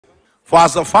For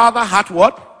as the Father had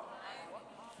what?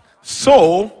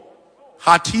 So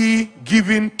had he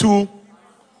given to,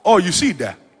 oh, you see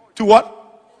there, to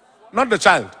what? Not the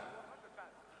child.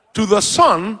 To the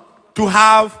Son to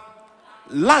have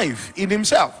life in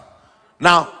himself.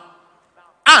 Now,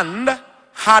 and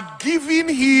had given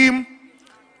him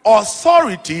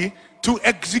authority to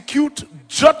execute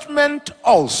judgment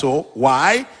also.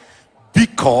 Why?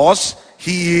 Because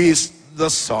he is the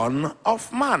Son of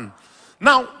Man.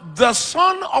 Now, the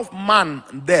Son of Man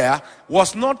there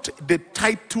was not the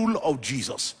title of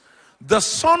Jesus. The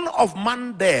Son of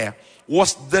Man there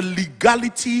was the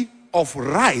legality of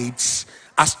rights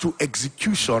as to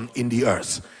execution in the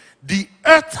earth. The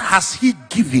earth has he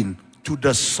given to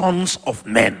the sons of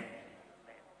men.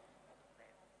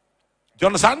 Do you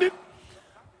understand it?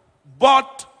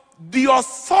 But the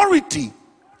authority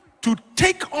to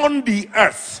take on the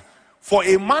earth for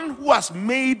a man who has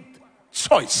made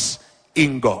choice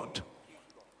in God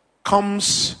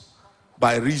comes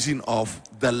by reason of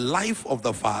the life of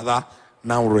the Father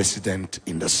now resident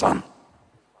in the Son.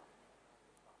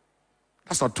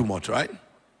 That's not too much, right?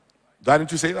 Do I need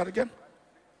to say that again?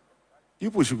 You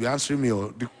people should be answering me. Or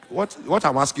what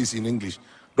I'm asking is in English.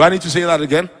 Do I need to say that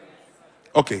again?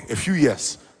 Okay, a few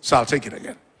years, so I'll take it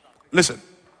again. Listen.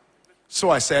 So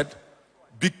I said,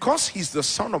 because he's the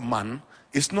Son of Man,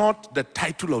 it's not the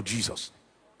title of Jesus.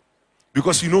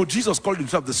 Because you know, Jesus called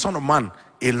himself the Son of Man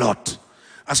a lot.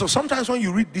 And so sometimes when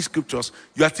you read these scriptures,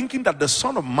 you are thinking that the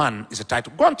Son of Man is a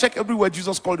title. Go and check everywhere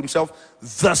Jesus called himself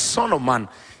the Son of Man.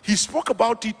 He spoke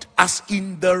about it as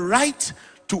in the right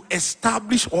to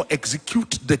establish or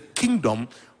execute the kingdom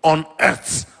on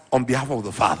earth on behalf of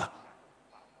the Father.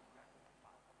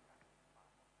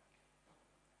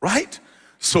 Right?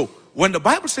 So when the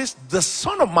Bible says the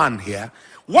Son of Man here,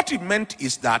 what it meant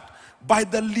is that by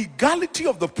the legality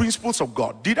of the principles of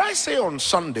God. Did I say on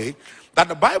Sunday that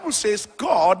the Bible says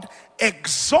God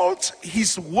exalts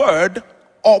his word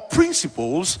or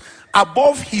principles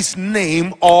above his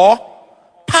name or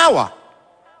power?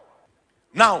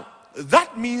 Now,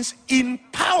 that means in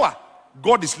power,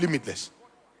 God is limitless.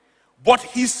 But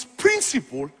his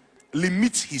principle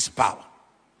limits his power.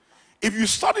 If you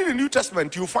study the New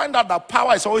Testament, you find out that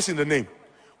power is always in the name.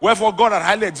 Wherefore God had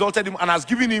highly exalted him and has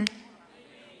given him,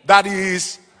 that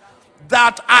is,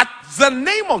 that at the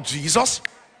name of Jesus,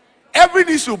 every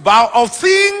knee shall bow of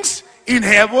things in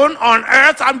heaven, on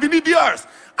earth, and beneath the earth.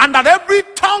 And that every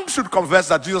tongue should confess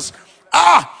that Jesus,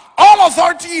 all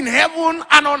authority in heaven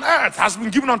and on earth has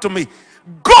been given unto me.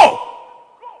 Go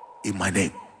in my name.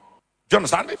 Do you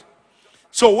understand it?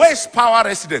 So where is power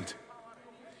resident?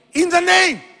 In the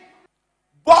name.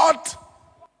 But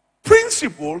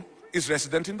principle is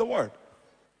resident in the word.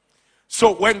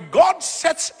 So when God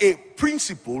sets a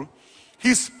principle,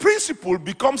 his principle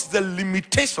becomes the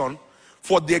limitation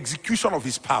for the execution of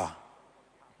his power.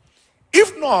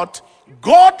 If not,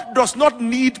 God does not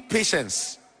need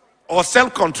patience or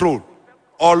self-control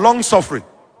or long-suffering.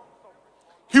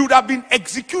 He would have been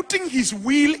executing his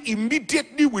will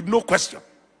immediately with no question.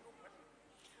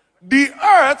 The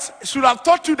earth should have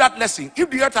taught you that lesson. If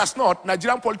the earth has not,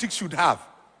 Nigerian politics should have.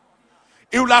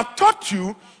 It will have taught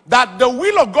you that the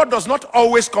will of God does not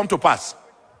always come to pass.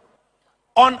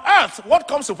 On earth, what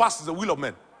comes to pass is the will of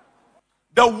men.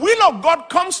 The will of God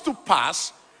comes to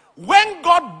pass when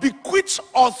God bequeaths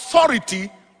authority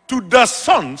to the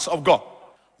sons of God.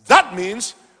 That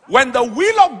means when the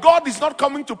will of God is not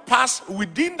coming to pass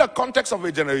within the context of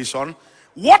a generation,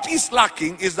 what is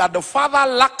lacking is that the Father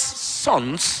lacks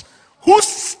sons whose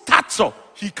stature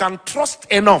he can trust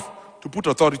enough to put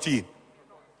authority in.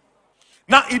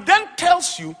 Now, it then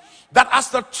tells you that as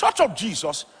the church of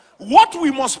Jesus, what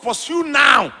we must pursue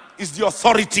now is the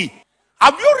authority.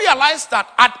 Have you realized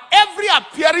that at every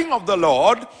appearing of the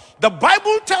Lord, the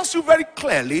Bible tells you very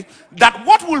clearly that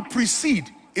what will precede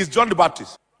is John the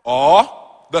Baptist or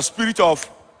the spirit of,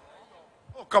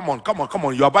 oh, come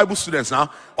on, you are Bible students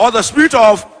now, or the spirit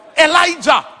of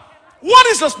Elijah. What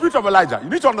is the spirit of Elijah? You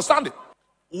need to understand it.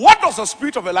 What does the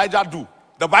spirit of Elijah do?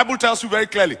 The Bible tells you very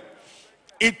clearly.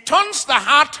 It turns the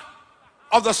heart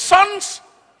of the sons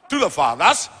to the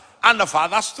fathers and the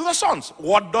fathers to the sons.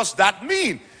 What does that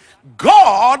mean?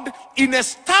 God, in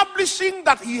establishing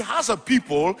that he has a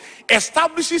people,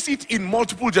 establishes it in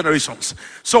multiple generations.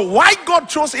 So why God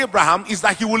chose Abraham is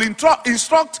that he will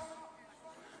instruct,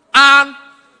 and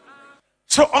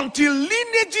so until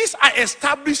lineages are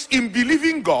established in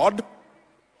believing God,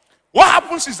 what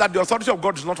happens is that the authority of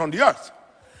God is not on the earth.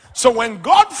 So when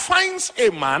God finds a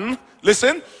man,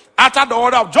 listen, after the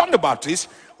order of John the Baptist,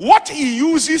 what he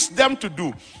uses them to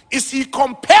do is he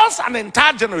compels an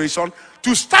entire generation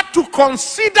to start to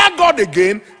consider God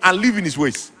again and live in his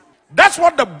ways. That's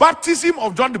what the baptism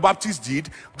of John the Baptist did.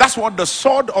 That's what the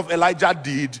sword of Elijah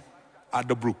did at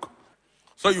the brook.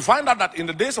 So you find out that in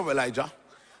the days of Elijah,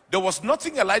 there was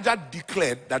nothing Elijah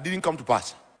declared that didn't come to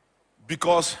pass,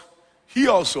 because he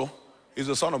also is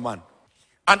the Son of Man.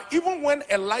 And even when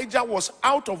Elijah was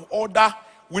out of order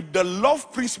with the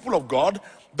love principle of God,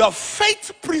 the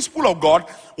faith principle of God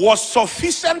was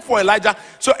sufficient for Elijah.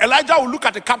 So Elijah will look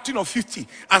at a captain of 50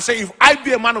 and say, if I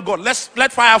be a man of God,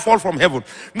 let fire fall from heaven.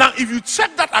 Now, if you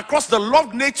check that across the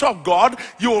love nature of God,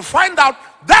 you will find out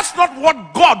that's not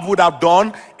what God would have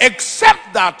done,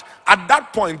 except that at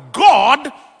that point, God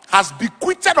has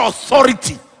bequeathed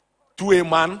authority to a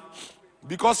man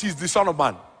because he's the Son of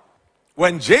Man.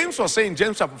 When James was saying,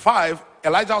 James chapter 5,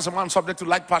 Elijah was a man subject to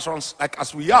like passions, like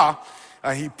as we are,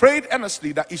 and he prayed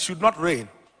earnestly that it should not rain.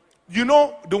 You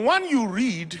know, the one you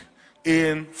read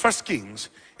in 1 Kings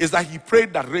is that he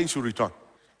prayed that rain should return.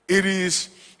 It is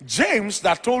James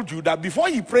that told you that before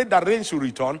he prayed that rain should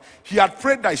return, he had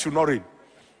prayed that it should not rain.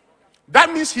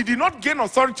 That means he did not gain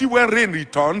authority when rain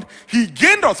returned. He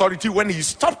gained authority when he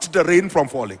stopped the rain from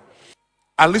falling.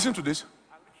 And listen to this.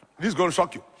 This is going to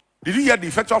shock you. Did you hear the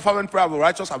effectual fervent prayer of the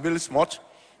righteous availeth much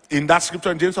in that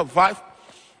scripture in James chapter 5?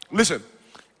 Listen.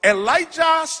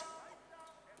 Elijah's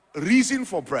reason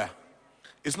for prayer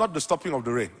is not the stopping of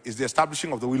the rain, it's the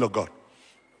establishing of the will of God.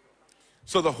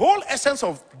 So the whole essence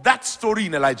of that story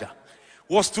in Elijah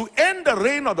was to end the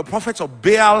reign of the prophets of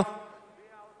Baal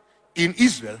in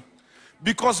Israel,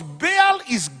 because Baal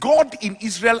is God in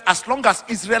Israel as long as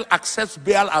Israel accepts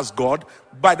Baal as God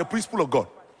by the principle of God.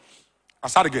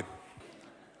 I'll start again.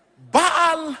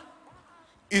 Baal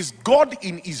is God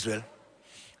in Israel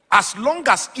as long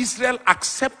as Israel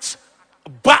accepts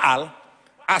Baal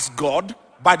as God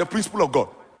by the principle of God.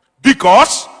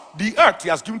 Because the earth he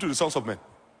has given to the sons of men.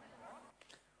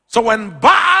 So when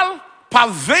Baal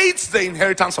pervades the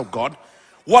inheritance of God,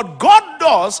 what God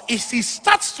does is he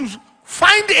starts to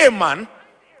find a man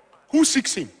who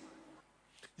seeks him.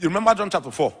 You remember John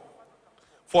chapter 4?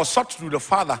 For such do the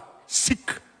Father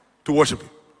seek to worship him.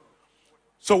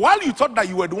 So while you thought that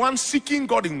you were the one seeking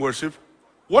God in worship,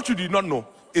 what you did not know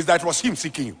is that it was him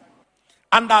seeking you.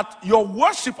 And that your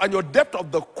worship and your depth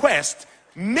of the quest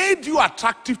made you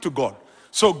attractive to God.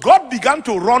 So God began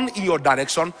to run in your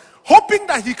direction, hoping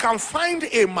that he can find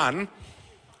a man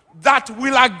that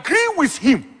will agree with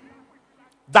him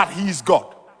that he is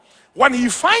God. When he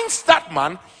finds that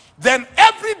man, then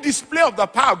every display of the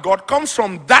power of God comes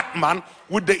from that man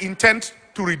with the intent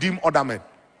to redeem other men.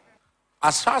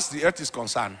 As far as the earth is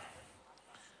concerned,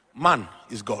 man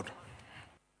is God.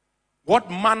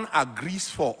 What man agrees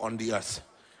for on the earth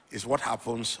is what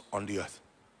happens on the earth.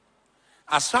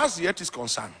 As far as the earth is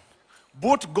concerned,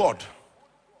 both God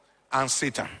and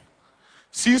Satan,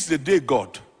 since the day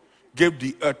God gave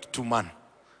the earth to man,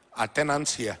 are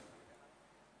tenants here.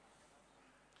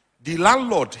 The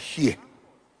landlord here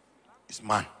is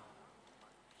man.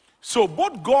 So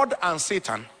both God and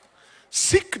Satan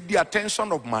seek the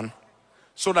attention of man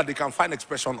so that they can find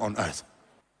expression on earth.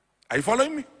 Are you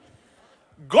following me?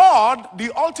 God,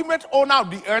 the ultimate owner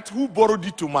of the earth who borrowed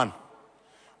it to man,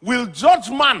 will judge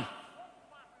man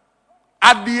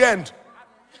at the end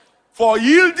for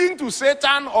yielding to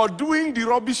Satan or doing the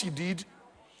rubbish he did.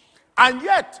 And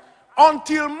yet,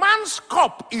 until man's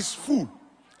cup is full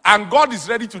and God is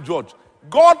ready to judge,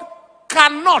 God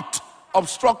cannot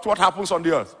obstruct what happens on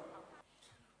the earth.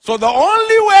 So the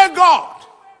only way God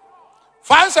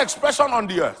finds expression on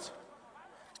the earth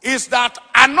is that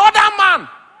another man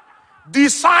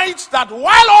decides that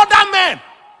while other men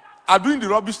are doing the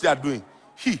rubbish they are doing,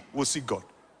 he will seek God.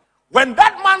 When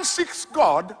that man seeks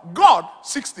God, God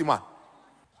seeks the man.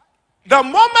 The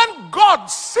moment God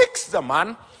seeks the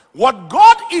man, what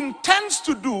God intends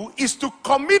to do is to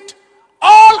commit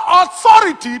all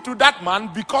authority to that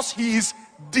man because he is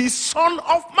the Son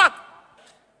of Man.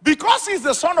 Because he's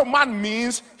the Son of Man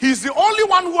means he's the only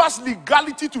one who has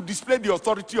legality to display the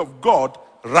authority of God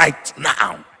right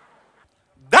now.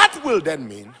 That will then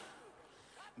mean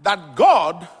that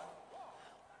God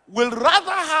will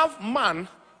rather have man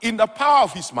in the power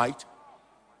of his might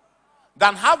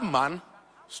than have man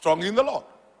strong in the Lord.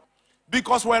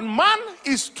 Because when man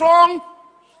is strong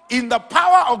in the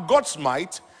power of God's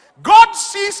might, God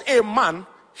sees a man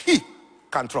he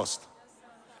can trust.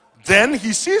 Then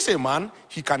he sees a man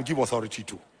he can give authority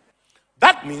to.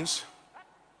 That means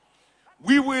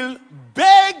we will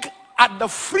beg at the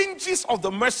fringes of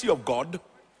the mercy of God,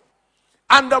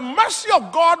 and the mercy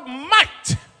of God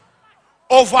might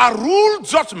overrule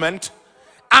judgment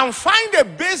and find a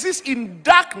basis in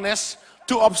darkness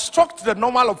to obstruct the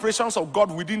normal operations of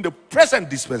God within the present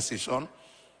dispensation,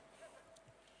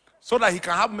 so that he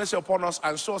can have mercy upon us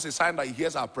and show us a sign that he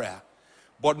hears our prayer.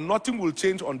 But nothing will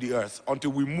change on the earth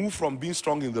until we move from being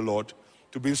strong in the Lord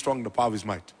to being strong in the power of his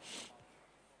might.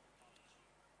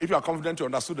 If you are confident you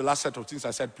understood the last set of things I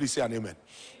said, please say an amen.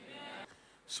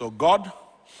 So God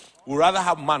would rather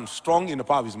have man strong in the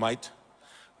power of his might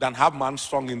than have man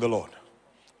strong in the Lord.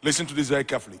 Listen to this very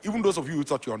carefully. Even those of you who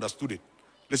thought you understood it,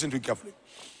 listen to it carefully.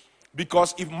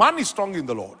 Because if man is strong in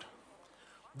the Lord,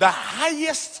 the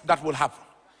highest that will happen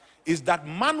is that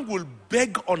man will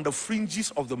beg on the fringes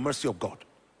of the mercy of God.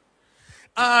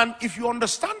 And if you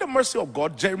understand the mercy of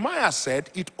God, Jeremiah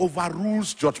said it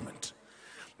overrules judgment.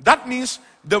 That means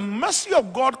the mercy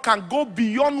of God can go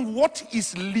beyond what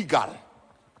is legal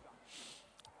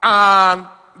and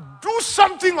do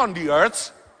something on the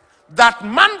earth that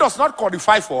man does not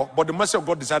qualify for, but the mercy of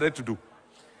God decided to do.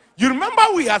 You remember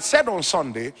we had said on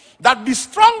Sunday that be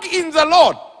strong in the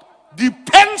Lord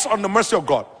depends on the mercy of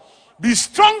God. Be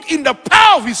strong in the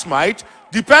power of his might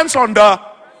depends on the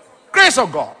grace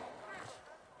of God.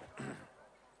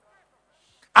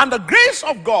 And the grace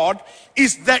of God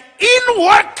is the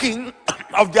inworking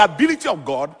of the ability of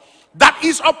God that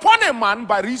is upon a man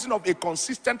by reason of a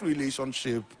consistent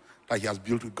relationship that he has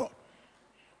built with God.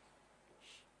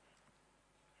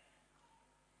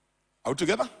 Are we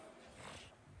together?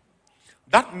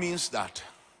 That means that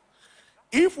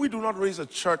if we do not raise a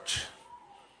church,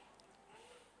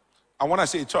 and when I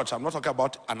say a church, I'm not talking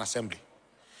about an assembly.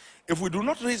 If we do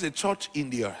not raise a church in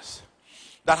the earth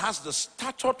that has the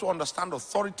stature to understand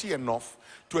authority enough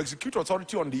to execute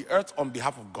authority on the earth on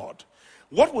behalf of God,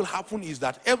 what will happen is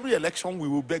that every election we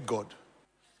will beg God.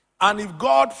 And if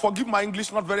God, forgive my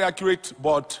English, not very accurate,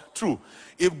 but true.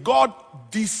 If God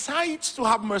decides to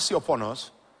have mercy upon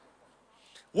us,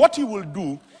 what he will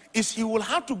do is he will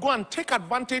have to go and take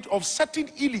advantage of certain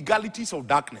illegalities of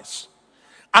darkness.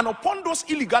 And upon those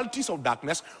illegalities of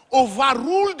darkness,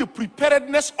 overrule the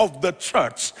preparedness of the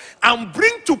church and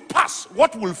bring to pass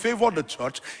what will favor the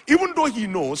church, even though he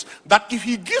knows that if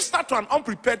he gives that to an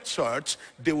unprepared church,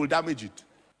 they will damage it.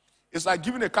 It's like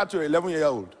giving a car to an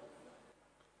 11-year-old.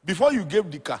 Before you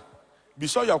gave the car, be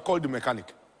sure you have called the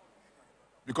mechanic,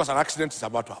 because an accident is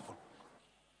about to happen.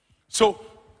 So,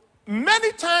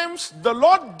 many times the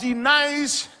Lord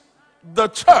denies the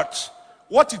church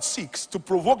what it seeks to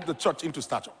provoke the church into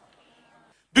stature.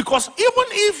 Because even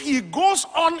if he goes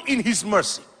on in his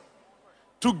mercy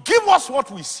to give us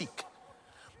what we seek,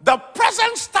 the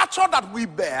present stature that we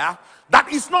bear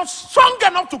that is not strong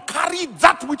enough to carry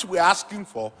that which we are asking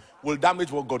for will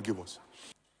damage what God gave us.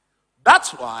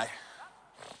 That's why,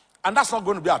 and that's not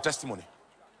going to be our testimony.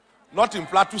 Not in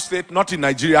Plateau State, not in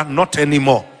Nigeria, not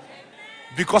anymore.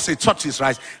 Because a church is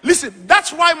right. Listen,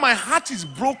 that's why my heart is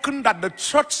broken that the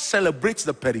church celebrates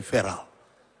the peripheral.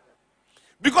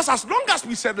 Because as long as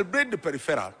we celebrate the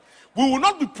peripheral, we will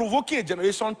not be provoking a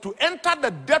generation to enter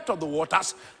the depth of the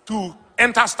waters to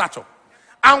enter stature.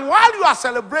 And while you are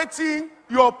celebrating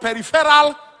your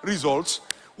peripheral results,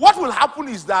 what will happen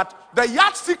is that the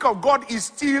yardstick of God is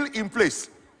still in place.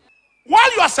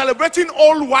 While you are celebrating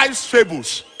old wives'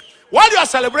 fables, while you are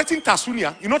celebrating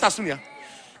Tasunia, you know Tasunia?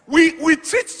 We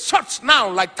treat church now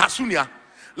like Tasunia,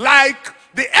 like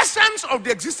the essence of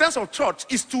the existence of church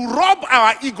is to rob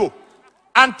our ego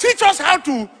and teach us how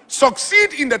to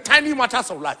succeed in the tiny matters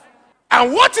of life.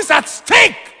 And what is at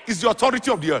stake is the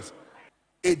authority of the earth.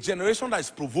 A generation that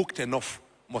is provoked enough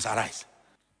must arise.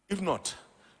 If not,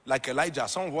 like Elijah,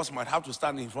 some of us might have to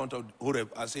stand in front of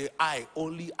Horeb and say,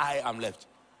 only I am left.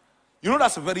 You know,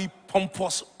 that's a very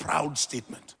pompous, proud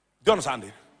statement. Do you understand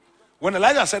it? When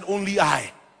Elijah said, only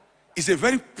I, it's a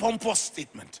very pompous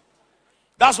statement.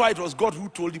 That's why it was God who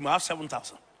told him, I have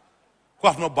 7,000 who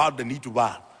have not bowed the knee to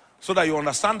Baal. So that you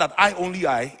understand that I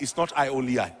is not I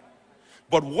only I.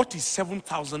 But what is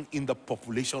 7,000 in the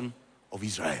population of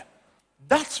Israel?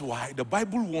 That's why the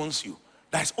Bible warns you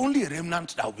there's only a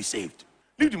remnant that will be saved.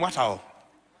 Leave the matter.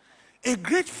 A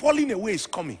great falling away is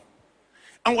coming.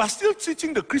 And we're still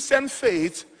teaching the Christian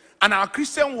faith and our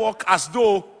Christian walk as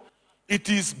though it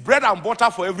is bread and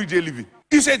butter for everyday living.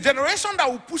 It's a generation that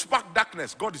will push back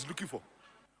darkness God is looking for.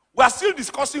 We are still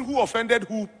discussing who offended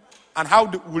who and how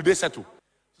will they settle.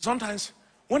 Sometimes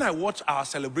when I watch our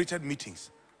celebrated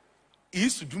meetings, it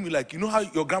used to do me like, you know how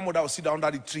your grandmother will sit down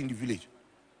under the tree in the village?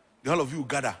 The whole of you will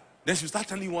gather. Then she'll start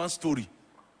telling you one story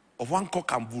of one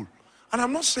cock and bull. And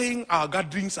I'm not saying our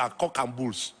gatherings are cock and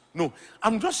bulls. No,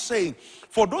 I'm just saying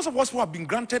for those of us who have been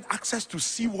granted access to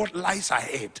see what lies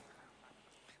ahead,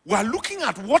 we are looking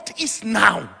at what is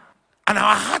now. And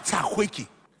our hearts are quaking.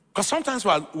 Because sometimes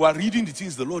we are reading the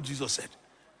things the Lord Jesus said.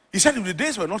 He said if the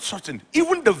days were not shortened,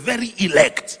 even the very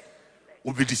elect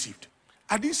will be deceived.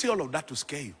 I didn't say all of that to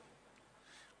scare you.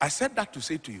 I said that to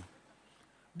say to you,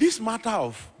 this matter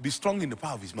of be strong in the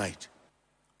power of his might,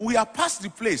 we are past the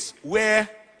place where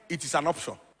it is an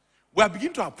option. We are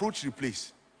beginning to approach the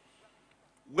place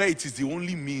where it is the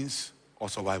only means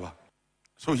of survival.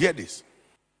 So hear this.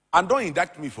 And don't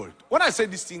indict me for it. When I say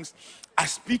these things, I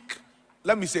speak,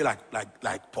 let me say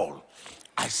like Paul,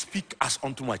 I speak as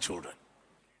unto my children.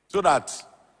 So that,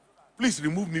 please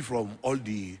remove me from all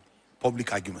the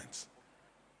public arguments.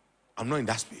 I'm not in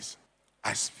that space.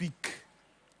 I speak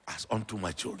as unto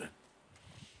my children.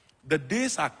 The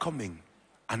days are coming,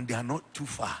 and they are not too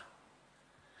far,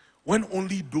 when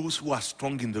only those who are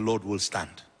strong in the Lord will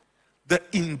stand. The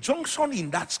injunction in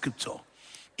that scripture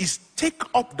is take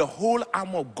up the whole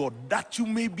armor of God that you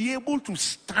may be able to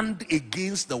stand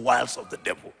against the wiles of the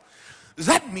devil.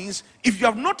 That means if you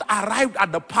have not arrived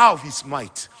at the power of his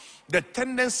might, the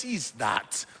tendency is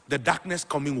that the darkness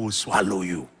coming will swallow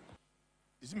you.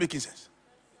 Is it making sense?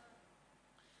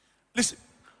 Listen,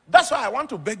 that's why I want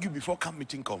to beg you before camp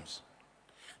meeting comes.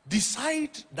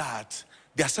 Decide that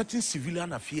there are certain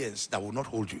civilian affairs that will not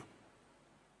hold you.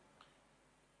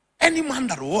 Any man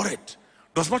that worried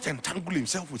does not entangle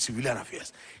himself with civilian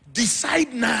affairs.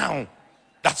 Decide now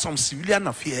that some civilian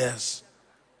affairs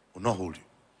will not hold you.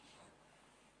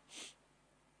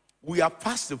 We are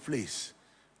past the place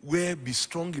where be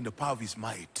strong in the power of his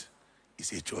might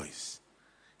is a choice.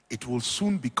 It will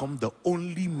soon become the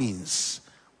only means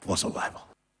for survival.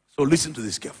 So listen to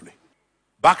this carefully.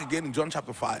 Back again in John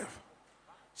chapter 5,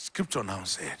 scripture now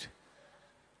said,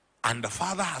 and the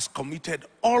Father has committed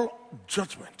all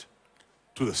judgment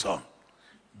to the Son,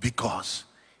 because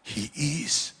he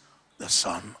is the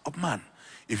Son of Man.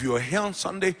 If you were here on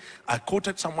Sunday, I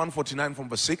quoted Psalm 149 from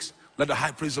verse 6. Let the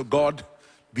high praise of God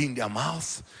be in their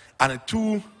mouth, and a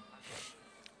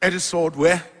two-edged sword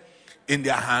were in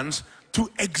their hands to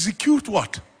execute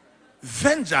what?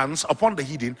 Vengeance upon the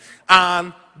hidden,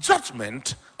 and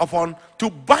judgment upon, to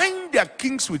bind their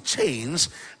kings with chains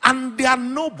and their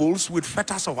nobles with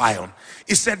fetters of iron.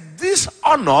 He said, this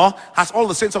honor has all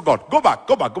the saints of God. Go back.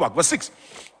 Verse 6.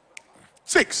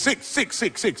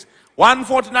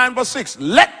 149 verse 6.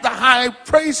 Let the high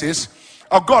praises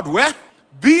of God where?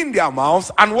 Be in their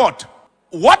mouth, and what?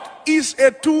 What is a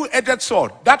two-edged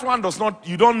sword? That one does not,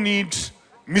 you don't need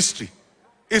mystery.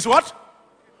 Is what?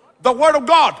 The word of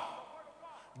God.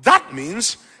 That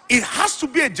means it has to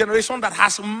be a generation that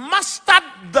has mastered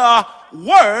the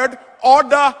word or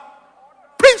the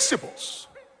principles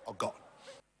of God.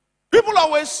 People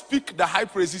always speak the high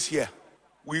praises here.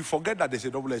 We forget that there's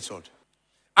a double-edged sword.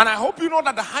 And I hope you know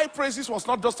that the high praises was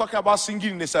not just talking about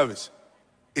singing in the service.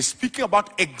 It's speaking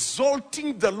about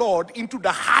exalting the Lord into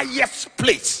the highest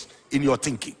place in your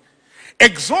thinking.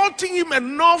 Exalting him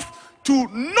enough to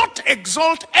not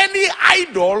exalt any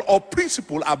idol or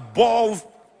principle above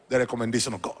the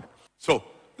recommendation of God. So,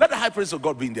 let the high praise of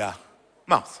God be in their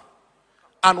mouth.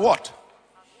 And what?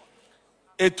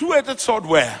 A two-edged sword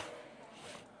were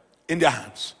in their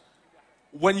hands.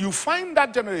 When you find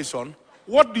that generation,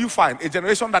 what do you find? A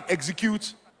generation that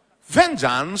executes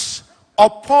vengeance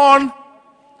upon,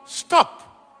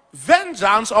 stop,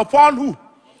 vengeance upon who?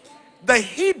 The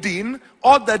hidden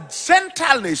or the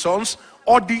Gentile nations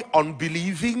or the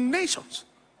unbelieving nations.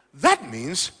 That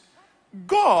means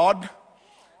God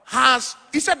has,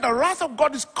 he said, the wrath of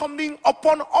God is coming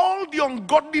upon all the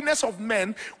ungodliness of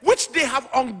men, which they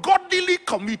have ungodlily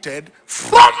committed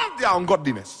from their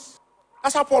ungodliness.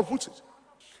 That's how Paul puts it.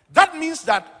 That means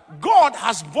that God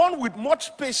has borne with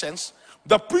much patience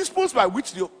the principles by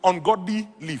which the ungodly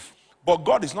live. But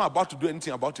God is not about to do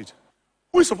anything about it.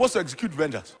 Who is supposed to execute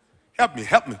vengeance? Help me.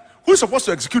 Who is supposed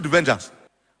to execute vengeance?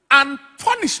 And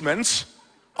punishments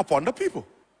upon the people.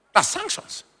 That's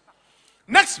sanctions.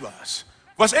 Next verse.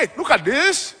 Verse 8, look at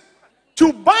this.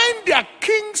 To bind their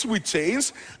kings with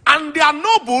chains and their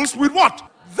nobles with what?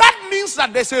 That means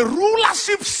that there's a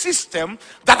rulership system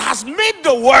that has made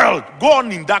the world go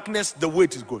on in darkness the way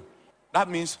it is going. That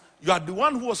means you are the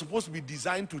one who was supposed to be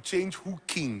designed to change who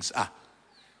kings are.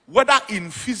 Whether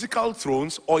in physical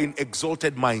thrones or in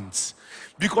exalted minds.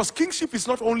 Because kingship is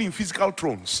not only in physical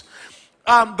thrones.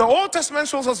 The Old Testament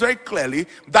shows us very clearly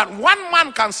that one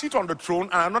man can sit on the throne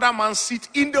and another man sit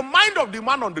in the mind of the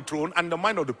man on the throne and the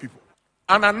mind of the people.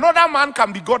 And another man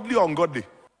can be godly or ungodly.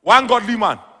 One godly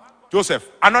man, Joseph.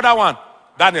 Another one,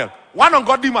 Daniel. One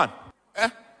ungodly man.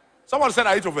 Someone said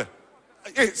Ahithophel.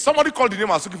 Hey, somebody called the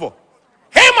name I was looking for.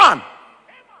 Haman.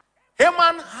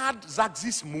 Haman had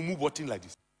Xerxes mumu button like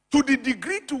this. To the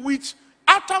degree to which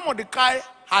after Mordecai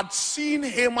had seen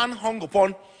Haman hung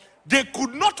upon, they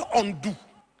could not undo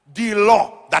the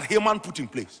law that Haman put in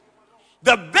place.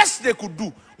 The best they could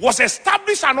do was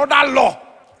establish another law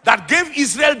that gave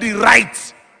Israel the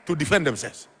right to defend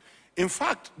themselves. In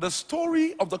fact, the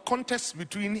story of the contest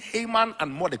between Haman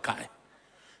and Mordecai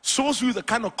shows you the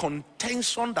kind of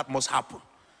contention that must happen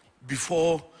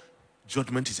before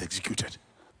judgment is executed.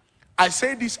 I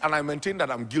say this and I maintain that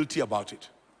I'm guilty about it.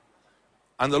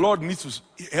 And the Lord needs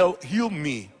to heal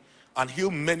me and heal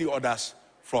many others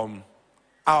from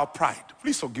our pride.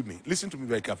 Please forgive me. Listen to me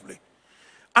very carefully.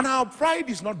 And our pride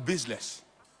is not baseless.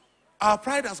 Our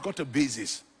pride has got a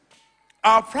basis.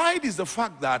 Our pride is the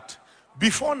fact that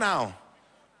before now,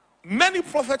 many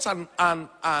prophets and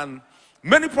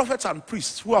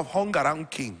priests who have hung around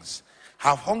kings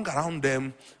have hung around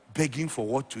them begging for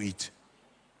what to eat.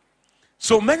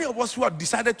 So many of us who have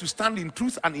decided to stand in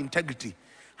truth and integrity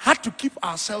had to keep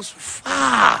ourselves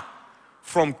far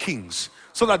from kings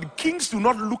so that the kings do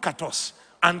not look at us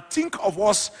and think of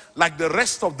us like the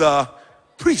rest of the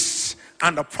priests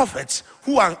and the prophets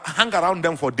who hang around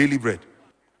them for daily bread.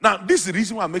 Now, this is the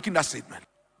reason why I'm making that statement.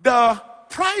 The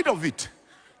pride of it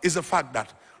is the fact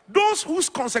that those whose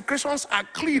consecrations are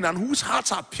clean and whose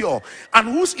hearts are pure and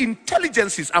whose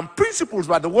intelligences and principles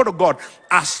by the word of God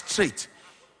are straight,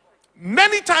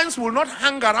 many times will not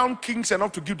hang around kings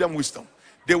enough to give them wisdom.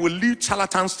 They will leave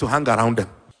charlatans to hang around them.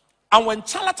 And when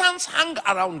charlatans hang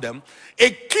around them, a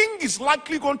king is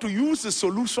likely going to use the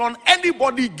solution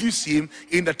anybody gives him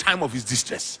in the time of his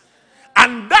distress.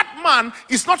 And that man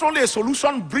is not only a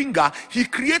solution bringer, he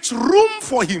creates room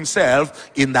for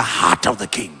himself in the heart of the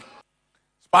king.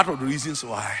 It's part of the reasons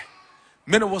why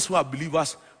many of us who are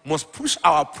believers must push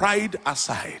our pride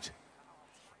aside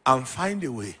and find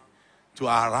a way to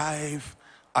arrive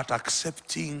at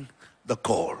accepting the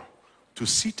call to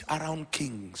sit around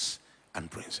kings and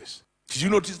princes. Did you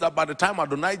notice that by the time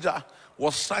Adonijah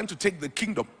was trying to take the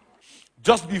kingdom,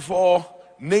 just before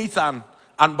Nathan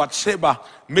and Bathsheba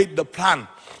made the plan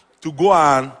to go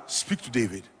and speak to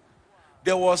David,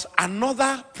 there was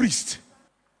another priest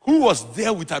who was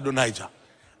there with Adonijah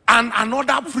and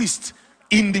another priest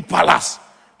in the palace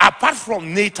apart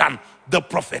from Nathan the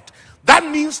prophet. That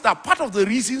means that part of the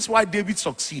reasons why David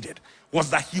succeeded was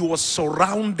that he was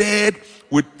surrounded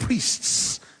with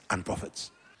priests and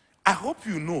prophets. I hope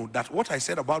you know that what I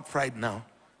said about pride now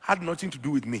had nothing to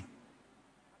do with me.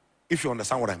 If you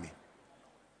understand what I mean.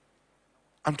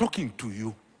 I'm talking to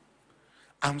you.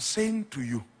 I'm saying to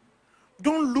you,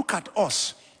 don't look at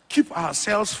us. Keep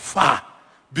ourselves far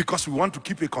because we want to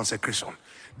keep a consecration.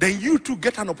 Then you too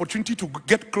get an opportunity to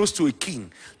get close to a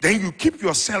king. Then you keep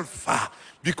yourself far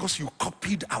because you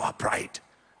copied our pride.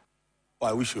 Oh,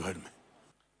 I wish you heard me.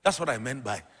 That's what I meant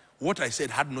by what I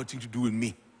said had nothing to do with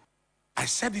me. I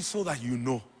said it so that you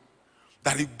know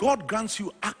that if God grants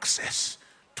you access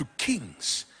to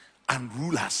kings and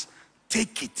rulers,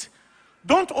 take it.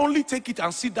 Don't only take it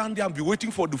and sit down there and be waiting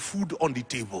for the food on the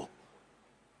table.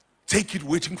 Take it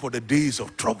waiting for the days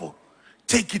of trouble.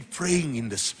 Take it praying in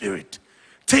the spirit.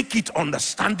 Take it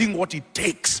understanding what it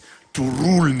takes to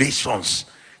rule nations.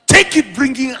 Take it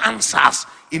bringing answers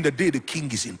in the day the king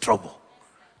is in trouble.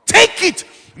 Take it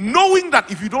knowing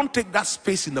that if you don't take that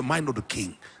space in the mind of the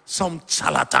king, some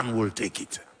charlatan will take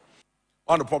it.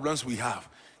 One of the problems we have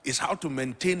is how to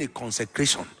maintain a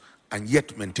consecration and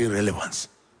yet maintain relevance.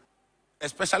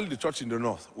 Especially the church in the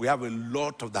north. We have a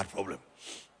lot of that problem.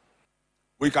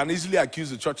 We can easily accuse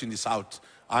the church in the south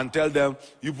and tell them,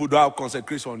 you put out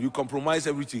consecration, you compromise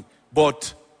everything.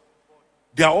 But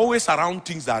they are always around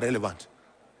things that are relevant.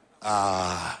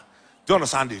 Do you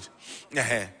understand it?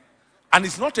 And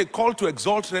it's not a call to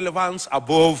exalt relevance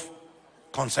above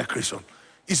consecration.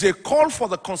 It's a call for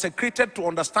the consecrated to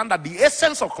understand that the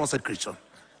essence of consecration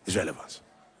is relevance.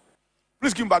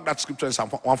 Please give back that scripture in Psalm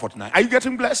 149. Are you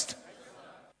getting blessed?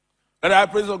 Let the high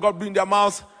praise of God be in their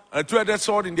mouth and a two-edged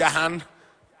sword in their hand.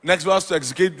 Next verse, to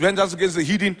execute vengeance against the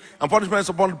hidden and punishments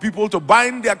upon the people, to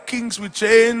bind their kings with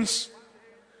chains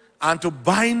and to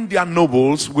bind their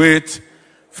nobles with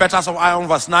fetters of iron,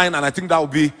 verse 9. And I think that will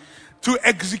be to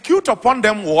execute upon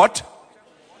them what?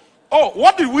 Oh,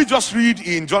 what did we just read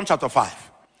in John chapter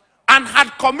 5? And had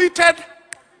committed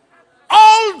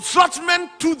all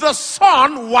judgment to the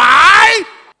Son. Why?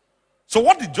 So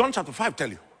what did John chapter 5 tell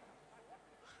you?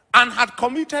 And had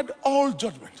committed all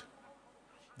judgment.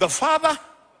 The Father,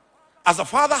 as the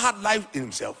Father had life in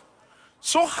himself,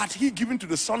 so had he given to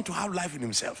the Son to have life in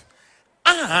himself.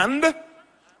 And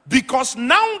because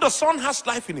now the Son has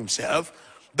life in himself,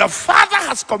 the Father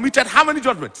has committed how many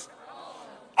judgments?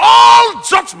 all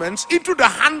judgments into the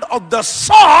hand of the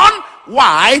Son.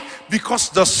 Why? Because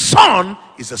the Son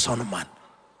is the Son of Man.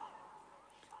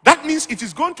 That means it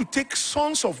is going to take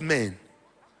sons of men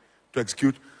to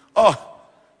execute. Oh,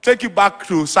 take you back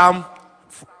to Psalm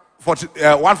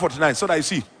 149 so that you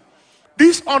see.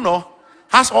 This honor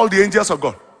has all the angels of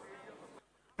God.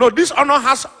 No, this honor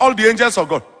has all the angels of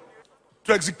God.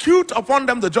 To execute upon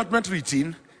them the judgment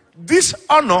written, this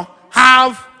honor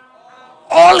have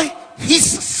all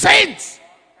his saints.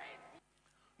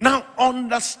 Now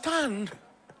understand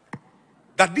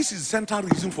that this is the central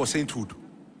reason for sainthood.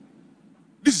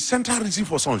 This is the central reason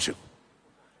for sonship.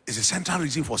 It's the central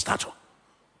reason for stature.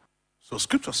 So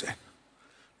scripture said,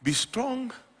 be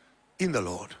strong in the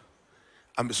Lord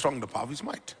and be strong in the power of his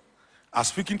might. I was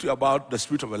speaking to you about the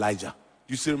spirit of Elijah.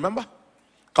 You still remember?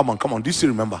 Come on. Do you still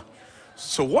remember?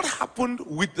 So what happened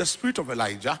with the spirit of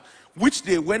Elijah, which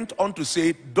they went on to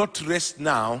say, "Doth rest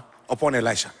now upon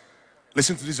Elisha."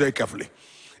 Listen to this very carefully.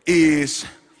 Is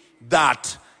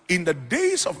that in the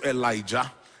days of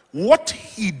Elijah, what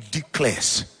he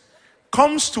declares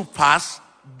comes to pass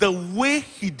the way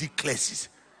he declares it.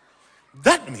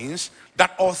 That means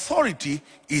that authority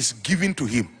is given to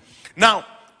him. Now,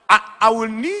 I will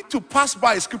need to pass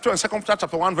by a scripture in 2 Peter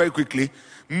chapter 1 very quickly.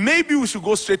 Maybe we should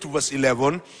go straight to verse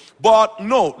 11. But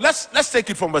no, let's take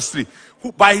it from verse 3.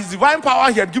 By his divine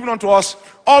power, he had given unto us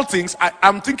all things.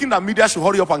 I'm thinking that media should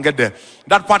hurry up and get there.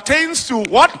 That pertains to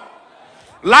what?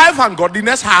 Life and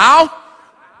godliness. How?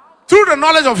 Through the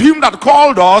knowledge of him that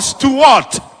called us to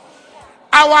what?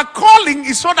 Our calling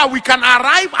is so that we can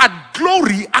arrive at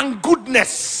glory and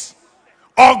goodness.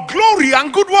 Or glory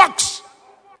and good works.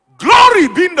 Glory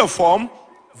being the form,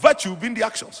 virtue being the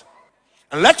actions.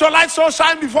 And let your light so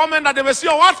shine before men that they may see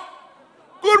your what?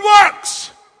 Good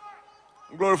works.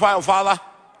 Glorify our Father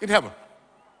in heaven,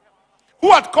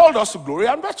 who had called us to glory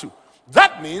and virtue.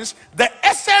 That means the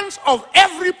essence of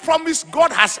every promise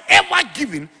God has ever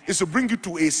given is to bring you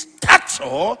to a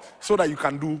stature so that you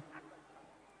can do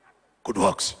good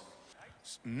works.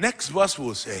 Next verse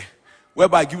will say,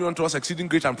 whereby given unto us exceeding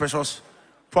great and precious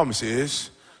promises,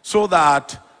 so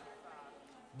that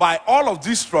by all of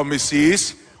these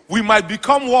promises we might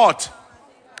become what?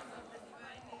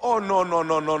 Oh, no.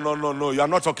 You are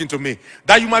not talking to me.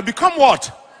 That you might become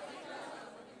what?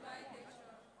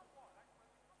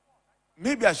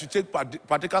 Maybe I should take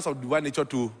partakers of divine nature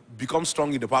to become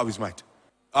strong in the power of his might.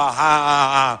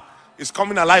 It's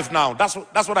coming alive now. That's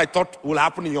what I thought will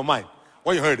happen in your mind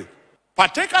when you heard it.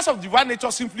 Partakers of divine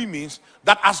nature simply means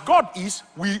that as God is,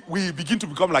 we begin to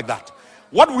become like that.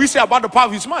 What do we say about the power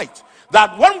of his might?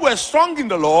 That when we're strong in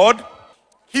the Lord,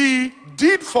 he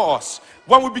did for us.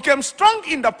 When we became strong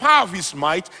in the power of his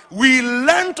might, we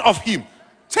learned of him.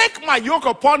 Take my yoke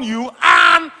upon you,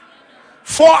 and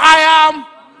for I am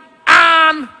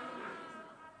and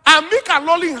meek and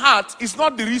lowly in heart is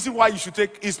not the reason why you should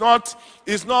take. It's not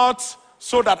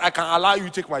so that I can allow you to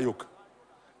take my yoke.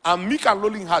 And meek and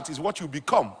lowly in heart is what you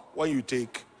become when you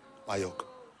take my yoke.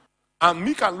 And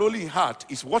meek and lowly in heart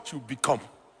is what you become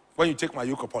when you take my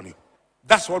yoke upon you.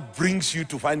 That's what brings you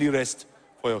to finding rest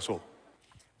for your soul.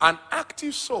 An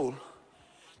active soul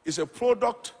is a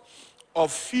product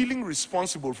of feeling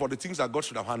responsible for the things that God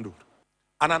should have handled.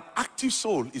 And an active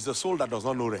soul is a soul that does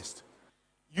not know rest.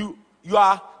 You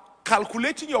are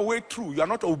calculating your way through. You are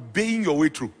not obeying your way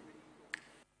through.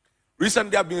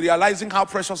 Recently, I've been realizing how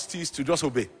precious it is to just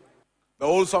obey. The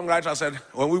old songwriter said,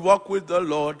 when we walk with the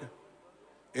Lord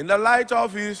in the light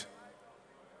of his,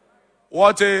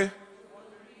 what a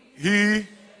he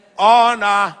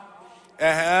honor,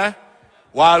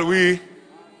 while he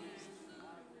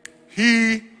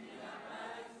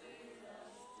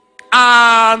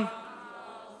and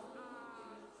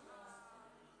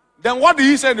then what did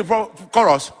he say in the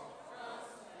chorus?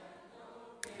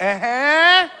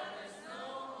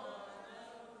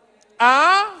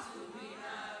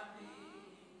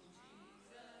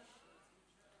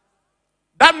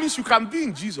 That means you can be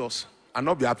in Jesus and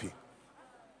not be happy.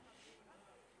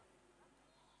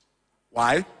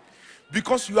 Why?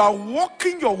 Because you are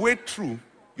walking your way through,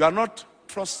 you are not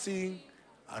trusting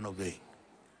and obeying.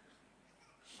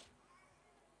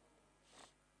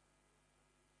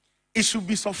 It should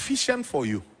be sufficient for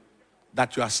you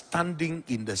that you are standing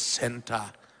in the center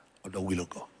of the will of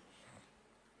God.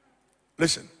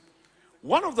 Listen,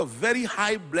 one of the very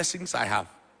high blessings I have,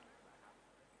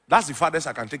 that's the farthest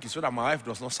I can take it so that my wife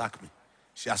does not sack me.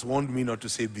 She has warned me not to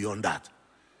say beyond that.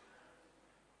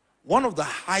 One of the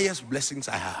highest blessings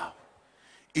I have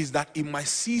is that in my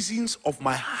seasons of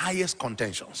my highest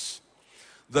contentions,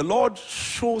 the Lord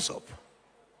shows up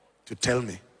to tell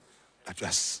me that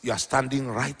you are standing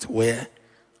right where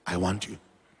I want you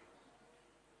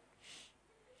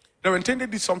Reverend Tende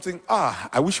did something.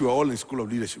 I wish we were all in school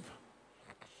of leadership.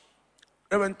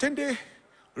 Reverend Tende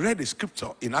read a scripture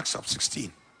in Acts chapter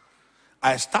 16.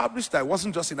 I established that it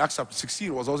wasn't just in Acts chapter 16,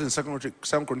 it was also in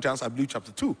 2 Corinthians, I believe,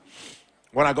 chapter 2.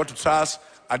 When I got to trials,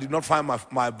 I did not find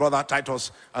my brother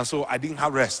Titus, and so I didn't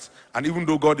have rest. And even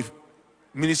though God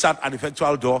ministered an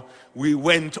effectual door, we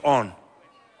went on.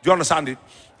 Do you understand it?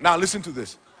 Now listen to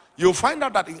this. You'll find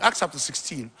out that in Acts chapter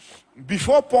 16,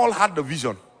 before Paul had the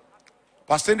vision,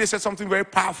 Pastor Tende said something very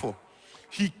powerful.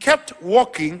 He kept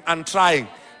walking and trying.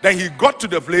 Then he got to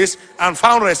the place and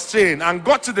found restraint and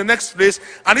got to the next place.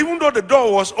 And even though the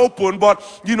door was open, but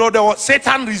there was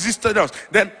Satan resisted us.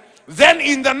 Then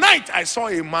in the night, I saw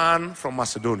a man from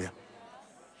Macedonia.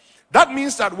 That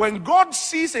means that when God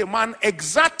sees a man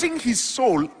exerting his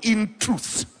soul in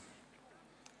truth,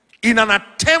 in an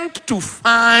attempt to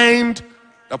find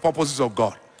the purposes of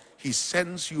God, he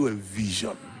sends you a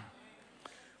vision.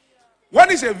 When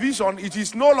it's a vision, it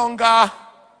is no longer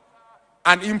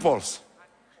an impulse.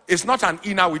 It's not an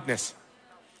inner witness.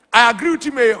 I agree with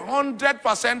him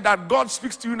 100% that God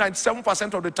speaks to you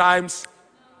 97% of the times.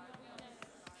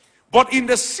 But in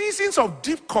the seasons of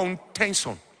deep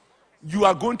contention, you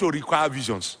are going to require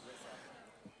visions.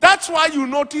 That's why you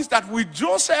notice that with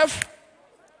Joseph,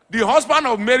 the husband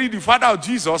of Mary, the father of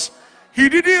Jesus, he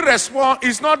didn't respond.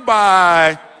 It's not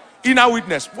by inner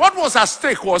witness. What was at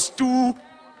stake was to...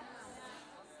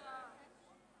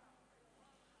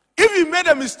 If he made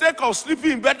a mistake of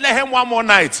sleeping in Bethlehem one more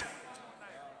night,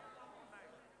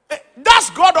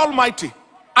 that's God Almighty.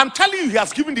 I'm telling you, he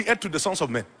has given the earth to the sons of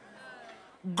men.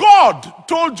 God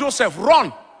told Joseph,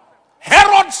 run.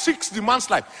 Herod seeks the man's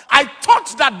life. I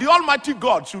thought that the Almighty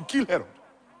God should kill Herod.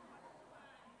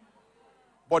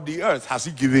 But the earth has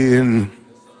he given.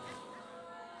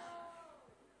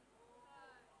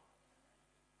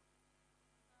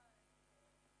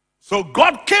 So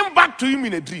God came back to him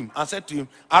in a dream and said to him,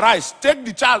 arise, take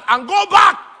the child and go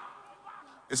back.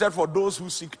 He said, for those who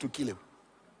seek to kill him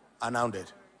are now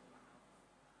dead.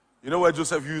 You know where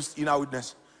Joseph used inner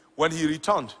witness? When he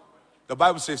returned, the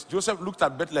Bible says, Joseph looked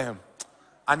at Bethlehem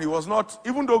and he was not,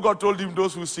 even though God told him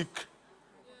those who seek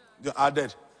are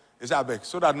dead. He said, I beg,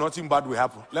 so that nothing bad will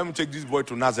happen, let me take this boy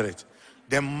to Nazareth.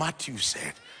 Then Matthew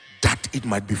said, that it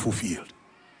might be fulfilled.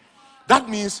 That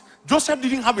means Joseph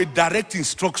didn't have a direct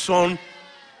instruction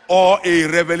or a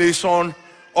revelation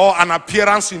or an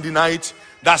appearance in the night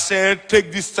that said, take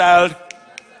this child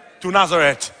to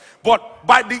Nazareth. But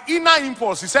by the inner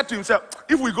impulse, he said to himself,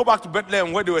 if we go back to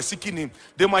Bethlehem where they were seeking him,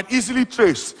 they might easily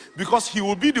trace, because he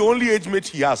will be the only age mate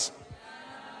he has.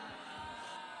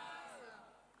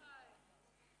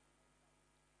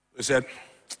 He said,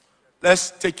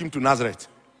 let's take him to Nazareth.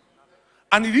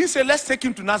 And he didn't say, let's take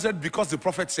him to Nazareth because the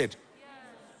prophet said.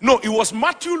 No, it was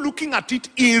Matthew looking at it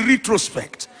in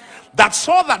retrospect that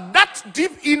saw that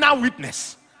deep inner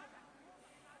witness.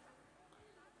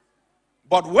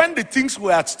 But when the things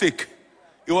were at stake,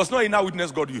 it was not inner witness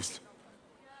God used.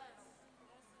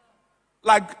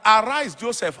 Like, arise,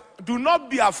 Joseph, do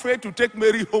not be afraid to take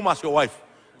Mary home as your wife.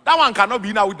 That one cannot be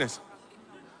inner witness.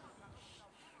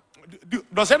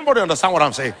 Does anybody understand what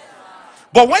I'm saying?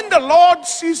 But when the Lord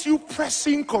sees you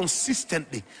pressing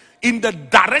consistently in the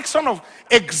direction of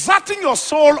exerting your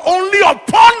soul only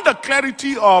upon the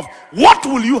clarity of what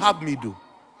will you have me do,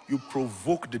 you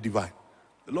provoke the divine.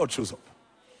 The Lord shows up.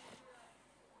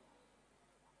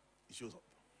 He shows up.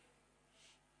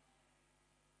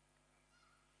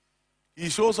 He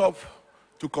shows up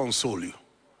to console you.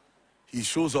 He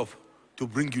shows up to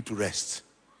bring you to rest.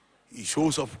 He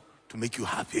shows up to make you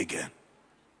happy again.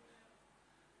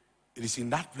 It is in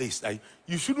that place that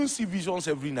you shouldn't see visions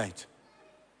every night.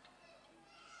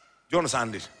 Do you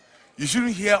understand it? You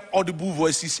shouldn't hear audible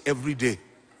voices every day.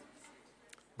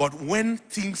 But when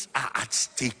things are at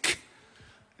stake,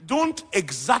 don't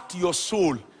exert your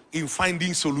soul in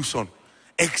finding solution.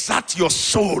 Exert your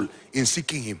soul in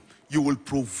seeking him. You will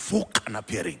provoke an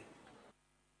appearing.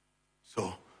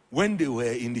 So, when they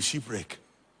were in the shipwreck,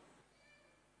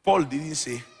 Paul didn't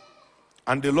say,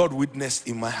 and the Lord witnessed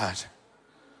in my heart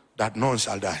that none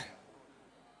shall die.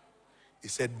 He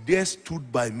said, there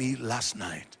stood by me last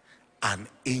night an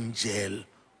angel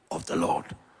of the Lord,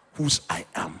 whose I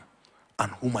am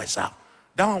and whom I serve.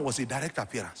 That one was a direct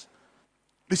appearance.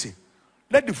 Listen,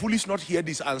 let the foolish not hear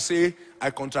this and say,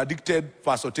 I contradicted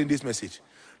Pastor Tende's message.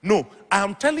 No, I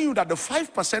am telling you that the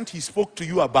 5% he spoke to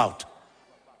you about,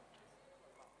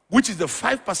 which is the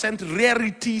 5%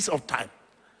 rarities of time.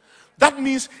 That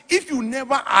means if you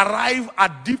never arrive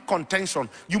at deep contention,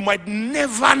 you might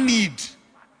never need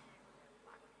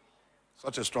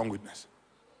such a strong witness.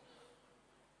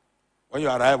 When you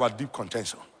arrive at deep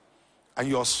contention, and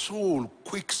your soul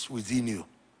quakes within you.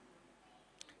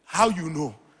 How you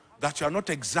know that you are not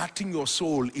exerting your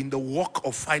soul in the work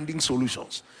of finding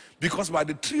solutions? Because by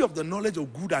the tree of the knowledge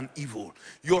of good and evil,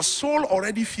 your soul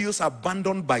already feels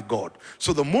abandoned by God.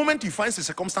 So the moment he finds the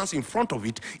circumstance in front of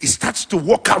it, it starts to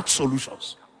work out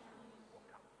solutions.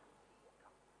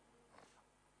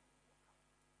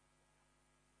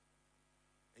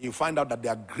 And you find out that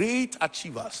there are great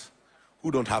achievers who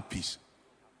don't have peace.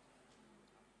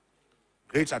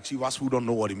 Great achievers who don't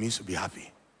know what it means to be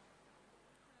happy.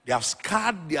 They have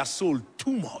scarred their soul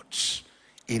too much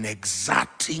in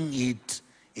exerting it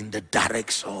in the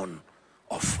direction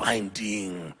of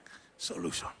finding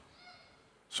solution.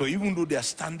 So even though they are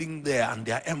standing there and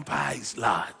their empire is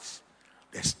large,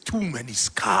 there's too many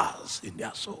scars in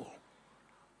their soul.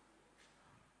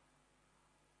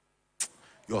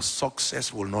 Your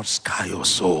success will not scar your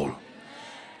soul.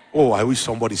 Oh, I wish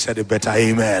somebody said it better.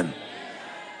 Amen.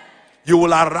 You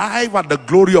will arrive at the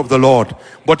glory of the Lord,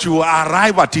 but you will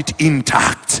arrive at it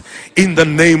intact in the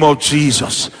name of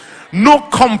Jesus. No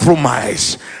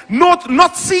compromise,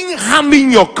 nothing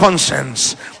harming your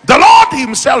conscience. The Lord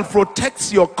himself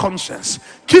protects your conscience,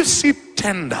 keeps it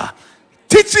tender,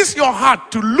 teaches your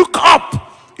heart to look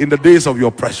up in the days of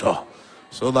your pressure,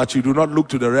 so that you do not look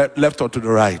to the left or to the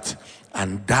right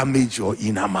and damage your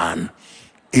inner man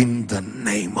in the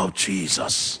name of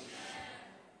Jesus.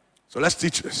 So let's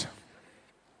teach this.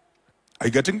 Are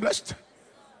you getting blessed?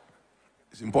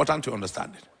 It's important to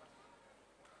understand it.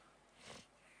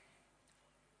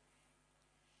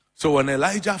 So when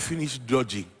Elijah finished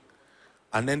judging,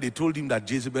 and then they told him that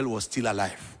Jezebel was still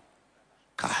alive.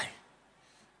 Kai.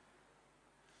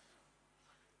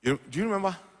 Do you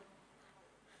remember?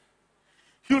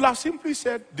 He would have simply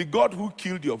said, the God who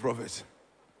killed your prophet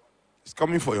is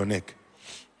coming for your neck.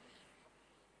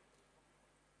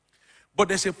 But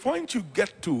there's a point you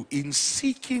get to in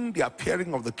seeking the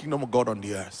appearing of the kingdom of God on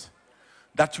the earth,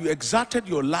 that you exerted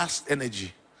your last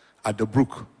energy at the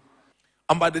brook.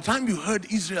 And by the time you heard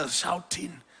Israel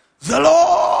shouting, the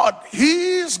Lord,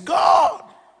 he is God.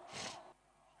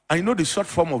 And you know the short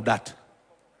form of that?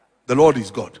 The Lord is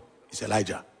God. It's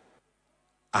Elijah.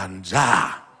 And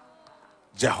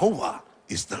Jehovah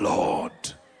is the Lord.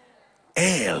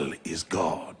 El is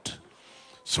God.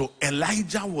 So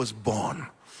Elijah was born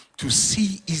to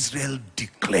see Israel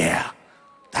declare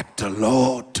that the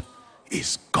Lord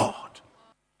is God.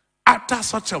 After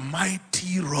such a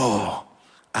mighty roar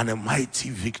and a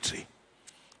mighty victory,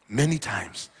 many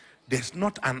times there's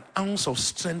not an ounce of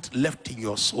strength left in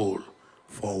your soul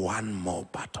for one more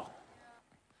battle.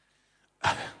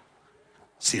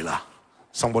 Sila,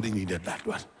 somebody needed that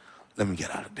word. Let me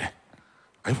get out of there.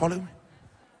 Are you following me?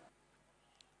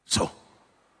 So,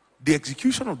 the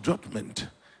execution of judgment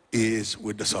is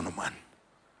with the Son of Man.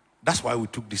 That's why we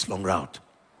took this long route.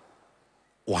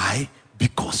 Why?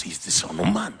 Because he's the Son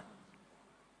of Man.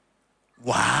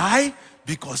 Why?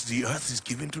 Because the earth is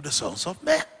given to the sons of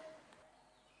men.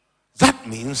 That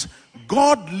means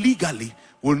God legally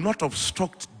will not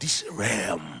obstruct this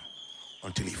realm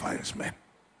until he finds men.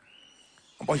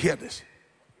 But hear this.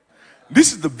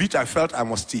 This is the bit I felt I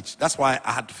must teach. That's why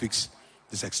I had to fix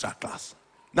this extra class.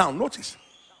 Now notice.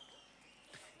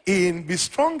 In be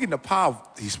strong in the power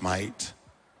of his might,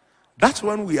 that's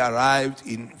when we arrived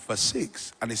in verse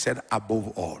 6, and he said, above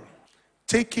all,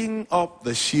 taking up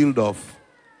the shield of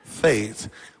faith,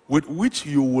 with which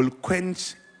you will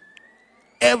quench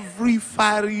every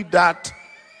fiery dart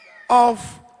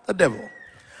of the devil.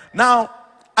 Now,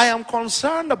 I am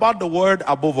concerned about the word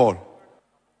above all.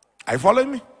 Are you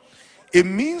following me? It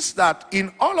means that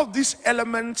in all of these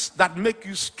elements that make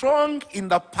you strong in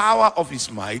the power of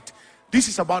his might, this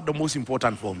is about the most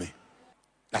important for me.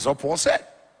 That's what Paul said.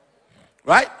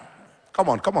 Right? Come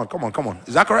on.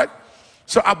 Is that correct?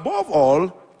 So above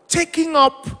all, taking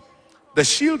up the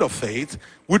shield of faith,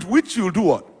 with which you'll do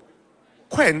what?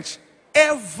 Quench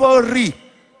every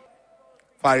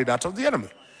fiery dart of the enemy.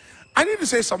 I need to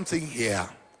say something here,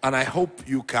 and I hope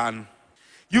you can.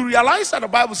 You realize that the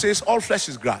Bible says all flesh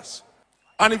is grass.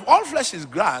 And if all flesh is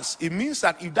grass, it means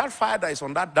that if that fire that is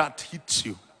on that dart hits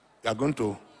you,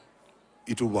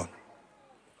 it will burn.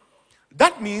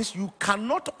 That means you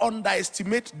cannot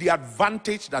underestimate the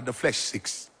advantage that the flesh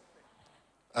seeks.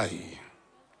 Aye.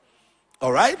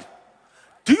 All right?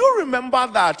 Do you remember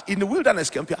that in the wilderness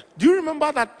camp here? Do you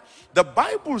remember that the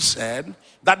Bible said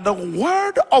that the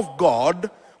word of God,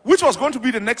 which was going to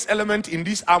be the next element in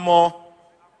this armor,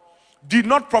 did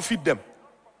not profit them?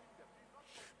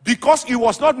 Because it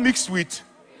was not mixed with.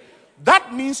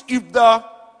 That means if the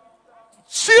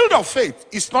shield of faith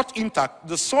is not intact,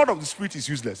 the sword of the Spirit is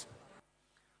useless.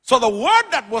 So the word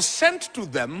that was sent to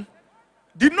them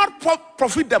did not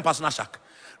profit them, Pastor Nashak.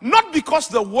 Not because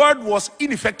the word was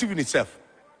ineffective in itself.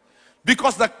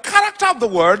 Because the character of the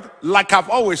word, like I've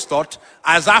always thought,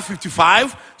 Isaiah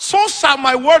 55, so shall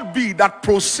my word be that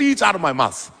proceeds out of my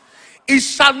mouth. It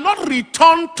shall not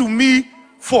return to me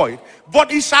void,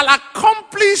 but it shall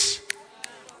accomplish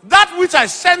that which I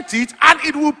sent it, and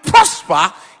it will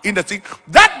prosper in the thing.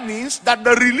 That means that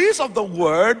the release of the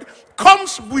word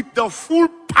comes with the full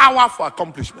power for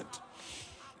accomplishment.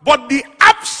 But the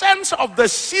absence of the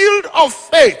shield of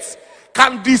faith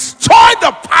can destroy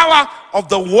the power of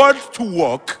the word to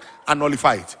work and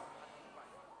nullify it.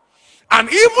 And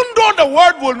even though the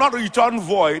word will not return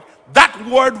void, that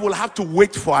word will have to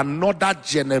wait for another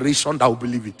generation that will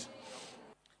believe it.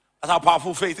 That's how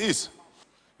powerful faith is.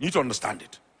 You need to understand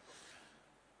it.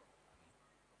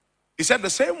 He said the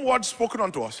same word spoken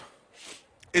unto us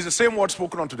is the same word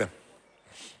spoken unto them.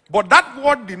 But that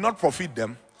word did not profit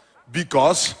them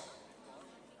because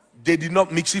they did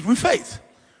not mix it with faith.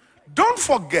 Don't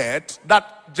forget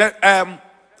that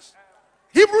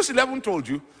Hebrews 11 told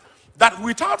you that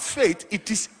without faith it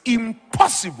is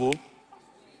impossible.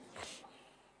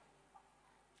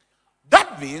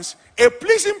 That means a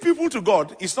pleasing people to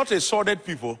God is not a sworded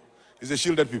people, it's a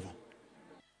shielded people.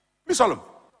 Miss Solomon,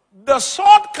 the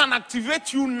sword can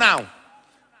activate you now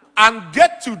and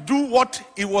get to do what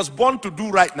it was born to do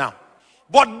right now.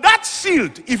 But that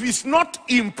shield, if it's not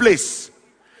in place,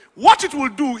 what it will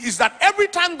do is that every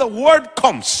time the word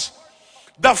comes,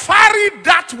 the fiery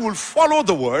dart will follow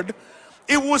the word.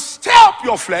 It will stir up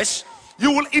your flesh.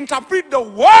 You will interpret the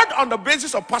word on the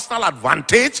basis of personal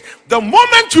advantage. The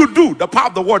moment you do, the power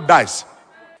of the word dies.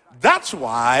 That's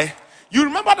why, you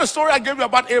remember the story I gave you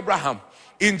about Abraham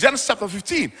in Genesis chapter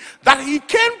 15, that he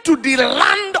came to the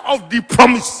land of the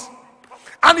promise.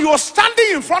 And he was standing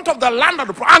in front of the land of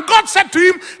the promise. And God said to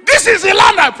him, this is the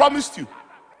land I promised you.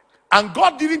 And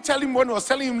God didn't tell him when he was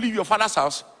telling him, leave your father's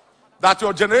house, that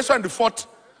your generation and the fourth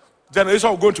generation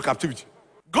will go into captivity.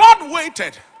 God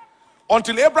waited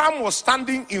until Abraham was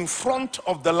standing in front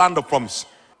of the land of promise.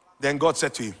 Then God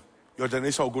said to him, your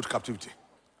generation will go to captivity.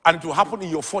 And it will happen in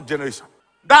your fourth generation.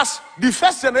 That's the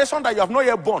first generation that you have not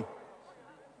yet born.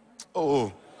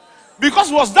 Oh.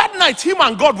 Because it was that night him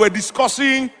and God were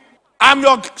discussing, I'm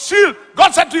your shield.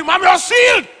 God said to him, I'm your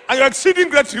shield. And your exceeding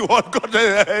great reward. God,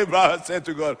 Abraham said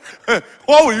to God,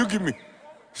 what will you give me?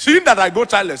 Seeing that I go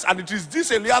childless. And it is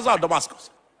this Eliezer of Damascus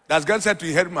that God said to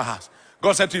inherit my house.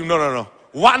 God said to him, no.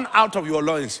 One out of your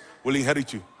loins will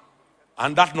inherit you.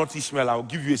 And that not Ishmael, I will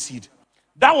give you a seed.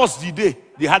 That was the day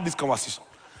they had this conversation.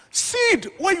 Seed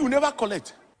where you never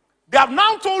collect. They have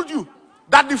now told you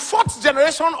that the fourth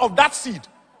generation of that seed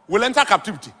will enter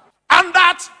captivity. And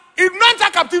that it will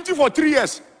enter captivity for 3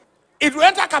 years. It will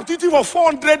enter captivity for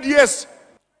 400 years.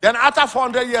 Then after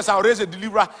 400 years, I'll raise a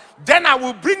deliverer. Then I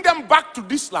will bring them back to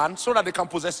this land so that they can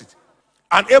possess it.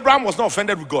 And Abraham was not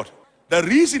offended with God. The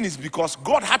reason is because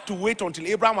God had to wait until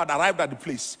Abraham had arrived at the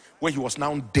place where he was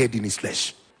now dead in his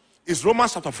flesh. It's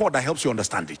Romans chapter 4 that helps you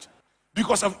understand it.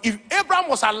 Because if Abraham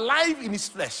was alive in his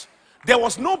flesh, there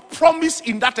was no promise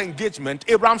in that engagement.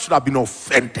 Abraham should have been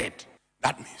offended.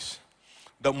 That means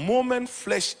the moment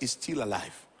flesh is still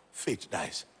alive, faith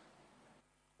dies.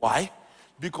 Why?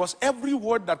 Because every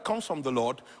word that comes from the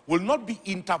Lord will not be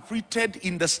interpreted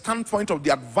in the standpoint of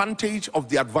the advantage of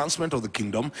the advancement of the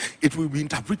kingdom. It will be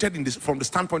interpreted from the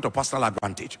standpoint of personal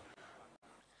advantage.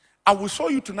 I will show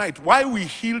you tonight why we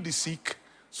heal the sick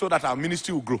so that our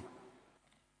ministry will grow.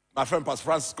 My friend Pastor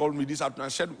Francis called me this afternoon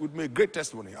and shared with me a great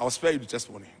testimony. I will spare you the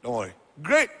testimony. Don't worry.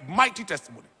 Great, mighty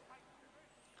testimony.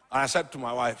 And I said to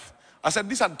my wife, I said,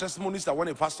 these are the testimonies that when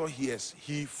a pastor hears,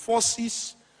 he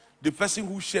forces the person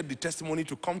who shared the testimony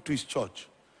to come to his church.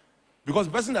 Because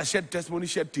the person that shared testimony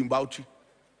shared Timbauchi.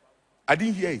 I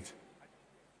didn't hear it.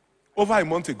 Over a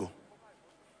month ago.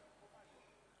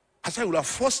 I said, I will have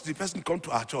forced the person to come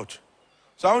to our church.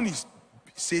 So when he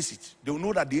says it, they will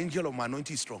know that the angel of my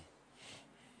anointing is strong.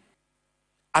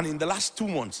 And in the last 2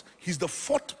 months, he's the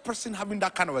 4th person having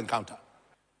that kind of encounter.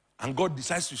 And God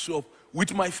decides to show up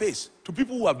with my face to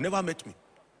people who have never met me.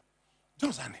 Do you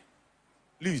understand?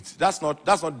 Leave it. That's not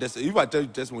destiny. If I tell you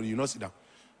testimony, you not sit down.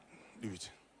 Leave it.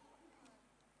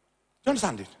 Do you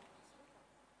understand it?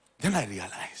 Then I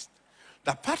realized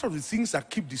that part of the things that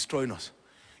keep destroying us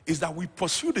is that we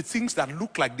pursue the things that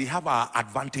look like they have our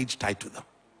advantage tied to them.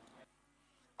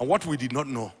 And what we did not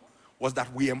know was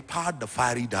that we empowered the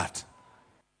fiery dart.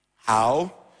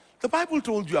 How? The Bible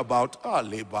told you about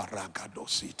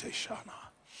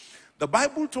the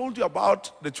Bible told you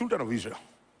about the children of Israel.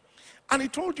 And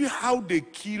it told you how they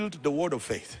killed the word of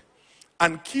faith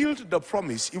and killed the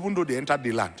promise even though they entered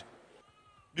the land.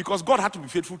 Because God had to be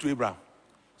faithful to Abraham.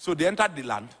 So they entered the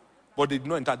land, but they did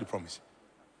not enter the promise.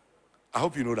 I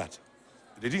hope you know that.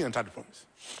 They didn't enter the promise.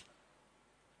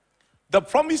 The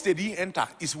promise they didn't enter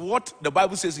is what the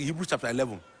Bible says in Hebrews chapter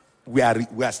 11. We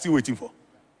are still waiting for.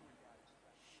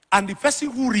 And the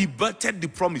person who rebutted the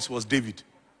promise was David.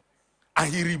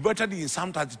 And he rebutted it in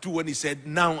Psalm 32 when he said,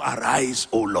 "Now arise,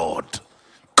 O Lord,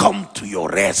 come to your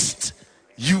rest,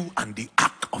 you and the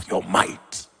ark of your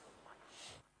might."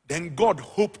 Then God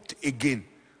hoped again.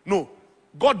 No,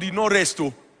 God did not rest.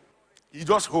 Oh, he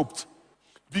just hoped.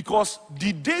 Because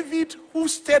the David who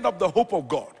stirred up the hope of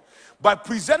God by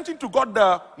presenting to God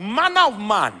the manner of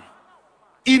man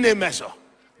in a measure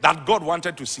that God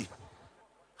wanted to see,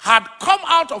 had come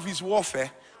out of his warfare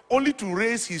only to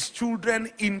raise his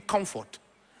children in comfort.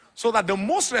 So that the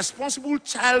most responsible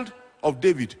child of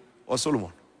David was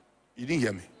Solomon. You didn't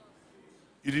hear me.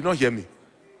 You did not hear me.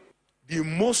 The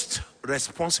most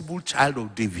responsible child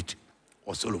of David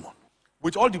was Solomon.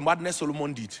 With all the madness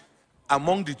Solomon did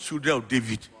among the children of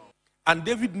David. And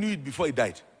David knew it before he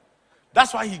died.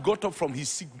 That's why he got up from his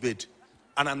sick bed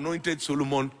and anointed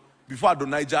Solomon before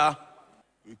Adonijah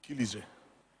will kill Israel.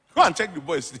 Go and check the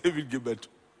boys David gave birth to.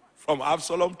 From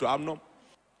Absalom to Amnon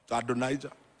to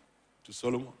Adonijah to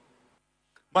Solomon.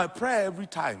 My prayer every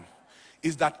time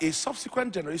is that a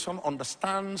subsequent generation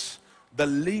understands the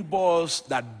labors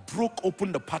that broke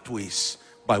open the pathways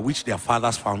by which their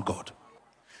fathers found God.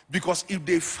 Because if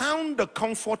they found the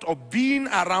comfort of being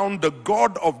around the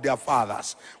God of their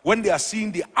fathers, when they are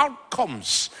seeing the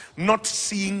outcomes, not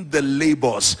seeing the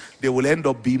labors, they will end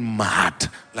up being mad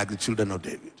like the children of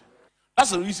David.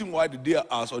 That's the reason why the day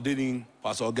I was ordaining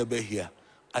Pastor Ogebe here,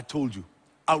 I told you,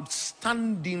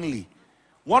 outstandingly,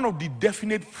 one of the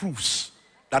definite proofs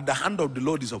that the hand of the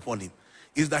Lord is upon him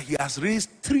is that he has raised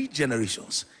 3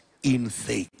 generations in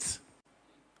faith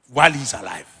while he's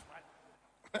alive.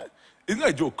 It's not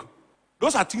a joke.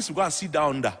 Those are things to go and sit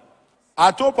down under.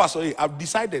 I told Pastor A, I've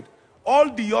decided all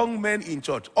the young men in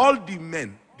church, all the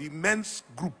men, the men's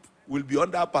group will be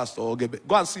under Pastor Ogebe.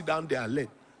 Go and sit down there and learn.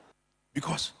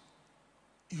 Because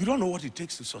you don't know what it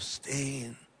takes to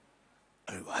sustain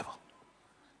a revival.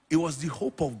 It was the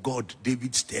hope of God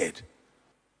David stirred.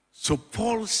 So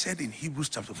Paul said in Hebrews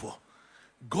chapter 4,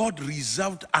 God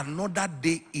reserved another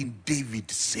day in David,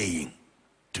 saying,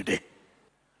 today.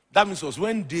 That means it was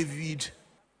when David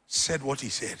said what he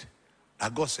said,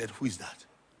 that God said, who is that?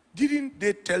 Didn't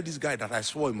they tell this guy that I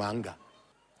swore in my anger?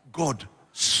 God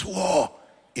swore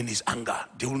in his anger,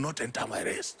 they will not enter my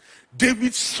rest.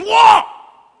 David swore,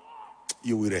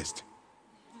 you will rest.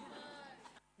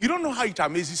 You don't know how it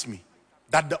amazes me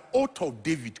that the oath of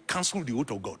David canceled the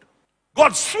oath of God.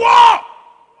 God swore,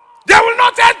 they will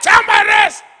not enter my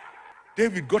rest.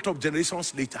 David got up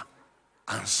generations later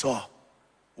and saw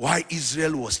why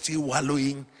Israel was still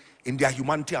wallowing in their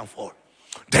humanity and fall.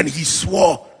 Then he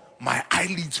swore, my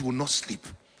eyelids will not sleep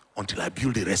until I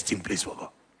build a resting place for God.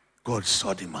 God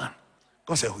saw the man.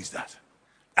 God said, who is that?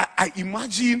 I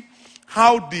imagine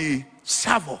how the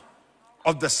savor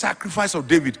of the sacrifice of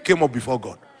David came up before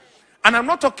God. And I'm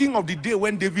not talking of the day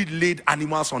when David laid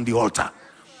animals on the altar.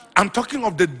 I'm talking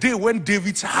of the day when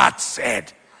David's heart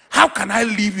said, how can I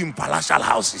live in palatial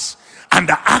houses and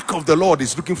the ark of the Lord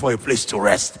is looking for a place to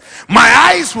rest?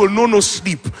 My eyes will know no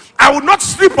sleep. I will not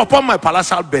sleep upon my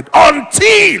palatial bed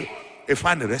until I will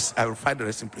find a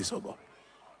resting place of God.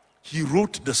 He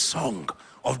wrote the song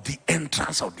of the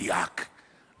entrance of the ark.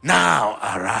 Now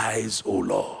arise, O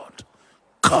Lord,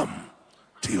 come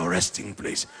to your resting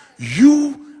place,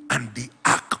 you and the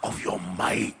ark of your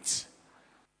might.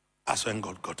 That's when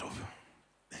God got up.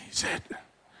 Then he said,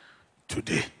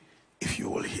 today, if you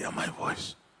will hear my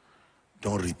voice,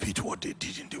 don't repeat what they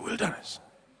did in the wilderness.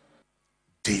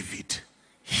 David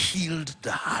healed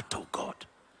the heart of God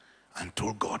and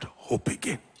told God, hope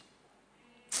again.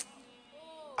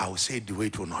 I will say it the way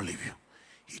it will not leave you.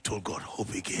 He told God,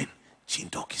 hope again.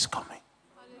 Chingtok is coming.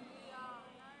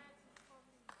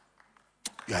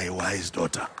 You are a wise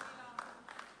daughter.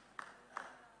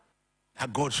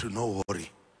 That God should not worry.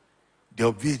 There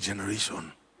will be a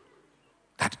generation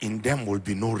that in them will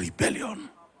be no rebellion.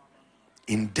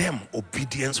 In them,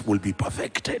 obedience will be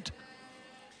perfected.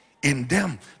 In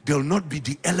them, there will not be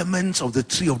the elements of the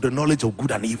tree of the knowledge of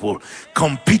good and evil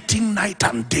competing night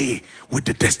and day with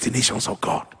the destinations of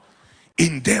God.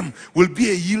 In them will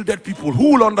be a yielded people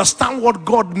who will understand what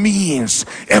God means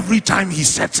every time he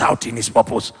sets out in his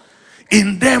purpose.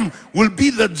 In them will be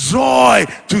the joy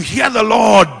to hear the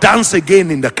Lord dance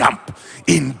again in the camp.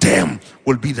 In them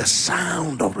will be the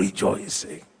sound of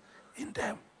rejoicing. In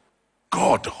them.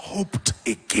 God hoped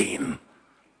again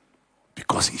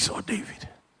because he saw David.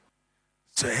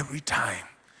 So every time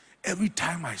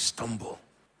I stumble,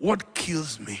 What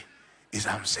kills me is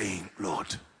I'm saying,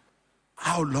 Lord,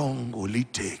 how long will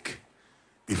it take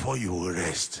before you will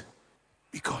rest?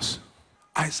 Because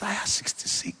Isaiah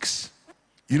 66,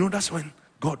 you know, that's when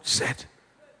God said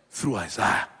through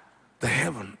Isaiah, the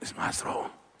heaven is my throne,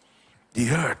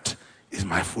 the earth is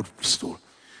my footstool.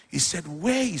 He said,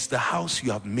 where is the house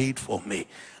you have made for me?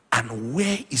 And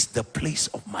where is the place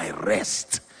of my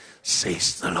rest?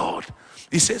 Says the Lord.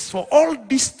 He says, for all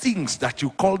these things that you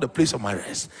call the place of my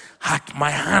rest, had my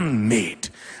hand made.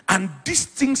 And these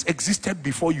things existed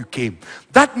before you came.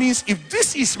 That means if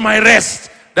this is my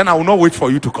rest, then I will not wait for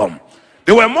you to come.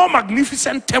 There were more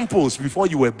magnificent temples before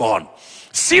you were born.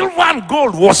 Silver and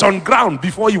gold was on ground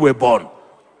before you were born.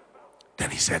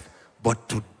 Then he said, but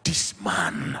to this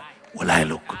man will I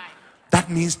look. That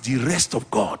means the rest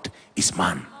of God is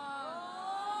man.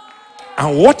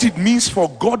 And what it means for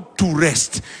God to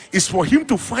rest is for him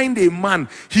to find a man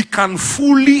he can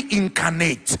fully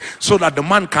incarnate, so that the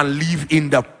man can live in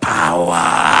the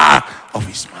power of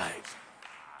his mind.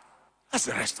 That's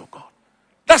the rest of God.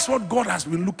 That's what God has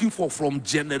been looking for from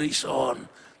generation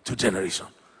to generation.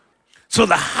 So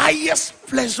the highest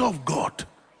pleasure of God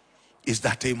is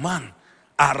that a man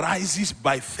arises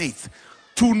by faith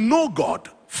to know God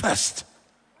first,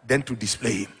 then to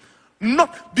display him.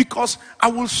 Not because I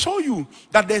will show you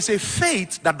that there's a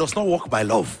faith that does not work by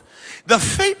love. The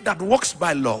faith that works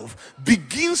by love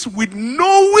begins with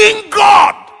knowing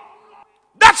God.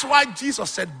 That's why Jesus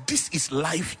said, this is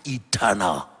life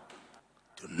eternal,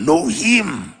 to know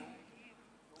him,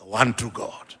 the one true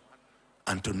God,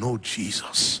 and to know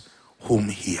Jesus whom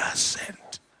he has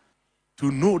sent.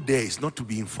 To know there is not to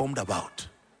be informed about,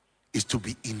 is to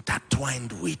be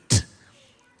intertwined with,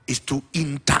 is to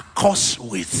intercourse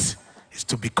with, is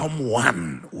to become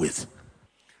one with.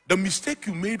 The mistake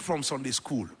you made from Sunday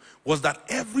school was that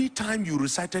every time you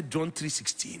recited John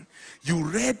 3:16, you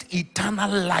read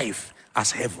eternal life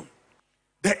as heaven.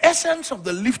 The essence of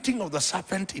the lifting of the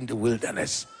serpent in the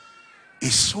wilderness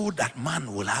is so that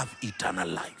man will have eternal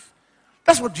life.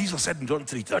 That's what Jesus said in John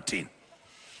 3:13.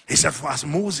 He said, for as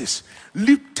Moses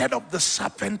lifted up the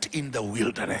serpent in the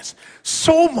wilderness,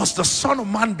 so must the Son of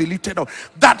Man be lifted up,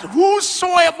 that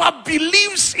whosoever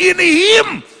believes in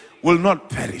him will not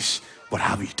perish, but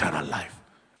have eternal life.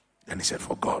 Then he said,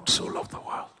 for God so loved the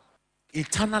world.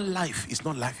 Eternal life is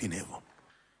not life in heaven.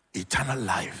 Eternal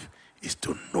life is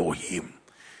to know him.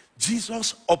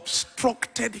 Jesus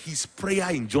obstructed his prayer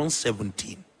in John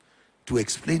 17 to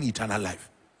explain eternal life.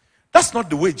 That's not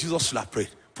the way Jesus should have prayed.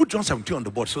 Put John 17 on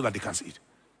the board so that they can see it.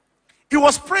 It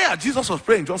was prayer. Jesus was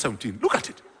praying in John 17. Look at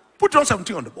it. Put John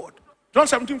 17 on the board. John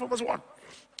 17 from verse 1.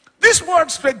 This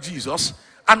word spake Jesus,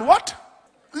 and what?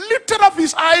 Lifted up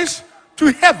his eyes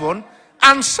to heaven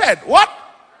and said, what?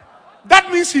 That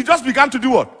means he just began to do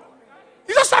what?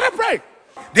 He just started praying.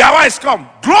 The hour is come.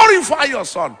 Glorify your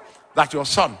Son, that your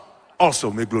Son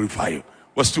also may glorify you.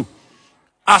 Verse 2.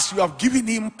 As you have given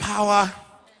him power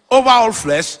over all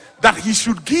flesh, that he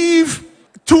should give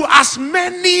to as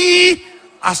many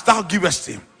as thou givest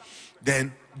him.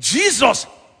 Then Jesus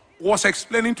was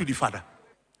explaining to the Father,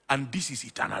 and this is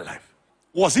eternal life.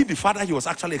 Was it the Father he was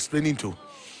actually explaining to?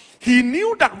 He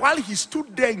knew that while he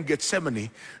stood there in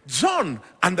Gethsemane, John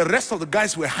and the rest of the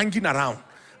guys were hanging around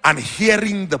and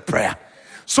hearing the prayer.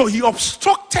 So he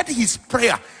obstructed his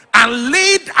prayer and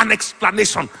laid an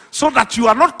explanation so that you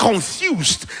are not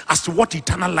confused as to what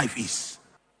eternal life is.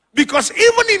 Because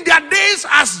even in their days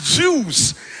as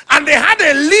Jews, and they had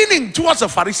a leaning towards a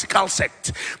Pharisaical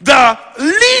sect, the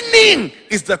leaning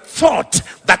is the thought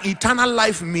that eternal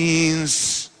life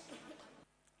means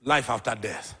life after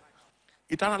death.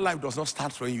 Eternal life does not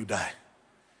start when you die.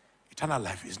 Eternal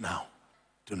life is now,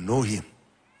 to know him,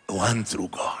 the one true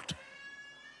God,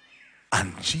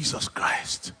 and Jesus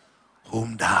Christ,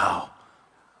 whom thou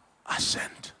hast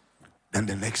sent. Then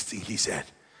the next thing he said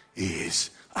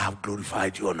is, I have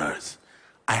glorified you on earth.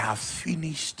 I have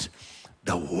finished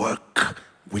the work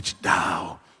which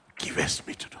thou givest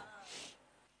me to do.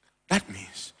 That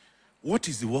means, what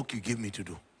is the work you give me to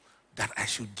do? That I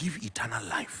should give eternal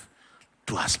life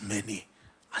to as many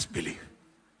as believe.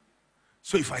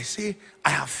 So if I say,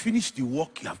 I have finished the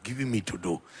work you have given me to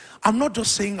do, I'm not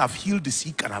just saying I've healed the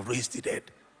sick and I've raised the dead.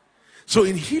 So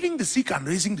in healing the sick and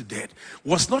raising the dead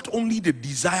was not only the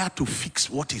desire to fix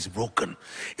what is broken,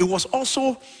 it was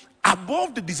also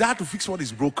above the desire to fix what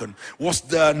is broken was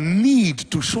the need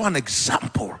to show an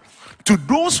example to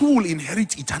those who will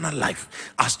inherit eternal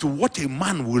life as to what a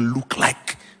man will look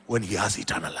like when he has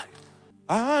eternal life.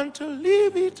 And to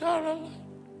live eternal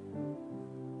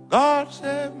life, God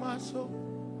save my soul.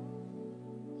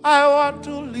 I want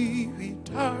to live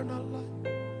eternal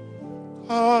life.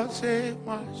 God save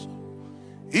my soul.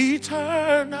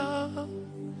 Eternal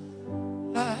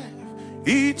life,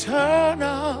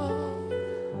 eternal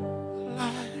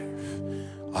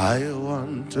life. I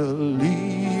want to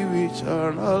live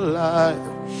eternal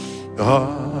life.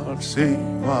 God save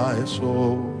my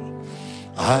soul.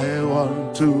 I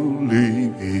want to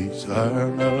live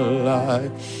eternal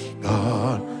life.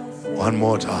 God, one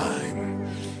more time.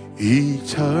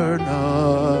 Eternal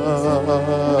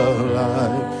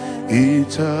life,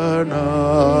 eternal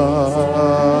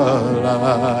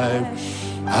life.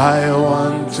 I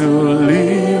want to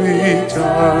live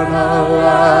eternal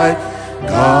life.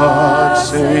 God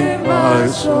save my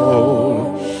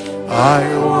soul.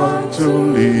 I want to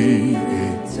live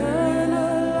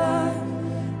eternal life.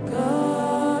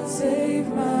 God save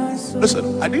my soul.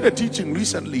 Listen, I did a teaching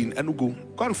recently in Enugu.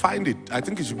 Go and find it. I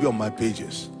think it should be on my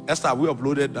pages. Esther, we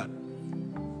uploaded that.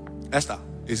 Esther,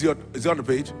 is it on the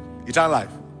page? Eternal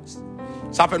life.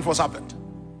 Serpent for serpent.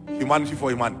 Humanity for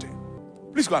humanity.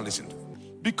 Please go and listen to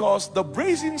it. Because the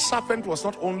brazen serpent was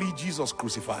not only Jesus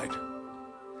crucified.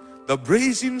 The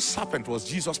brazen serpent was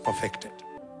Jesus perfected.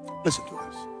 Listen to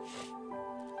this.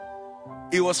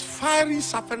 It was fiery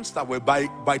serpents that were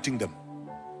biting them.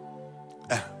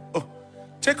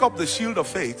 Take up the shield of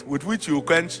faith with which you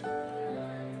quench.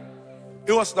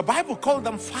 It was, the Bible called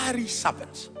them fiery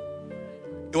serpents.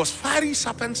 It was fiery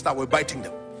serpents that were biting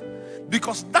them.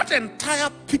 Because that entire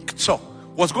picture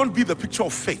was going to be the picture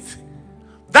of faith.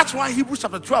 That's why Hebrews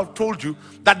chapter 12 told you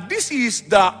that this is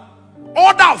the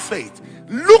order of faith.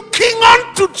 Looking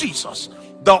unto Jesus,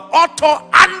 the author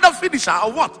and the finisher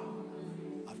of what?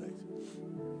 Of faith.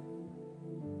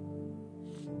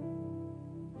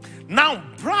 Now,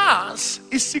 brass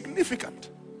is significant.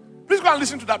 Please go and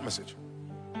listen to that message.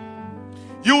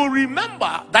 You will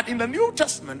remember that in the New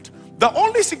Testament, the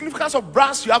only significance of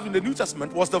brass you have in the New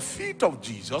Testament was the feet of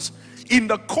Jesus in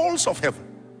the coals of heaven.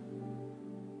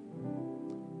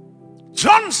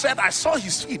 John said, I saw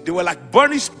his feet. They were like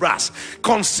burnished brass,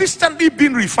 consistently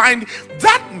being refined.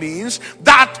 That means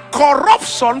that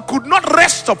corruption could not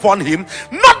rest upon him,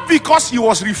 not because he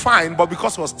was refined, but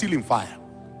because he was still in fire.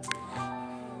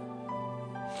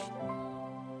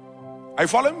 Are you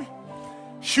following me?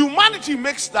 Humanity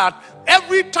makes that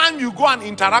every time you go and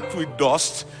interact with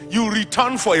dust, you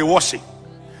return for a washing.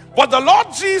 But the Lord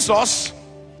Jesus,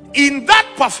 in that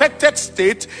perfected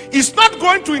state, is not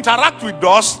going to interact with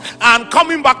dust and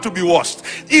coming back to be washed.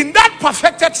 In that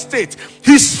perfected state,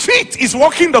 his feet is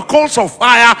walking the coals of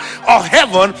fire of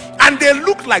heaven, and they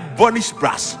look like burnished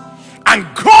brass. And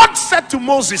God said to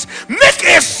Moses, make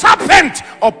a serpent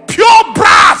of pure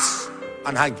brass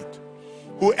and hang it.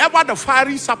 Whoever the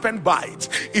fiery serpent bites,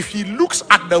 if he looks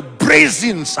at the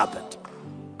brazen serpent,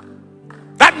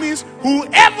 that means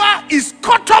whoever is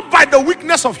caught up by the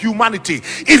weakness of humanity,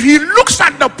 if he looks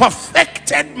at the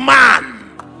perfected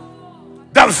man,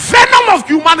 the venom of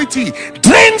humanity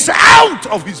drains out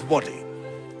of his body.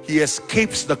 He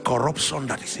escapes the corruption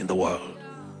that is in the world.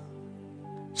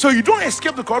 So you don't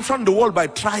escape the corruption in the world by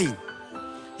trying.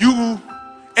 You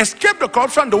escape the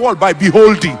corruption in the world by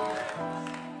beholding.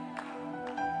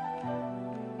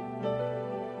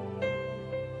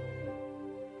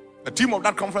 The theme of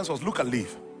that conference was look and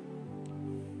live.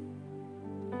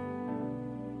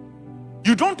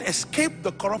 You don't escape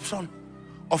the corruption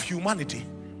of humanity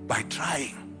by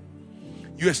trying.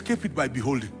 You escape it by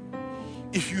beholding.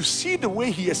 If you see the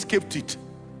way he escaped it,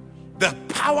 the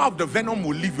power of the venom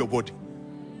will leave your body.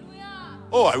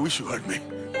 Oh, I wish you heard me.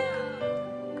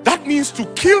 That means to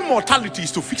kill mortality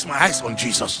is to fix my eyes on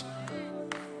Jesus.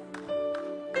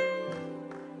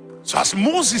 So as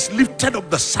Moses lifted up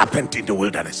the serpent in the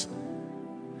wilderness,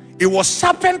 it was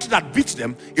serpent that beat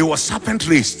them, it was serpent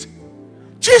raised.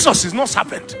 Jesus is not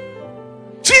serpent.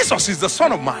 Jesus is the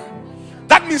Son of Man.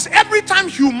 That means every time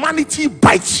humanity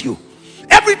bites you,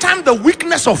 every time the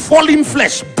weakness of fallen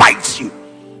flesh bites you,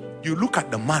 you look at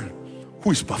the man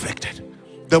who is perfected.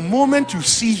 The moment you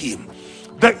see him,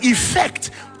 the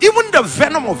effect, even the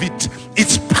venom of it,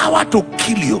 its power to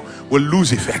kill you will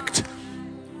lose effect.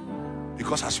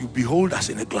 Because as you behold as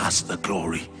in a glass the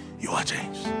glory, you are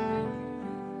changed.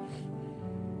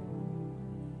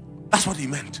 That's what he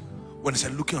meant when he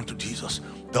said looking unto Jesus,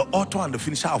 the author and the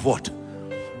finisher of what?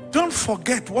 Don't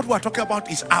forget, what we're talking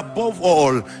about is above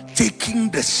all taking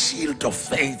the shield of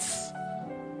faith,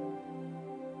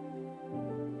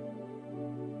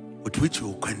 with which you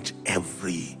will quench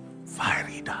every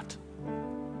fiery dart.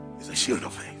 It's a shield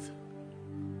of faith.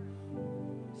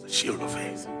 It's a shield of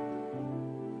faith.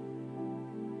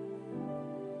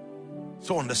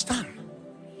 So understand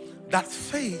that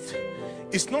faith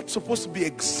is not supposed to be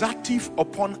exactive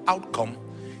upon outcome.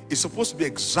 is supposed to be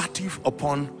exactive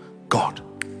upon God.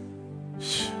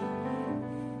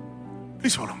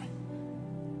 Please follow me.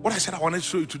 What I said I wanted to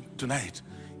show you tonight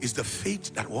is the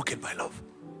faith that walketh by love.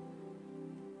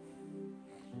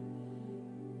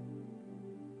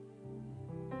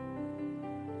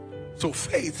 So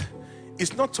faith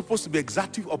is not supposed to be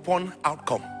exactive upon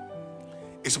outcome.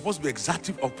 It's supposed to be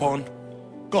exactive upon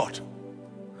God.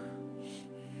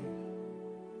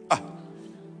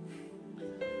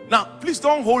 Now, please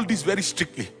don't hold this very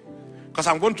strictly, because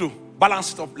I'm going to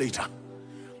balance it up later.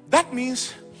 That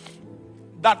means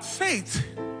that faith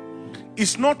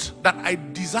is not that I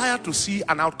desire to see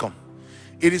an outcome.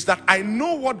 It is that I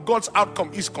know what God's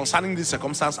outcome is concerning this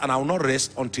circumstance, and I will not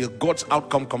rest until God's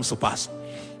outcome comes to pass.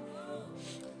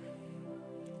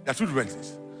 That's two different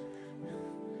things.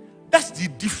 That's the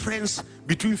difference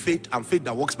between faith and faith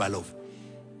that works by love.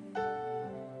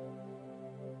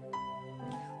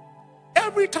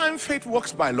 Every time faith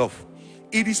works by love,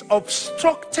 it is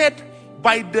obstructed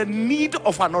by the need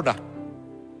of another.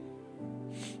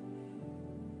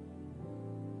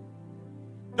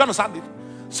 You understand it?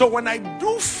 So when I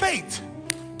do faith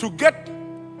to get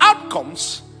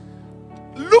outcomes,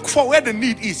 look for where the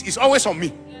need is. It's always on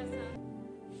me.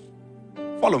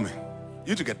 Follow me.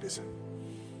 You to get this.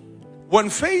 When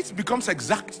faith becomes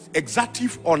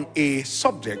exactive on a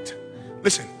subject,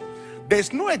 listen,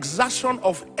 there's no exertion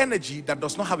of energy that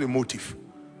does not have a motive.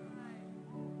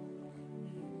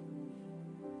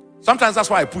 Sometimes that's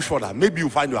why I push for that. Maybe you'll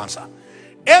find your answer.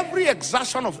 Every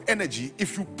exertion of energy,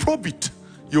 if you probe it,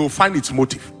 you will find its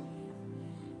motive.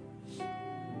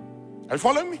 Are you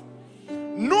following me?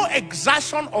 No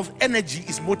exertion of energy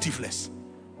is motiveless.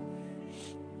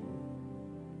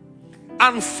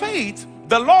 And faith,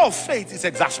 the law of faith is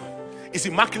exertion. It's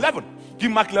in Mark 11.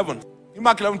 Give Mark 11. Give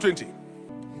Mark 11:20.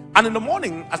 And in the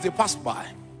morning, as they passed by,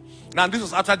 now this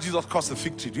was after Jesus caused the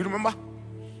fig tree. Do you remember?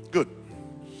 Good.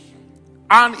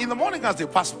 And in the morning, as they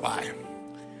passed by,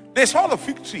 they saw the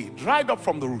fig tree dried up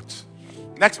from the roots.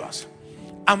 Next verse.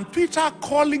 And Peter,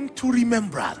 calling to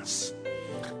remembrance,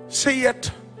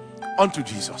 saith unto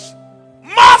Jesus,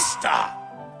 Master!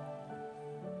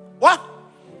 What?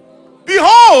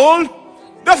 Behold,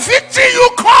 the fig tree you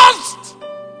caused.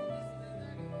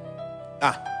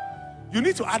 You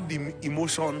need to add the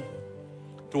emotion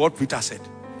to what Peter said.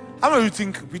 How many of you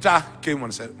think Peter came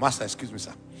and said, Master, excuse me,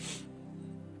 sir.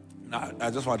 Now, I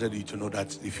just wanted you to know that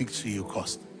the fig tree you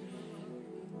caused.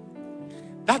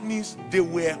 That means they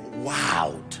were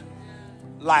wowed.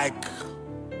 Like,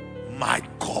 my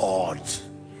God.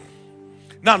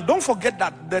 Now, don't forget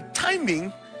that the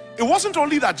timing, it wasn't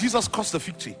only that Jesus caused the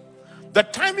fig tree. The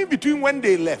timing between when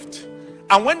they left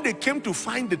and when they came to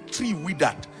find the tree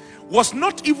withered was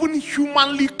not even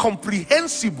humanly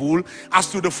comprehensible as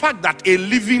to the fact that a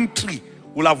living tree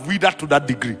will have withered to that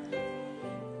degree.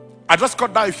 I just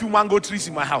cut down a few mango trees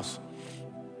in my house.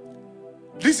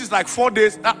 This is like 4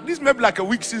 days. This may be like a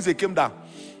week since they came down.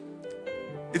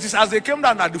 It is as they came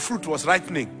down that the fruit was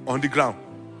ripening on the ground.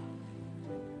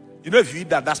 You know, if you eat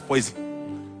that, that's poison.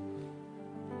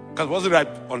 Because it wasn't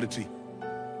ripe on the tree.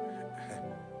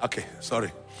 Okay,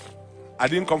 sorry. I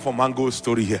didn't come for mango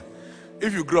story here.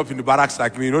 If you grew up in the barracks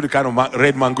like me, you know the kind of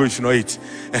red mango you should not eat.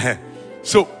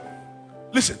 So,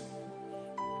 listen.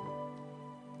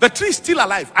 The tree is still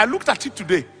alive. I looked at it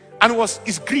today and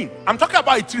it's green. I'm talking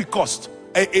about a tree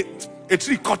a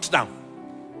tree cut down.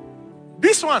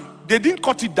 This one, they didn't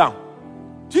cut it down.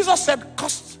 Jesus said,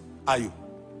 cursed are you.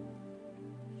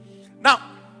 Now,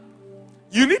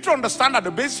 you need to understand that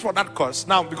the basis for that curse,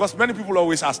 now, because many people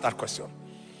always ask that question.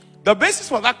 The basis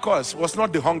for that curse was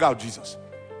not the hunger of Jesus.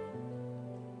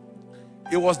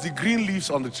 It was the green leaves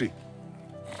on the tree.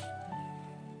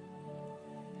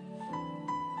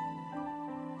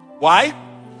 Why?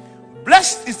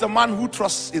 Blessed is the man who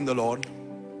trusts in the Lord,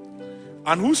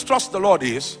 and whose trust the Lord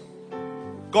is.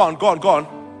 Go on.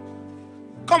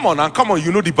 Come on,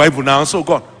 you know the Bible now, so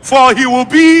go on. For he will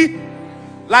be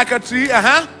like a tree,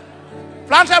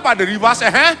 planted by the rivers,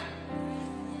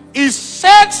 It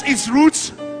sets its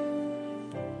roots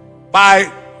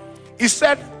he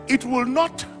said, it will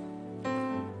not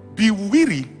be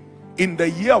weary in the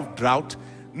year of drought,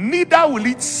 neither will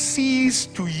it cease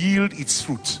to yield its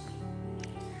fruit,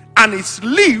 and its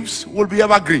leaves will be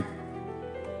evergreen.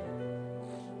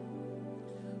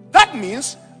 That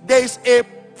means there is a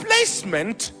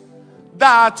placement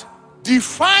that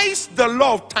defies the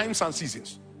law of times and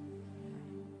seasons.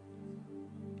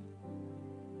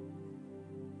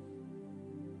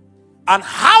 And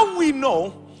how we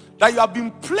know that you have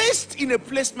been placed in a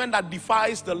placement that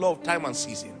defies the law of time and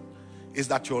season is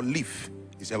that your leaf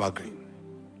is evergreen.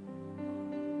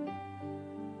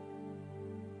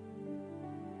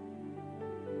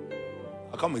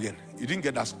 come again. You didn't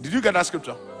get that. Did you get that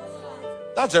scripture?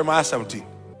 That's Jeremiah 17.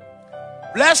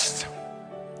 Blessed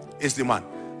is the man.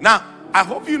 Now, I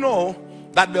hope you know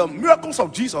that the miracles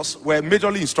of Jesus were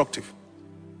majorly instructive.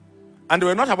 And they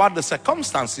were not about the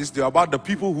circumstances, they were about the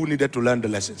people who needed to learn the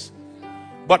lessons.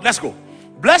 But let's go.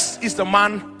 Blessed is the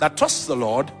man that trusts the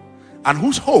Lord and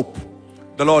whose hope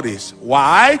the Lord is.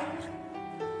 Why?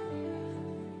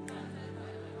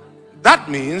 That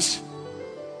means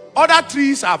other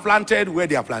trees are planted where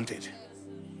they are planted.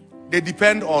 They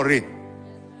depend on rain.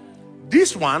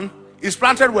 This one is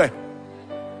planted where?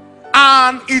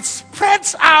 And it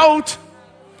spreads out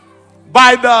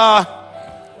by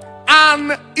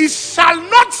and it shall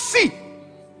not see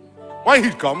when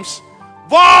heat comes,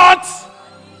 but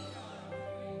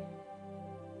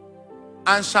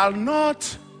and shall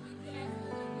not,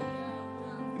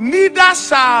 neither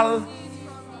shall.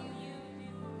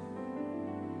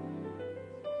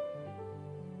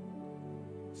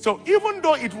 So even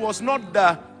though it was not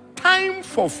the time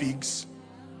for figs,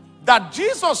 that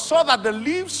Jesus saw that the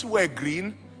leaves were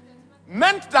green,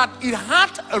 meant that it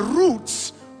had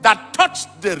roots that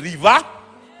touched the river.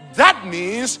 That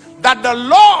means that the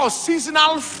law of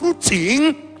seasonal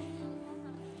fruiting,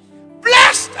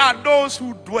 blessed are those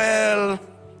who dwell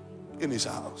in his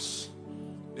house.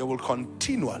 They will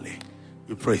continually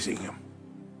be praising him.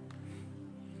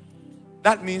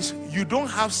 That means you don't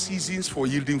have seasons for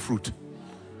yielding fruit.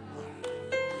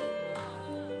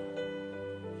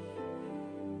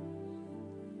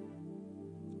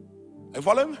 Are you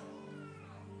following me?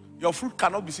 Your fruit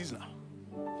cannot be seasonal.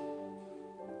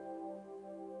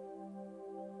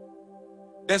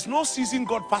 There's no season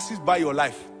God passes by your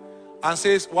life and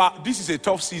says, wow, this is a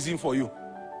tough season for you.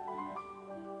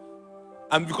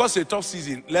 And because it's a tough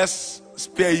season, let's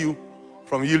spare you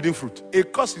from yielding fruit. A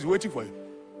curse is waiting for you.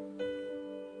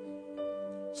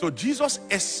 So Jesus,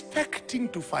 expecting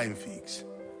to find figs,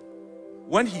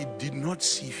 when he did not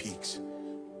see figs,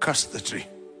 cursed the tree.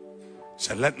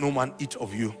 Said, let no man eat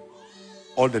of you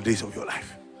all the days of your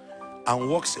life. And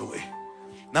walks away.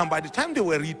 Now by the time they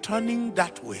were returning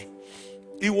that way,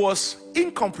 it was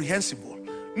incomprehensible.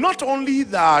 Not only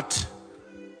that,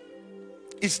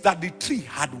 it's that the tree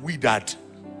had withered.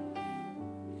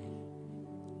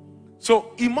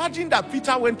 So imagine that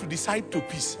Peter went to decide to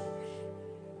peace.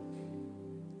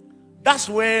 That's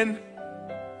when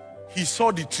he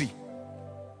saw the tree.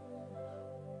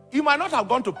 He might not have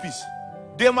gone to peace.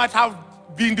 They might have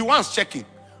been the ones checking.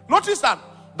 Notice that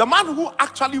the man who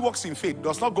actually walks in faith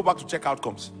does not go back to check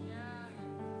outcomes.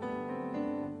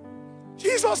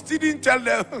 Jesus didn't tell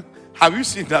them, have you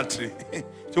seen that tree?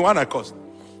 The one I cursed.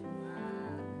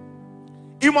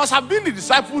 It must have been the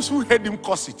disciples who heard him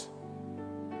curse it.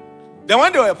 Then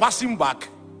when they were passing back,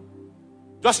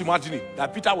 just imagine it,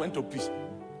 that Peter went to peace.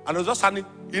 And was just standing,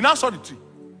 he now saw the tree.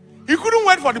 He couldn't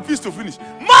wait for the peace to finish.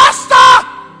 Master!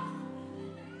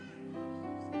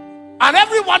 And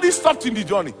everybody stopped in the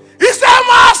journey. He said,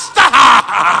 Master!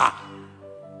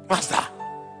 Master,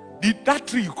 did that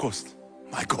tree you cursed?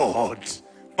 My God,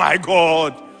 my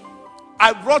God.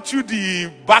 I brought you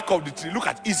the back of the tree. Look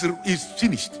at it, it's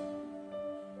finished.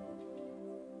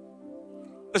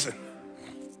 Listen.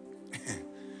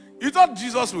 You thought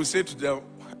Jesus would say to them,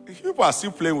 people are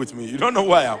still playing with me. You don't know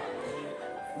who I am.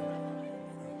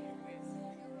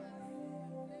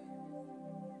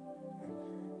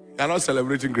 You are not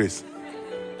celebrating grace.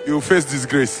 You will face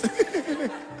disgrace.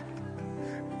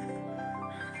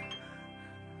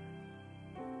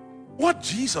 What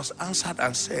Jesus answered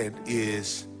and said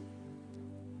is,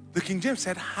 the King James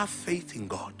said, have faith in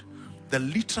God. The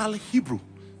literal Hebrew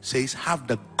says, have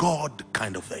the God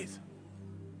kind of faith.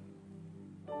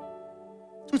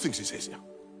 Two things he says here.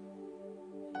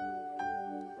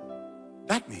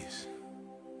 That means,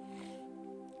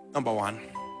 number one,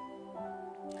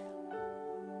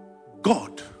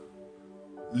 God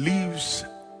lives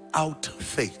out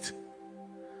faith.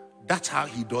 That's how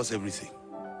he does everything.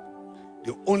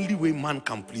 The only way man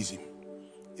can please him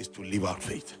is to live out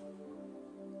faith.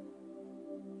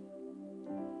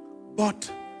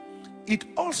 But it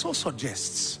also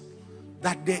suggests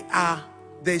that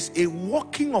there's a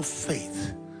walking of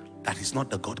faith that is not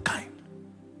the God kind.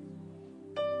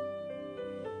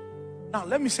 Now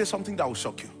let me say something that will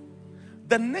shock you.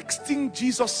 The next thing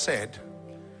Jesus said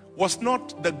was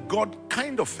not the God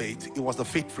kind of faith, it was the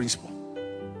faith principle.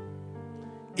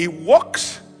 It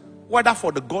works whether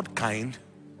for the God kind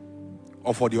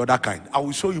or for the other kind. I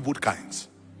will show you both kinds.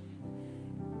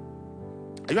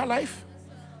 Are you alive?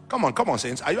 Come on,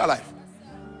 saints. Are you alive?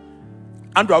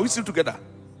 Andrew, are we still together?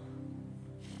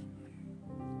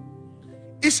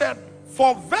 He said,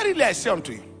 for verily I say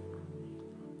unto you,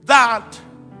 that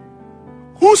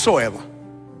whosoever,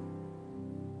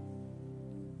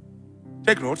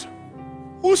 take note,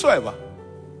 whosoever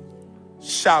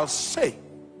shall say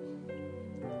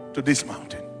to this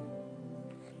mountain,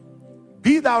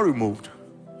 be thou removed,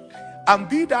 and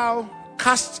be thou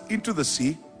cast into the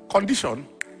sea, condition,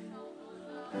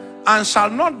 and shall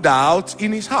not doubt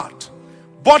in his heart,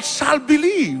 but shall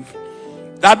believe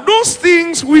that those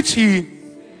things which he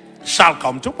shall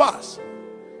come to pass,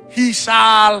 he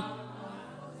shall,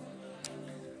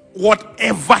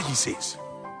 whatever he says.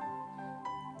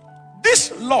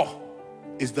 This law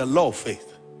is the law of faith.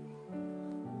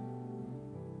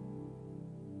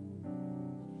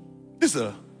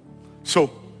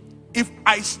 So if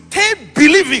I stay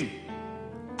believing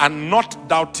and not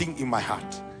doubting in my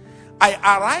heart, I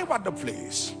arrive at the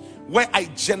place where I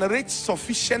generate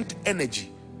sufficient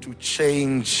energy to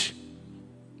change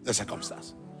the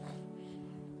circumstance.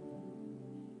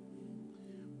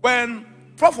 When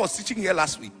Prof was teaching here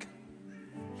last week,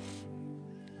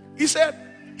 he said,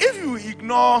 if you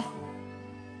ignore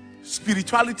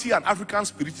spirituality and African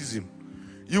spiritism,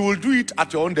 you will do it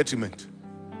at your own detriment.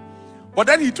 But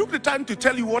then he took the time to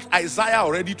tell you what Isaiah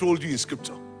already told you in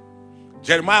scripture.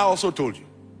 Jeremiah also told you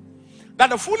that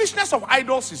the foolishness of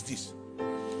idols is this: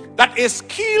 that a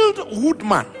skilled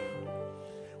woodman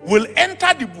will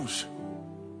enter the bush,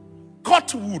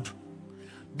 cut wood,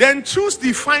 then choose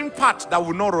the fine part that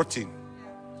will not rot in.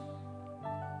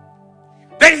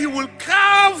 Then he will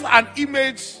carve an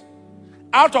image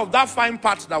out of that fine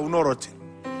part that will not rot in.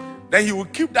 Then he will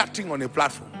keep that thing on a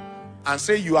platform and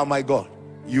say, you are my God.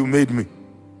 You made me.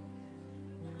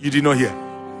 You did not hear.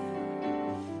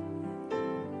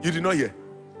 You did not hear.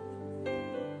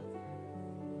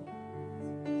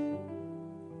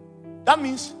 That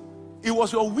means it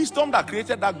was your wisdom that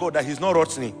created that God that he's not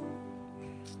rotting.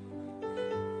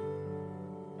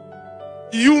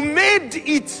 You made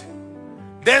it,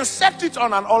 then set it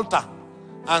on an altar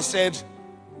and said,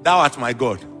 thou art my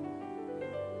God.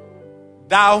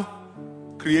 Thou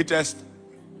createst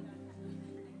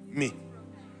me.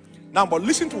 Now, but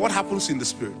listen to what happens in the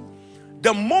spirit.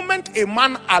 The moment a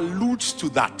man alludes to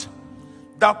that,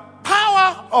 the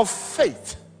power of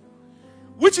faith,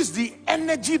 which is the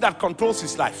energy that controls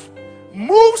his life,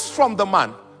 moves from the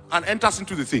man and enters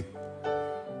into the thing.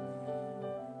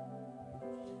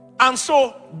 And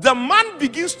so the man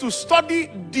begins to study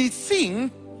the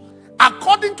thing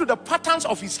according to the patterns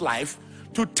of his life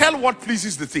to tell what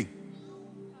pleases the thing.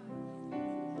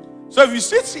 So if he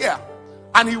sits here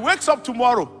and he wakes up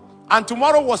tomorrow and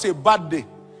tomorrow was a bad day,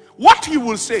 what he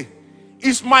will say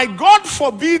is, my God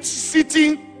forbids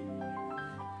sitting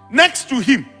next to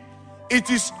him. It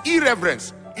is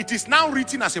irreverence. It is now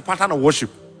written as a pattern of worship.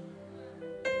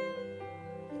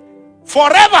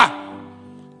 Forever,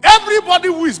 everybody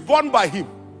who is born by him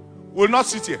will not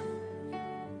sit here.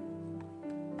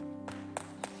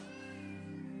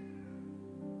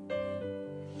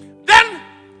 Then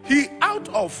he, out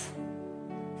of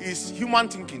his human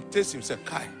thinking, tells himself,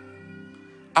 Kai,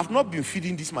 I've not been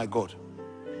feeding this my God.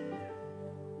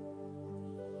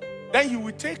 Then he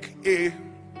will take a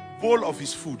bowl of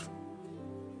his food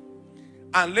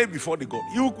and lay before the God.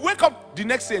 He will wake up the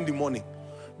next day in the morning.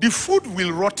 The food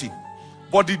will rot in,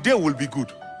 but the day will be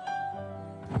good.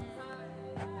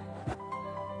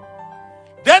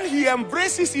 Then he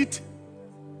embraces it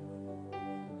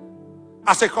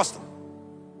as a custom.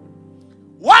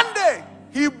 One day,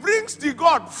 he brings the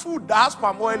God food that has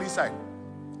palm oil inside.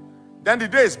 Then the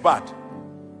day is bad.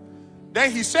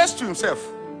 Then he says to himself,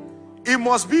 it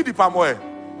must be the palm oil.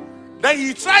 Then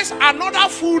he tries another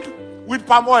food with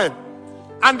palm oil,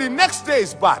 and the next day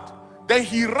is bad. Then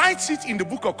he writes it in the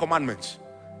book of commandments.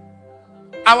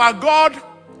 Our God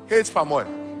hates palm oil.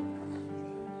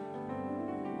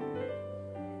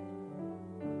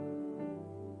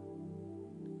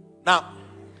 Now,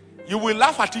 you will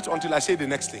laugh at it until I say the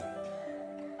next thing.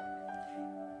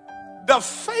 The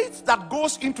faith that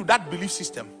goes into that belief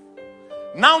system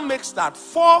now makes that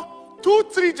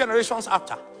 2-3 generations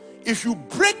after, if you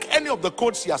break any of the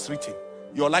codes he has written,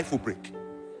 your life will break.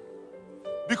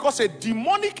 Because a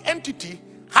demonic entity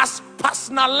has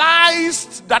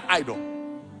personalized that idol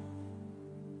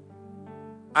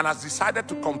and has decided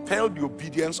to compel the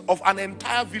obedience of an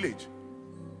entire village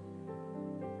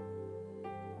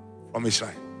from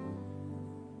Israel.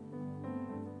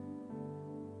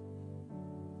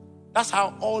 That's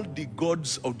how all the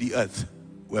gods of the earth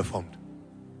were formed.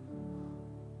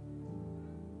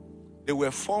 They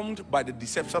were formed by the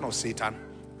deception of Satan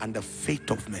and the faith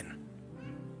of men.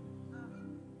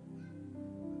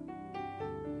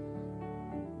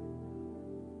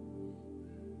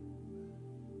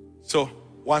 So,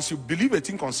 once you believe a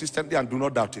thing consistently and do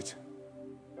not doubt it,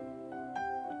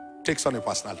 takes on a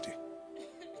personality.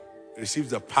 Receives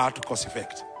the power to cause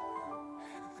effect.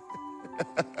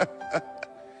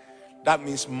 That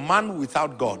means man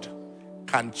without God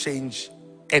can change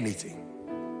anything.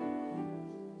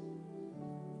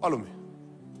 Follow me.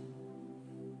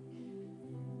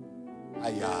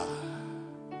 Ayah.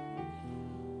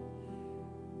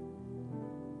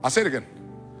 I'll say it again.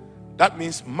 That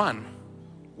means man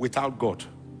without God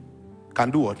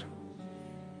can do what?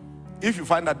 If you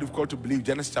find that difficult to believe,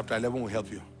 Genesis chapter 11 will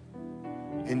help you.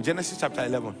 In Genesis chapter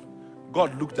 11,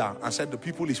 God looked down and said the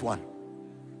people is one.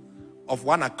 Of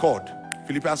one accord.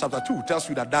 Philippians chapter 2 tells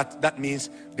you that means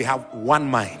they have one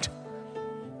mind.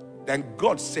 Then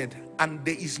God said, and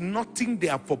there is nothing they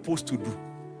are proposed to do.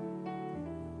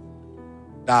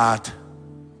 That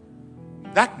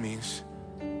means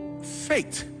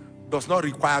faith does not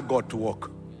require God to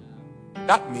work.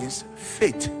 That means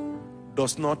faith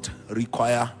does not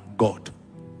require God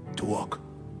to work.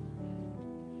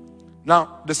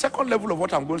 Now, the second level of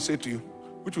what I'm going to say to you,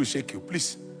 which will shake you,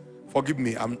 please forgive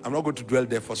me. I'm not going to dwell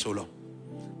there for so long.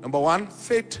 Number one,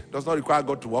 faith does not require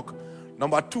God to work.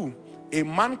 Number two, a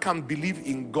man can believe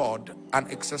in God and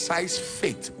exercise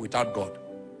faith without God.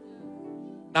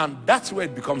 And that's where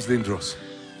it becomes dangerous.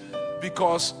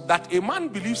 Because that a man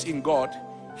believes in God,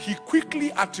 he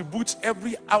quickly attributes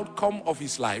every outcome of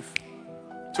his life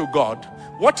to God.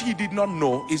 What he did not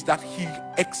know is that he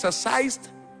exercised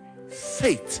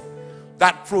faith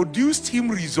that produced him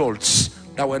results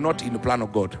that were not in the plan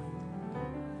of God.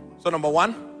 So number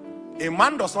one, a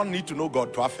man does not need to know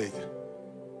God to have faith.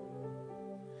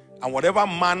 And whatever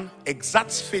man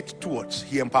exerts faith towards,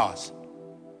 he empowers.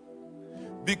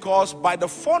 Because by the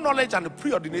foreknowledge and the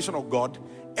preordination of God,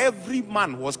 every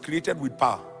man was created with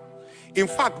power. In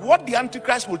fact, what the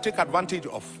Antichrist will take advantage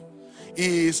of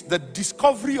is the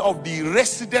discovery of the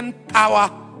resident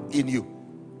power in you.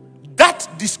 That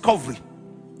discovery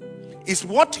is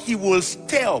what he will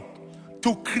stir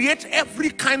to create every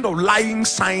kind of lying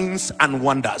signs and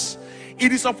wonders.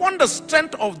 It is upon the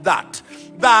strength of that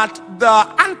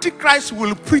the Antichrist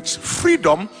will preach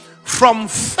freedom from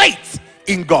faith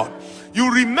in God.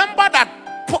 You remember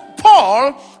that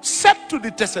Paul said to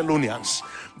the Thessalonians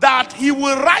that he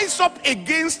will rise up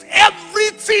against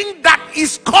everything that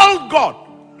is called God,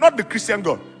 not the Christian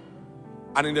God.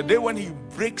 And in the day when he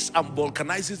breaks and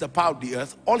vulcanizes the power of the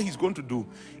earth, all he's going to do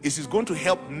is he's going to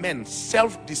help men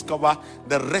self-discover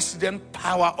the resident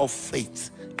power of faith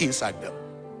inside them.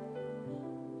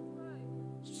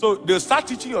 So they'll start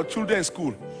teaching your children in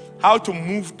school how to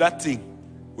move that thing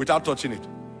without touching it.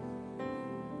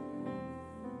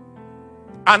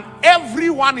 And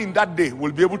everyone in that day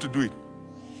will be able to do it.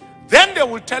 Then they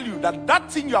will tell you that that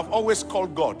thing you have always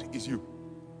called God is you.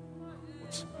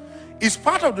 It's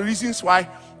part of the reasons why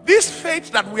this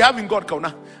faith that we have in God,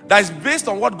 Kauna, that is based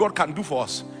on what God can do for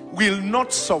us, will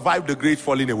not survive the great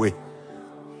falling away.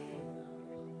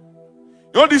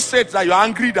 You know this faith that you're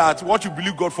angry that what you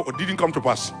believe God for didn't come to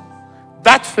pass.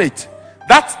 That faith,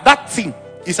 that thing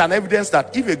is an evidence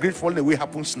that if a great falling away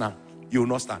happens now, you will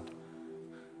not stand.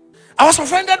 I was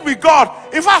offended with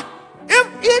God. In fact,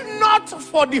 if not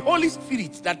for the Holy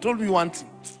Spirit that told me one thing,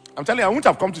 I'm telling you, I wouldn't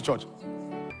have come to church.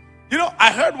 You know,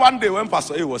 I heard one day when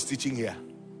Pastor A was teaching here.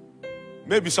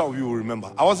 Maybe some of you will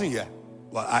remember. I wasn't here.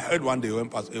 But I heard one day when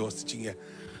Pastor A was teaching here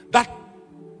that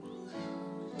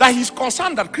he's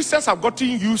concerned that Christians have gotten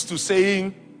used to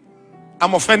saying,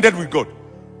 I'm offended with God.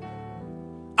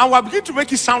 And we're beginning to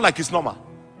make it sound like it's normal.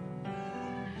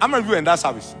 How many of you were in that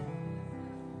service?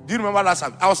 Do you remember that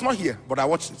service? I was not here, but I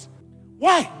watched it.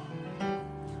 Why?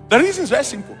 The reason is very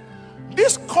simple.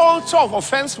 This culture of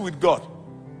offense with God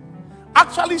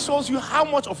actually shows you how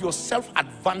much of your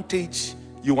self-advantage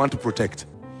you want to protect.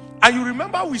 And you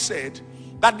remember we said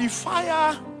that the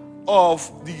fire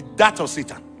of the dart of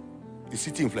Satan is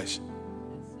sitting in flesh.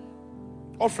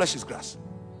 All flesh is grass.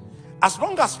 As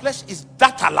long as flesh is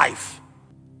dart alive,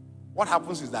 what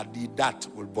happens is that the dart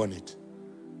will burn it.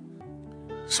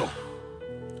 So,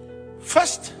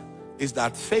 first is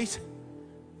that faith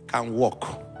can walk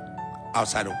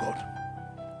outside of God.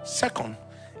 Second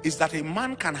is that a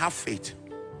man can have faith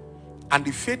and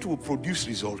the faith will produce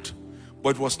result,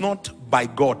 but it was not by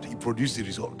God he produced the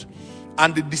result.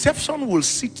 And the deception will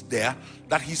sit there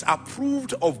that he's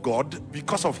approved of God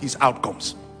because of his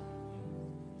outcomes.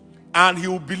 And he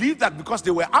will believe that because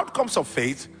they were outcomes of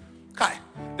faith. Kai,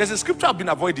 there's a scripture I've been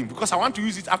avoiding because I want to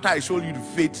use it after I show you the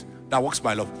faith that works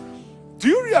by love. Do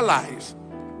you realize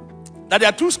that there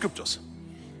are two scriptures?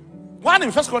 One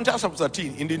in 1 Corinthians chapter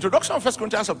 13. In the introduction of 1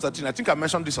 Corinthians chapter 13, I think I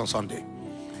mentioned this on Sunday.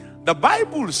 The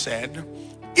Bible said,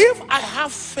 if I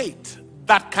have faith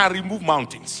that can remove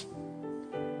mountains.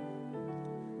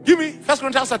 Give me 1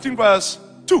 Corinthians 13 verse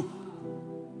 2.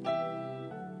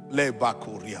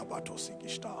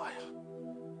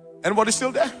 Anybody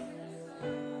still there?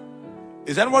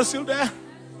 Is anybody still there?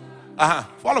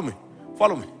 Follow me.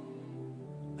 Follow me.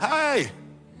 Hey.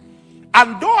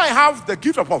 And though I have the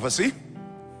gift of prophecy,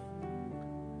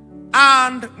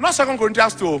 and not 2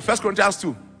 Corinthians 2, 1 Corinthians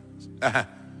 2,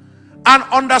 and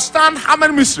understand how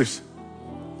many mysteries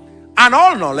and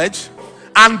all knowledge,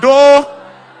 and though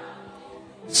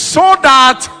so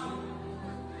that,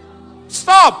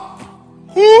 stop.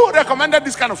 Who recommended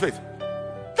this kind of faith?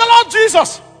 The Lord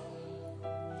Jesus.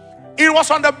 It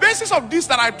was on the basis of this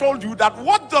that I told you that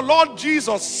what the Lord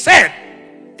Jesus said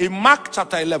in Mark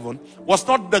chapter 11 was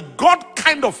not the God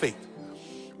kind of faith.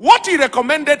 What he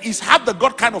recommended is have the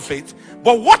God kind of faith,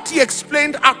 but what he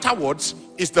explained afterwards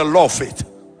is the law of faith.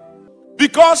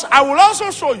 Because I will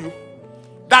also show you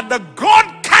that the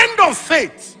God kind of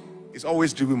faith is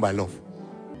always driven by love.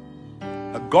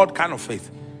 The God kind of faith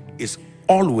is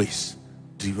always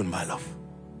driven by love.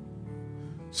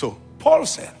 So Paul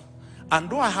said, and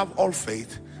though I have all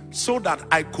faith so that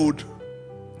I could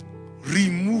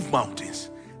remove mountains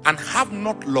and have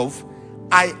not love,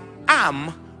 I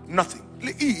am nothing.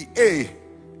 Leave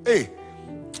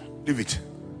it.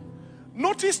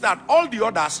 Notice that all the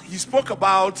others, he spoke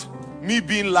about me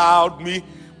being loud,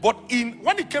 but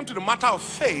when it came to the matter of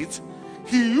faith,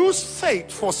 he used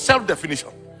faith for self-definition.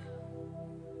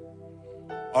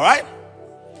 All right?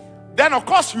 Then, of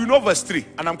course, you know verse 3.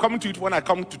 And I'm coming to it when I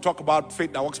come to talk about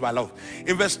faith that works by love.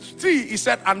 In verse 3, he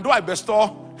said, and do I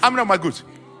bestow, how many of my goods?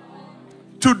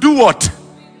 To do what?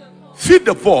 Feed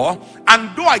the poor.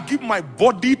 And do I give my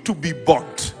body to be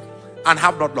burnt and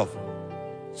have not love?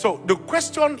 So the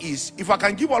question is, if I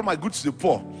can give all my goods to the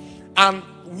poor and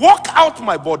walk out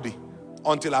my body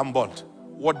until I'm burnt,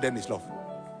 what then is love?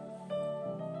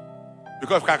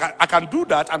 Because if I can do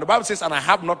that, and the Bible says, and I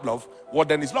have not love, what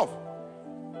then is love?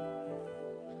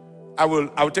 I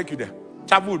will take you there.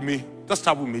 Travel with me. Just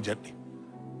travel with me gently.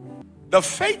 The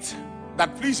faith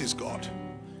that pleases God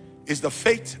is the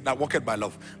faith that worketh by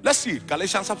love. Let's see it.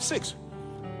 Galatians chapter 6.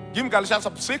 Give me Galatians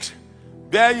chapter 6.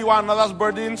 Bear you one another's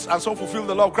burdens and so fulfill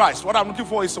the law of Christ. What I'm looking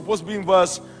for is supposed to be in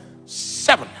verse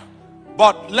 7.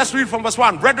 But let's read from verse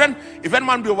 1. Brethren, if any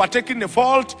man be overtaken in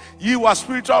fault, ye who are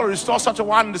spiritual, restore such a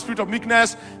one in the spirit of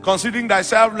meekness, considering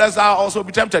thyself, lest thou also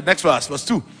be tempted. Next verse, verse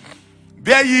 2.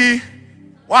 Bear ye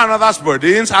one another's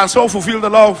burdens and so fulfill the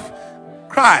law of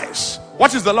Christ.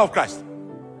 What is the law of Christ?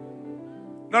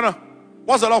 No.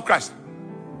 What's the law of Christ?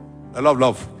 The law of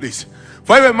love, please.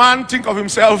 For if a man think of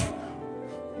himself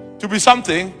to be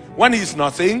something when he is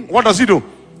nothing, what does he do?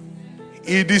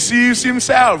 He deceives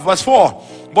himself. Verse 4.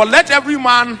 But let every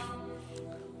man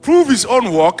prove his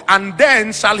own work, and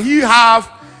then shall he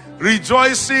have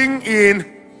rejoicing in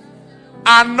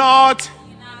and not.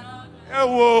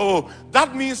 Whoa.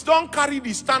 That means don't carry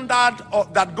the standard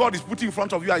that God is putting in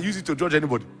front of you and use it to judge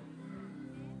anybody.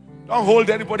 Don't hold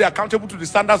anybody accountable to the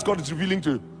standards God is revealing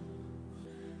to you.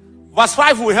 Verse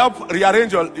 5 will help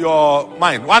rearrange your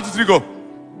mind. 1, 2, 3, go.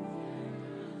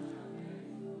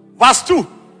 Verse 2.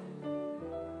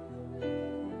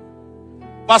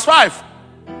 Verse 5.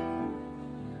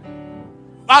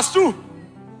 Verse 2.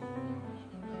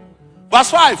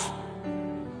 Verse 5.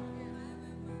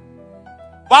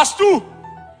 Verse 2.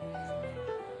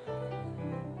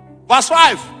 Verse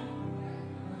 5.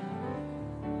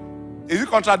 Is it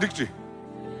contradictory?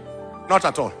 Not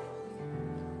at all.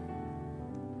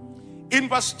 In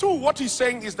verse 2, what he's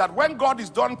saying is that when God is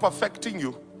done perfecting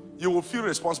you, you will feel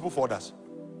responsible for others.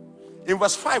 In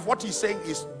verse 5, what he's saying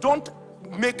is don't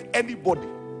make anybody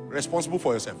responsible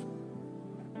for yourself.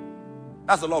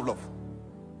 That's the law of love.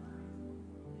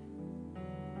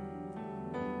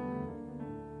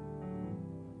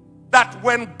 That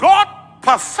when God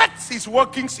perfects his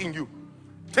workings in you,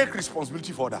 take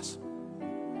responsibility for others.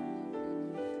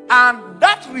 And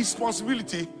that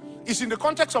responsibility is in the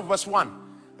context of verse 1.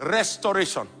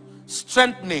 Restoration,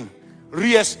 strengthening,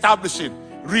 re-establishing,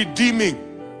 redeeming.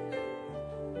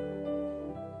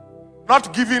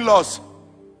 Not giving laws,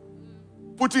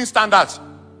 putting standards.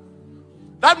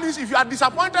 That means if you are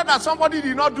disappointed that somebody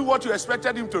did not do what you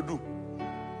expected him to do,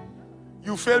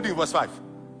 you failed in verse 5.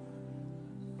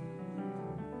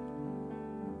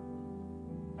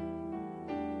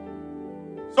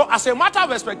 So as a matter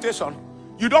of expectation,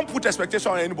 you don't put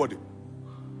expectation on anybody.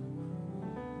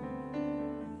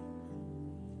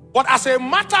 But as a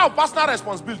matter of personal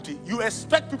responsibility, you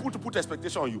expect people to put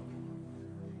expectation on you.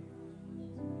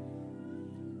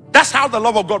 That's how the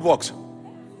love of God works.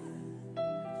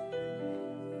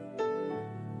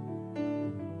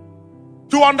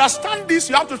 To understand this,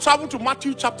 you have to travel to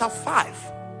Matthew chapter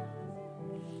 5.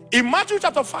 In Matthew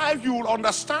chapter 5, you will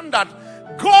understand that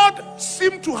God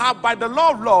seemed to have, by the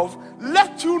law of love,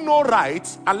 left you no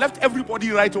rights and left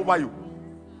everybody right over you.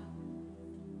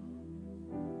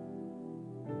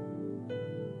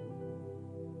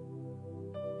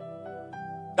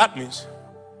 That means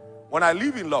when I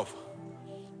live in love,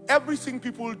 everything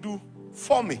people do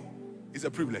for me is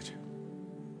a privilege.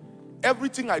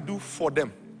 Everything I do for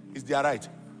them is their right.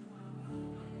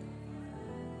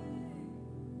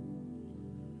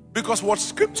 Because what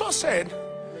scripture said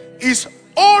is,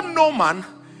 owe no man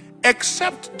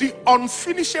except the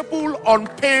unfinishable,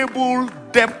 unpayable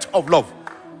debt of love.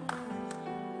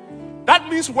 That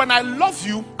means when I love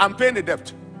you, I'm paying a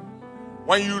debt.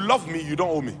 When you love me, you don't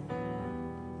owe me.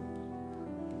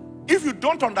 If you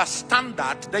don't understand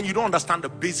that, then you don't understand the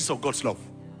basis of God's love.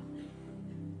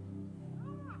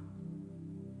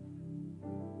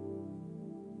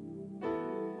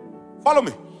 Follow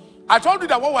me. I told you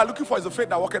that what we are looking for is the faith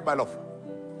that worketh by love.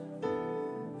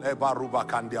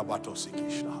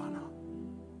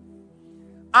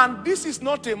 And this is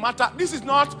not a matter, this is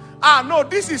not, no,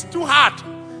 this is too hard.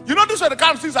 You know, these are the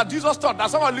kind of things that Jesus taught, that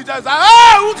someone literally is like,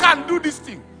 who can do this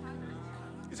thing?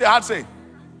 It's a hard saying.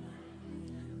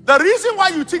 The reason why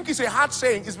you think it's a hard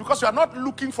saying is because you are not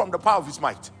looking from the power of his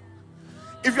might.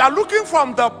 If you are looking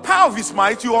from the power of his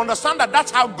might, you understand that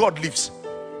that's how God lives.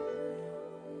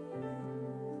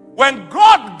 When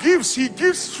God gives, he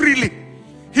gives freely.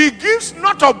 He gives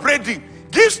not upbraiding,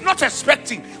 gives not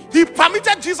expecting. He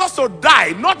permitted Jesus to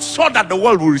die, not so that the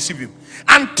world will receive him.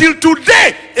 Until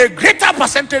today, a greater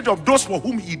percentage of those for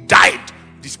whom he died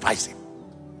despise him.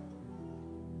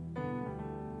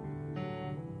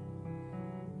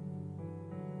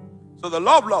 So the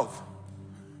law of love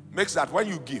makes that when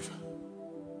you give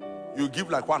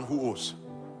like one who owes.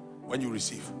 When you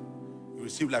receive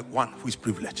like one who is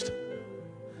privileged.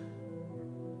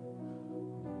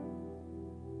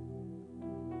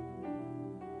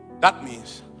 That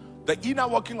means the inner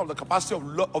working of the capacity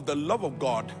of the love of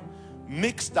God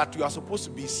makes that you are supposed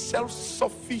to be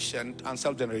self-sufficient and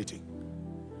self-generating.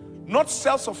 Not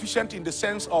self-sufficient in the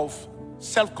sense of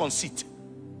self-conceit,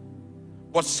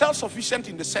 but self-sufficient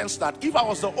in the sense that if I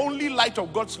was the only light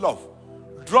of God's love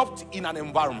dropped in an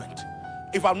environment,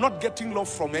 if I'm not getting love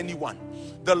from anyone,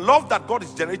 the love that God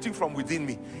is generating from within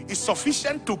me is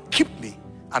sufficient to keep me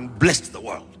and bless the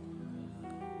world.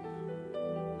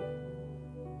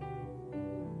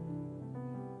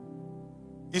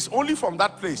 It's only from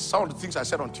that place some of the things I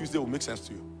said on Tuesday will make sense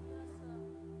to you.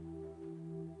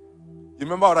 You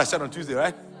remember what I said on Tuesday,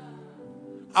 right?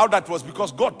 How that was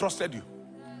because God trusted you.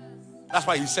 That's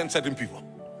why he sent certain people.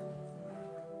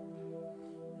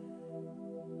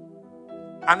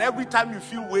 And every time you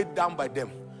feel weighed down by them,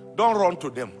 don't run to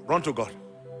them, run to God.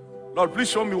 Lord, please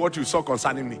show me what you saw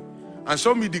concerning me. And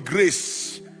show me the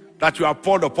grace that you have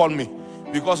poured upon me.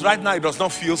 Because right now it does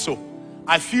not feel so.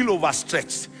 I feel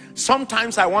overstretched.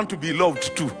 Sometimes I want to be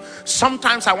loved too.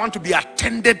 Sometimes I want to be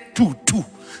attended to too.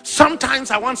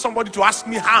 Sometimes I want somebody to ask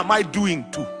me, how am I doing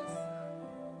too?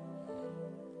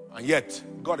 And yet,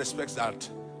 God expects that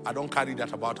I don't carry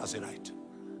that about as a right.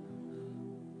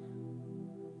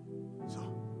 So,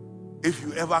 if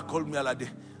you ever call me Alade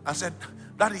and said,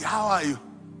 Daddy, how are you?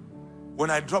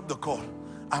 When I drop the call,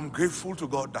 I'm grateful to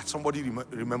God that somebody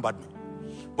remembered me.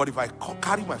 But if I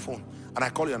carry my phone and I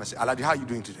call you and I say, Alade, how are you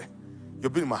doing today?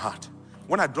 You've been in my heart.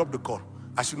 When I drop the call,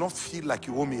 I should not feel like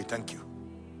you owe me a thank you.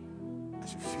 I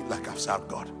should feel like I've served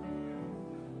God.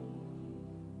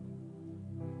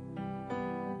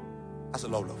 That's a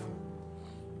law of love.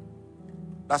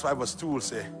 That's why verse 2 will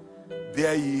say,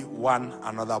 bear ye one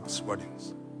another's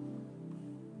burdens.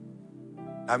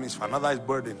 That means if another is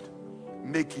burdened,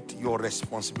 make it your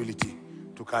responsibility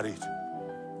to carry it.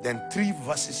 Then 3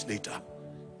 verses later,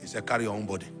 he said, carry your own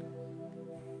burden.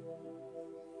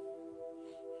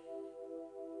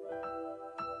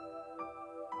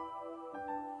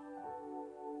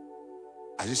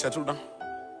 Has he settled down?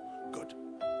 Good.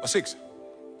 Verse 6.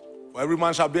 For every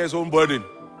man shall bear his own burden.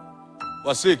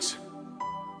 Verse 6.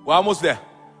 We're almost there.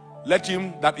 Let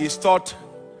him that is taught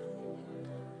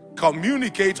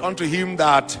communicate unto him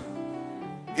that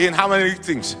in how many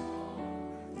things?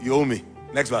 You owe me.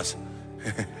 Next verse.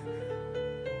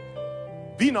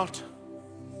 Be not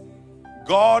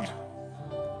God,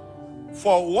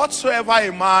 for whatsoever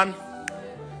a man,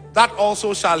 that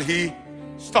also shall he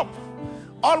stop.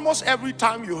 Almost every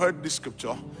time you heard this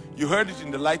scripture, you heard it in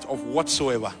the light of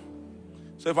whatsoever.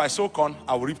 So if I sow corn,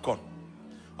 I will reap corn.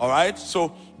 All right?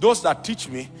 So those that teach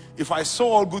me, if I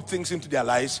sow all good things into their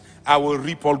lives, I will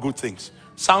reap all good things.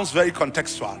 Sounds very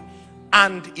contextual.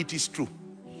 And it is true.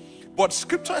 But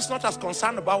scripture is not as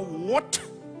concerned about what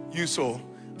you sow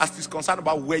as it is concerned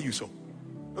about where you sow.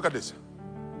 Look at this.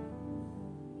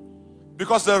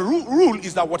 Because the rule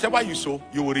is that whatever you sow,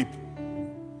 you will reap.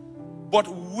 But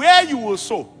where you will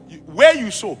sow, where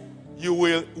you sow, you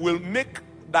will make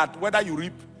that whether you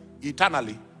reap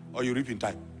eternally or you reap in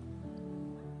time.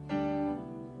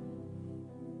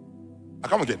 I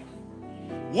come again.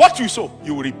 What you sow,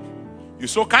 you will reap. You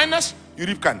sow kindness, you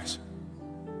reap kindness.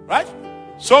 Right?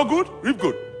 Sow good, reap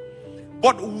good.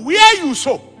 But where you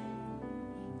sow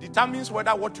determines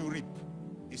whether what you reap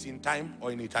is in time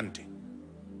or in eternity.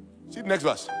 See the next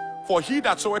verse. For he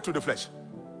that soweth to the flesh.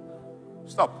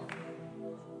 Stop.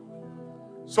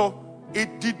 So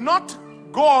it did not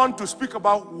go on to speak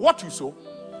about what you sow.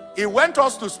 It went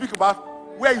on to speak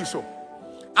about where you sow.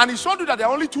 And he showed you that there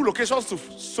are only two locations to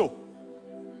sow.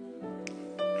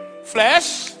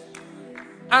 Flesh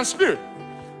and spirit.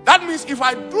 That means if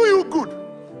I do you good,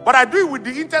 but I do it with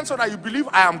the intent so that you believe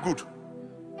I am good,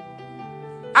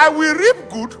 I will reap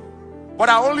good, but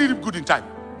I only reap good in time.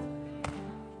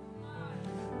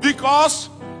 Because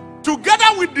together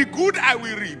with the good I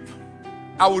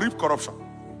will reap corruption.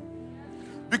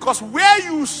 Because where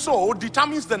you sow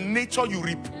determines the nature you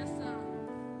reap. Yes, sir.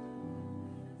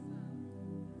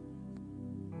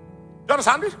 You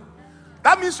understand it?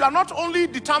 That means you are not only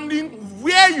determining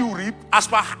where you reap as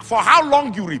for how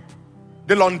long you reap,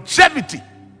 the longevity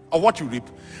of what you reap,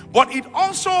 but it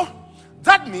also,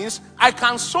 that means I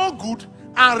can sow good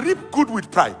and reap good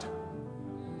with pride.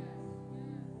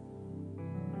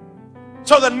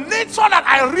 So the nature that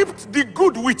I reaped the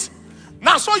good with.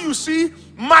 Now, so you see,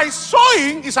 my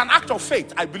sowing is an act of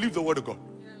faith. I believe the word of God.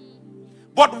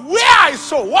 But where I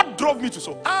sow, what drove me to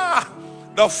sow?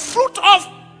 The fruit of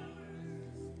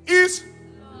is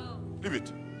leave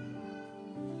it.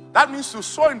 That means to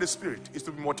sow in the spirit is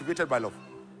to be motivated by love.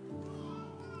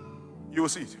 You will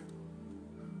see it.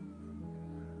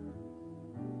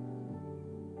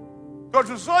 Because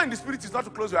to sow in the spirit is not to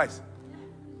close your eyes.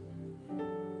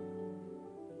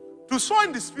 To sow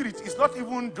in the spirit is not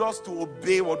even just to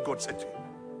obey what God said to you.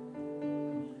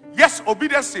 Yes,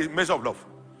 obedience is a measure of love.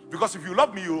 Because if you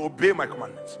love me, you obey my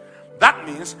commandments. That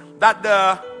means that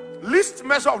the least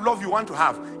measure of love you want to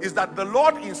have is that the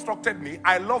Lord instructed me,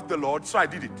 I love the Lord, so I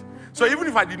did it. So even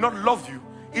if I did not love you,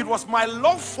 it was my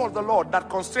love for the Lord that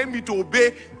constrained me to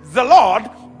obey the Lord.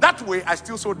 That way, I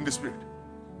still sowed in the spirit.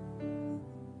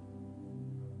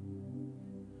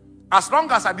 As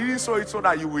long as I didn't sow it so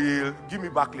that you will give me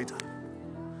back later.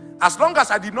 As long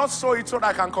as I did not sow it so that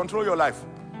I can control your life.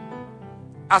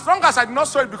 As long as I did not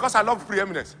sow it because I love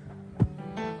preeminence.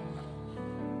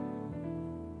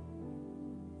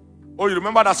 Oh, you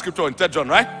remember that scripture in 3 John,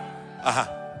 right?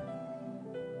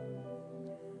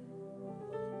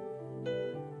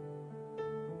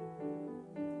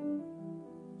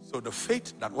 So the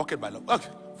faith that walketh by love. Okay,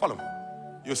 follow me.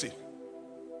 You see.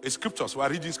 It's scriptures. We are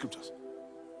reading scriptures.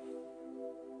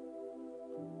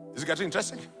 Is it getting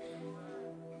interesting?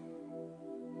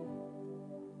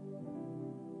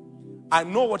 I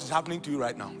know what is happening to you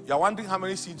right now. You are wondering how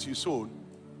many seeds you sowed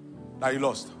that you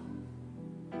lost.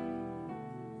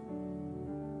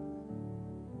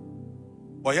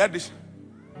 But hear this.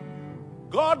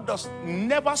 God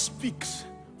never speaks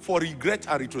for regret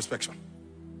and retrospection.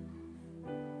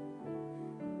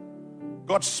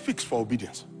 God speaks for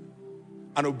obedience.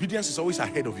 And obedience is always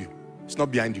ahead of you. It's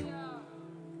not behind you.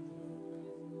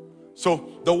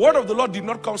 So the word of the Lord did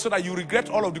not come so that you regret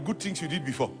all of the good things you did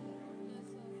before.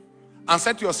 And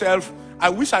said to yourself, I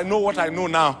wish I know what I know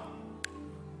now.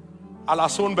 I'll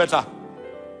have sown better.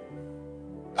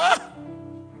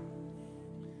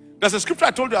 There's a scripture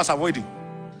I told you I was avoiding.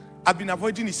 I've been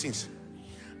avoiding it since.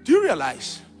 Do you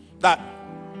realize that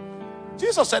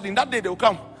Jesus said in that day they will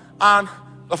come and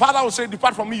the Father will say,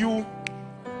 depart from me, you,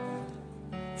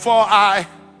 for I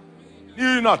knew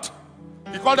you not.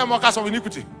 He called them workers of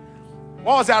iniquity.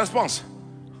 What was their response?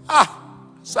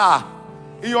 Sir,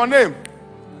 in your name.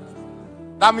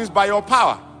 That means by your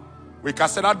power, we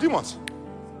casted out demons.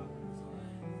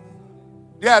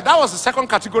 Yeah, that was the second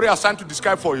category I was trying to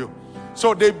describe for you.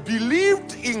 So they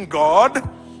believed in God,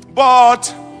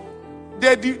 but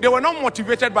they were not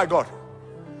motivated by God.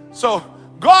 So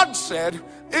God said,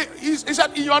 he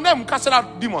said, in your name we casted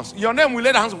out demons. In your name we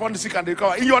lay the hands upon the sick and they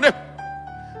recover. In your name.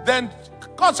 Then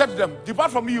God said to them,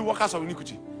 depart from me, you workers of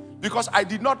iniquity, because I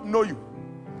did not know you.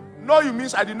 Know you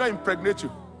means I did not impregnate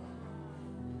you.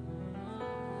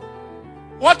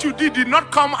 What you did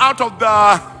not come out of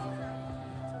the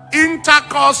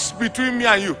intercourse between me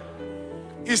and you.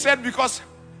 He said, because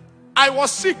I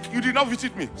was sick, you did not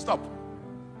visit me. Stop.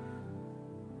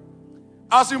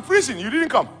 I was in prison, you didn't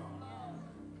come.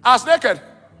 I was naked.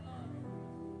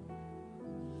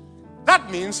 That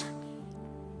That means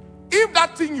if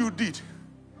that thing you did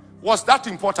was that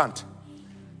important,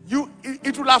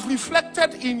 it will have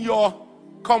reflected in your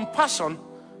compassion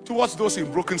towards those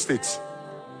in broken states.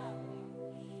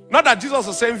 Not that Jesus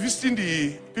was saying visiting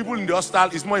the people in the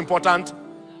hostel is more important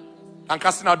than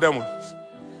casting out demons.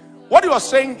 What he was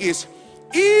saying is,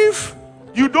 if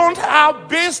you don't have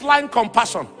baseline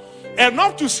compassion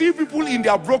enough to see people in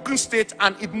their broken state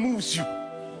and it moves you,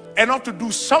 enough to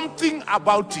do something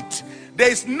about it, there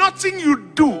is nothing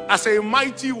you do as a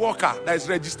mighty worker that is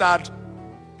registered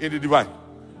in the divine.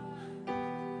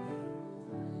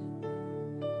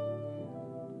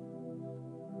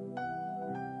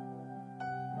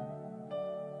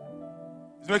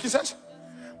 Is it making sense?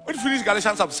 When you finish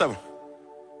Galatians chapter 7,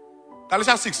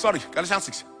 Galatians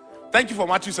 6. Thank you for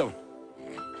Matthew 7.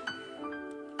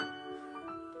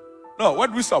 No, where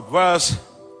do we stop? Verse.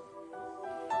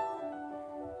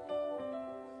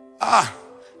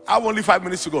 I have only 5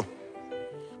 minutes to go.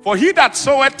 For he that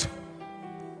soweth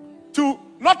to,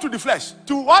 not to the flesh,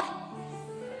 to what?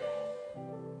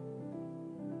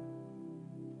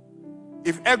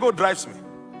 If ego drives me,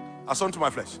 I sow to my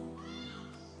flesh.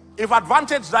 If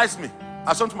advantage drives me,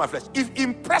 I sow to my flesh. If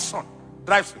impression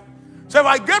drives me. So if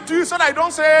I get to you so that I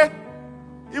don't say,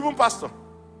 even pastor.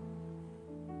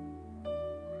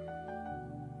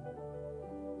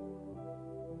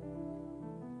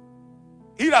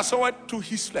 He that soweth to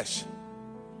his flesh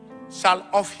shall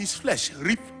of his flesh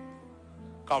reap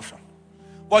corruption.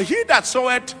 But he that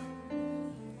soweth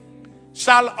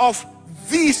shall of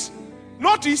this,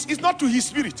 notice, it's not to his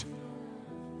spirit.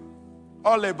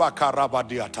 Can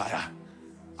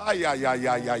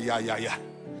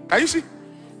you see?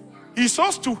 He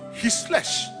sows to his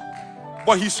flesh,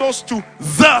 but he sows to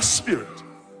the spirit.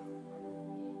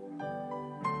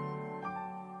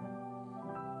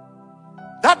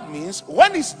 That means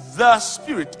when it's the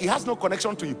spirit, he has no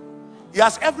connection to you. He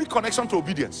has every connection to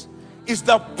obedience. It's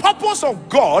the purpose of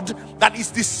God that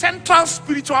is the central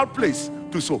spiritual place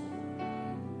to sow.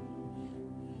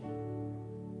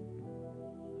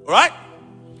 All right?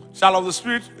 Shall of the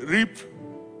spirit reap,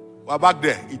 we're back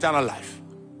there, eternal life.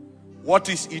 What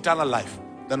is eternal life?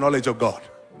 The knowledge of God.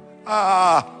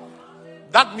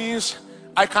 That means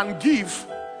I can give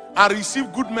and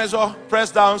receive good measure,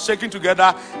 pressed down, shaking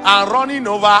together, and running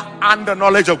over, and the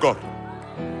knowledge of God.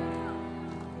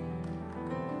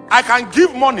 I can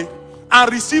give money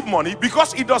and receive money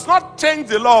because it does not change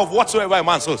the law of whatsoever a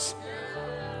man sows.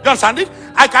 You understand it?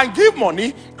 I can give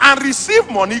money and receive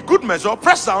money, good measure,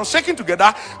 pressed down, shaking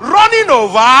together, running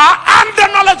over, and the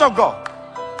knowledge of God.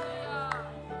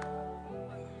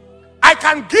 I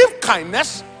can give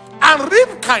kindness and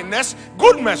reap kindness,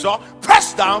 good measure,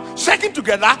 pressed down, shaking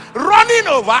together, running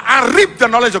over, and reap the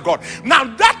knowledge of God. Now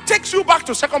that takes you back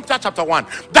to 2 Peter chapter 1,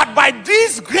 that by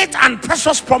these great and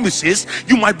precious promises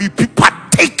you might be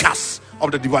partakers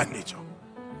of the divine nature.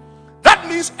 That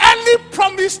means any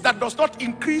promise that does not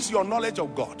increase your knowledge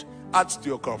of God adds to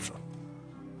your corruption,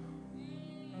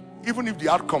 even if the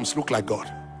outcomes look like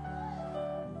God.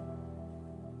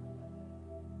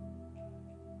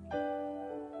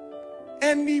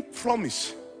 Any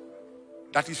promise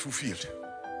that is fulfilled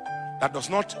that does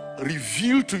not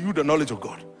reveal to you the knowledge of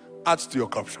God adds to your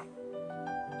corruption,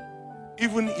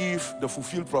 even if the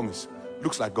fulfilled promise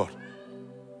looks like God.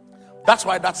 That's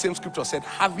why that same scripture said,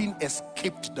 having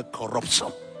escaped the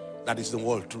corruption that is the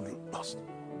world through lust.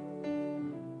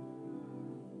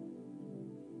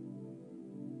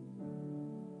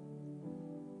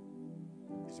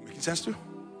 Is it making sense to you?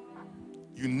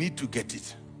 You need to get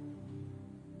it.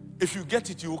 If you get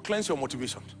it, you will cleanse your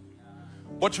motivation.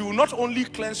 But you will not only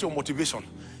cleanse your motivation,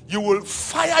 you will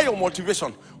fire your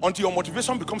motivation until your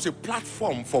motivation becomes a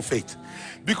platform for faith.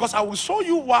 Because I will show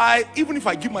you why, even if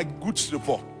I give my goods to the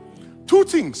poor, two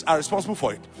things are responsible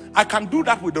for it. I can do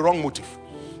that with the wrong motive.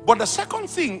 But the second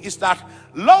thing is that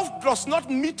love does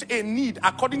not meet a need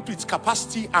according to its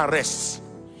capacity and rests.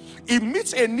 It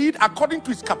meets a need according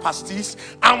to its capacities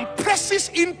and presses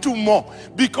into more,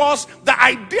 because the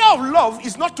idea of love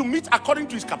is not to meet according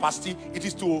to its capacity, it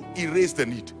is to erase the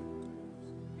need.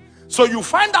 So you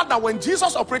find out that when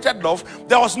Jesus operated love,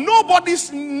 there was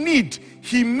nobody's need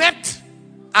he met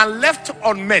and left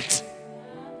unmet.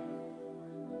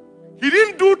 He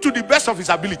didn't do to the best of his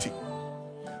ability.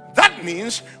 That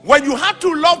means when you have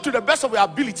to love to the best of your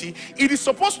ability, it is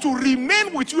supposed to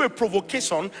remain with you a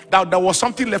provocation that there was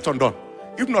something left undone.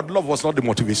 If not, love was not the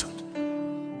motivation.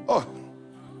 Oh,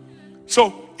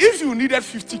 so if you needed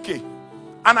 50K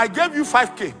and I gave you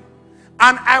 5K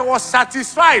and I was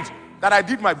satisfied that I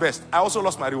did my best, I also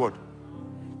lost my reward.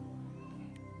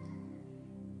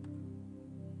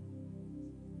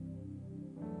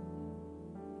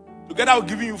 Together with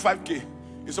giving you 5K,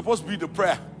 it's supposed to be the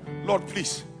prayer. Lord,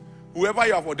 please, whoever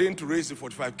you have ordained to raise the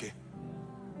 45K.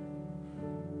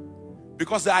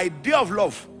 Because the idea of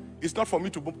love is not for me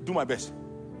to do my best.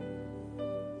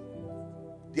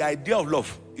 The idea of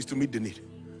love is to meet the need.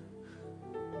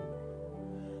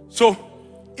 So,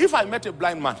 if I met a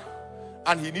blind man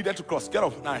and he needed to cross, get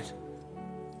off night,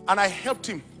 and I helped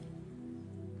him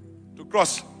to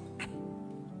cross,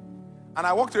 and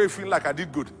I walked away feeling like I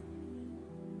did good,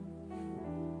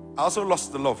 I also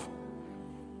lost the love.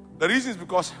 The reason is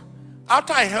because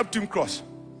after I helped him cross,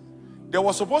 there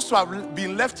was supposed to have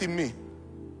been left in me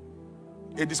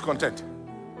a discontent.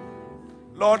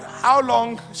 Lord, how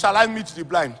long shall I meet the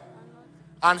blind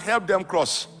and help them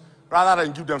cross rather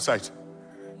than give them sight?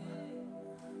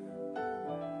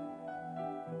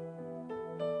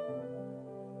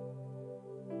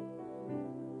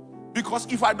 Because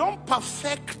if I don't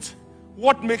perfect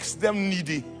what makes them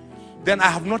needy, then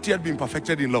I have not yet been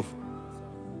perfected in love.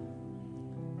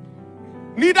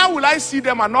 Neither will I see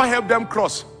them and not help them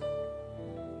cross.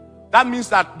 That means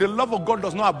that the love of God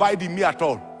does not abide in me at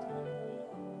all.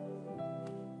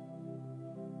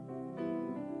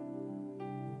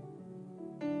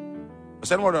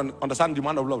 Does anyone understand the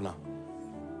demand of love now?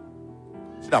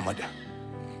 Sit down, my dear.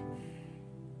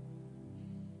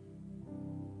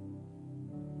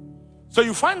 So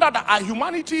you find out that our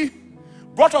humanity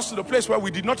brought us to the place where we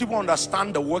did not even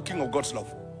understand the working of God's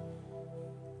love.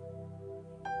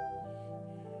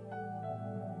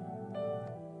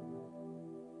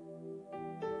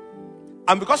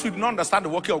 And because we did not understand the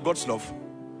working of God's love,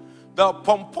 the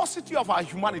pomposity of our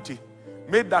humanity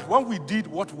made that when we did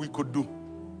what we could do,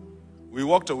 we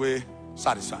walked away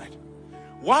satisfied.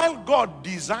 While God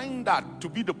designed that to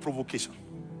be the provocation.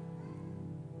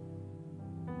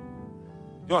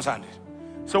 You understand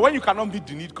it? So when you cannot meet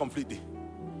the need completely,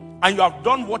 and you have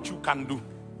done what you can do,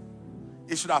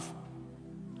 it should have,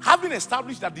 having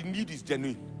established that the need is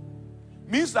genuine,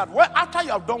 means that after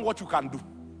you have done what you can do,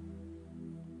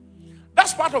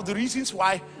 that's part of the reasons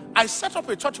why I set up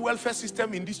a church welfare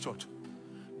system in this church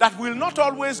that will not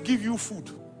always give you food.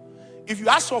 If you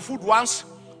ask for food once,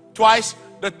 twice,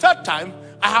 the third time,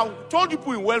 I have told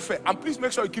people in welfare, and please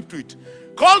make sure you keep to it.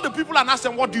 Call the people and ask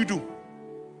them, what do you do?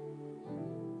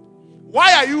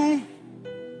 Why are you?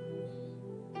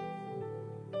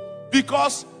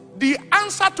 Because the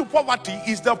answer to poverty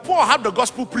is the poor have the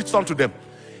gospel preached unto them.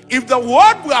 If the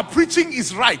word we are preaching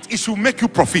is right, it should make you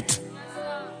profit.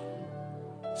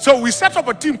 So we set up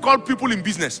a team called People in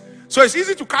Business. So it's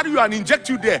easy to carry you and inject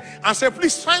you there and say,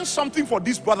 please find something for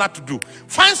this brother to do.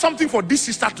 Find something for this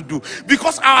sister to do.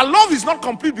 Because our love is not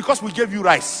complete because we gave you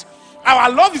rice. Our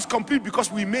love is complete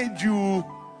because we made you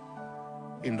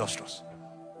industrious.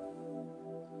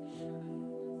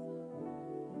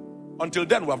 Until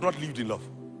then, we have not lived in love.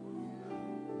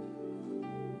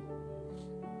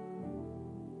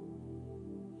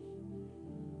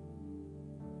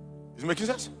 Is it making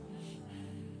sense?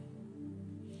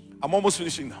 I'm almost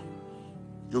finishing now.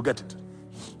 You'll get it.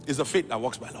 It's the faith that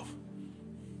works by love.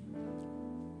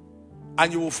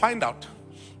 And you will find out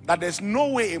that there's no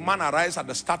way a man arrives at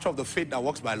the stature of the faith that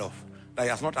works by love that he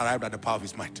has not arrived at the power of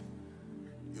his might.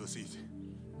 You'll see it.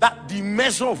 That the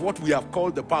measure of what we have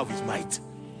called the power of his might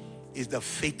is the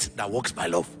faith that works by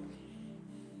love.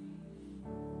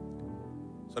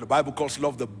 So the Bible calls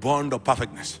love the bond of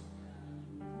perfectness.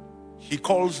 He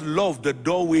calls love the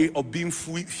doorway of being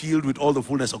filled with all the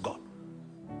fullness of God.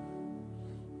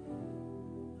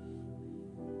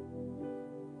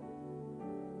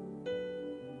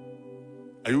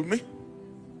 Are you with me?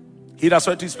 He that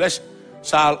soweth his flesh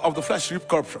shall of the flesh reap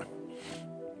corruption.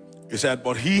 He said,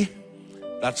 but he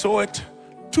that soweth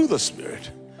to the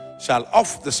Spirit shall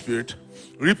of the Spirit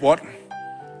reap what?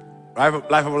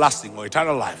 Life everlasting or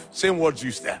eternal life. Same words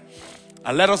used there.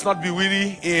 And let us not be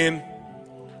weary in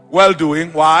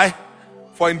well-doing. Why?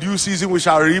 For in due season we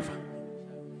shall reap.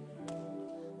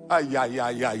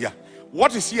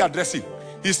 What is he addressing?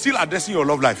 He's still addressing your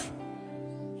love life.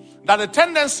 That the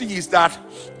tendency is that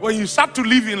when you start to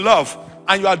live in love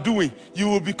and you are doing, you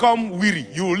will become weary.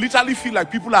 You will literally feel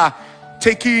like people are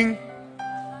taking.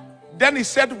 Then he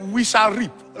said, we shall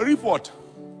reap. Reap what?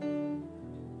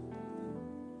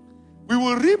 We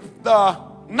will reap the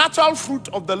natural fruit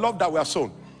of the love that we have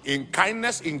sown. In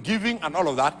kindness, in giving, and all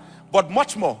of that. But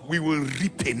much more, we will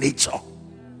reap a nature.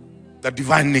 The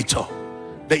divine nature.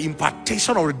 The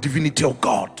impartation of the divinity of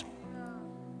God.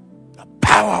 The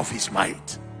power of his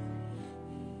might.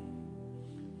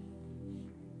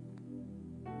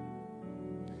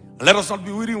 Let us not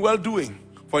be weary in well-doing.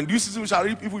 For in due season we shall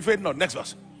reap if we faint not. Next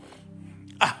verse.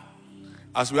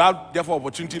 As we have therefore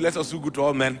opportunity, let us do good to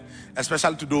all men,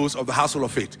 especially to those of the household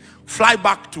of faith. Fly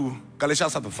back to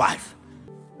Galatians chapter 5.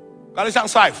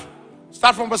 Galatians 5.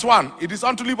 Start from verse 1. It is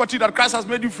unto liberty that Christ has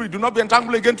made you free. Do not be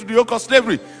entangled again to the yoke of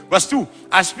slavery. Verse 2.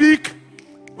 I speak.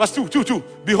 Verse 2.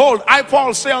 Behold, I,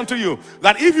 Paul, say unto you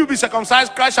that if you be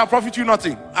circumcised, Christ shall profit you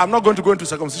nothing. I'm not going to go into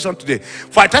circumcision today.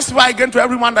 For I testify again to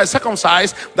every man that is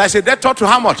circumcised, that is a dead taught to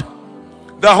how much?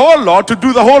 The whole law, to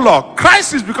do the whole law.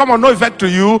 Christ is become of no effect to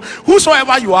you.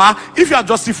 Whosoever you are, if you are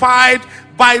justified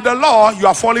by the law, you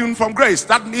are falling from grace.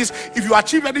 That means if you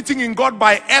achieve anything in God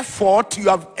by effort, you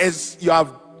are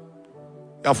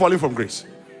falling from grace.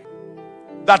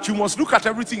 That you must look at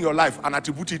everything in your life and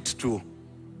attribute it to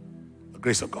the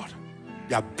grace of God.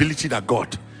 The ability that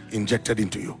God injected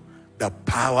into you. The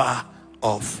power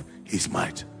of his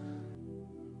might.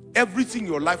 Everything in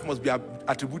your life must be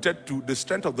attributed to the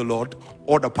strength of the Lord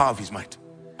or the power of his might.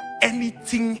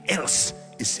 Anything else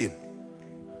is sin.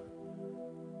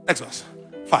 Next verse.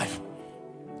 5.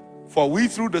 For we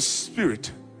through the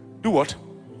Spirit do what?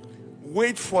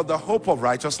 Wait for the hope of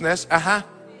righteousness.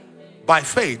 By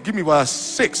faith. Give me verse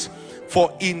 6.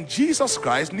 For in Jesus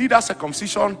Christ neither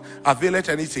circumcision availeth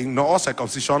anything, nor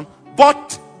circumcision,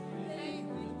 but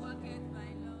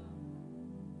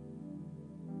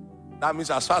that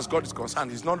means as far as God is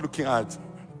concerned, he's not looking at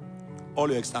all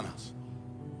your externals.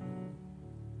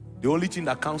 The only thing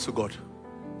that counts to God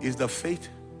is the faith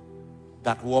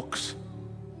that works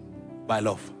by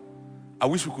love. I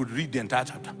wish we could read the entire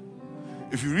chapter.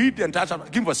 If you read the entire chapter,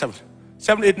 give me verse 7.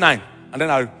 7, 8, 9. And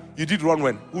then you did run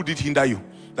when? Who did hinder you?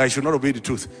 That you should not obey the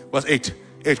truth. Verse 8.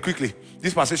 8, quickly.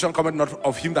 This persuasion cometh not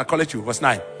of him that calleth you. Verse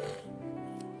 9.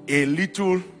 A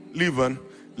little leaven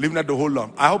leaveneth the whole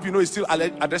lump. I hope you know he's still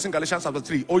addressing Galatians chapter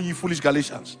 3. Oh, ye foolish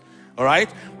Galatians. All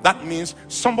right? That means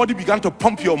somebody began to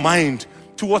pump your mind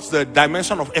towards the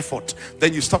dimension of effort.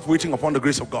 Then you stop waiting upon the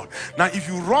grace of God. Now, if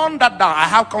you run that down, I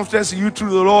have confidence in you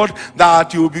through the Lord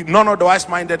that you will be none otherwise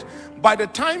minded. By the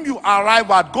time you arrive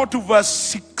at, go to verse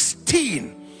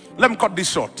 16. Let me cut this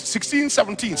short. 16,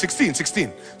 17, 16.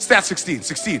 Stay at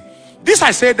 16. This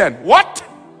I say then. What?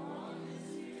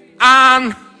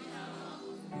 And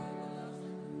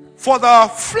for the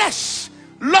flesh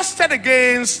lusted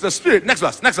against the spirit. Next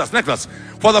verse.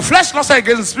 For the flesh lusted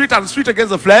against the spirit, and the spirit against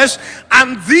the flesh.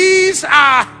 And these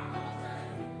are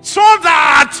so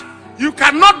that you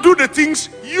cannot do the things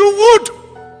you would.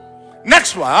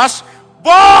 Next verse.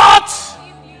 But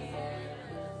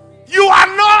you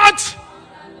are not.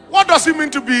 What does it mean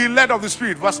to be led of the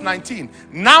spirit? Verse 19.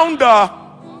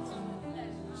 Now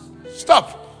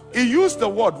stop. He used the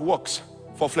word works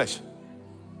for flesh.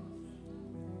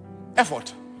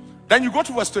 Effort. Then you go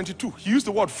to verse 22. He used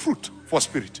the word fruit for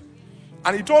spirit.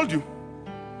 And he told you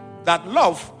that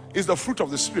love is the fruit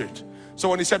of the spirit. So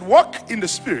when he said walk in the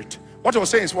spirit, what he was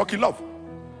saying is walk in love.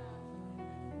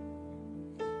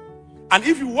 And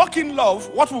if you walk in love,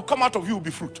 what will come out of you will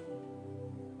be fruit.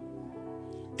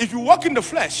 If you walk in the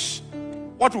flesh,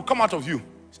 what will come out of you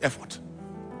is effort.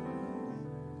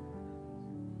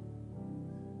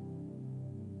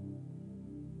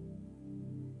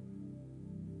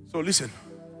 So listen.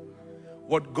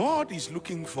 What God is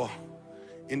looking for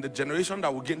in the generation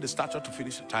that will gain the stature to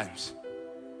finish the times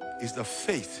is the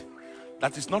faith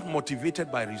that is not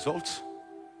motivated by results,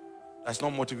 that's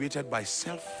not motivated by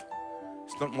self,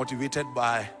 it's not motivated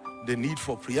by the need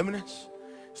for preeminence,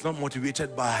 it's not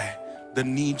motivated by the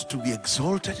need to be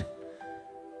exalted.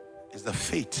 It's the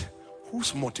faith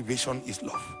whose motivation is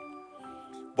love.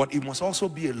 But it must also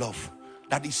be a love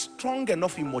that is strong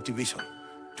enough in motivation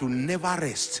to never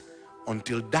rest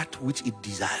until that which it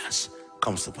desires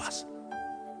comes to pass.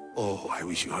 Oh, I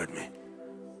wish you heard me.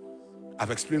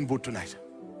 I've explained both tonight.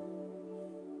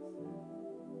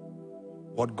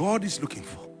 What God is looking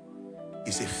for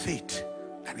is a faith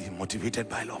that is motivated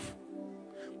by love.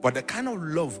 But the kind of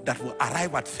love that will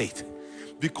arrive at faith,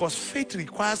 because faith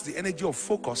requires the energy of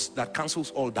focus that cancels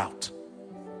all doubt.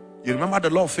 You remember the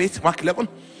law of faith, Mark 11?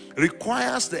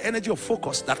 Requires the energy of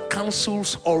focus that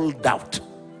cancels all doubt.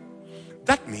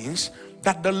 That means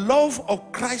that the love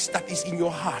of Christ that is in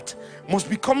your heart must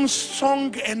become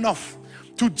strong enough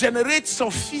to generate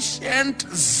sufficient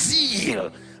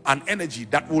zeal and energy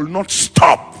that will not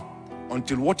stop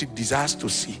until what it desires to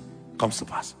see comes to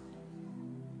pass.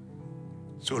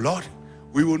 So Lord,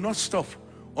 we will not stop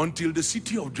until the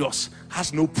city of Jos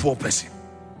has no poor person.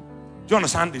 Do you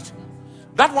understand it?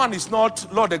 That one is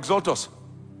not, Lord, exalt us.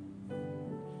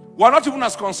 We are not even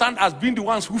as concerned as being the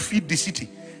ones who feed the city,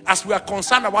 as we are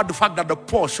concerned about the fact that the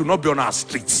poor should not be on our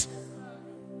streets.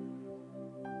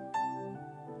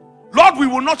 Lord, we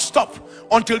will not stop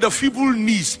until the feeble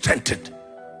knee is strengthened.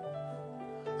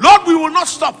 Lord, Lord, we will not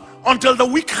stop until the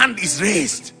weak hand is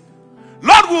raised.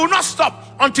 Lord, we will not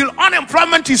stop until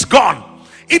unemployment is gone.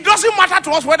 It doesn't matter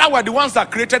to us whether we're the ones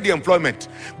that created the employment,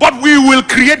 but we will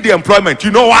create the employment.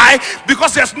 You know why?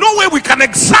 Because there's no way we can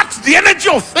exert the energy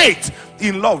of faith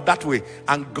in love that way,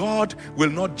 and God will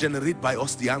not generate by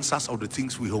us the answers of the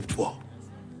things we hoped for.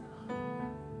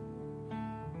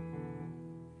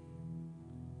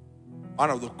 One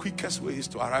of the quickest ways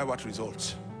to arrive at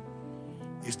results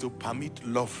is to permit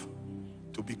love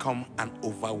to become an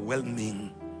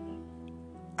overwhelming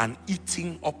and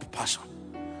eating up passion,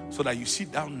 so that you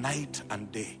sit down night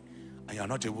and day and you're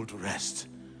not able to rest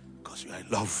because you are in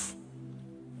love.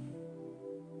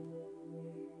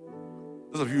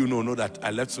 Those of you who know that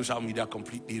I left social media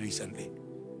completely recently.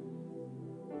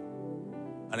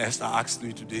 And Esther asked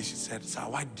me today, she said, "Sir,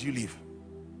 why did you leave?"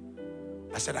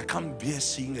 I said, "I can't bear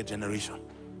seeing a generation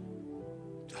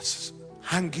just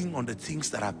hanging on the things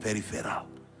that are peripheral.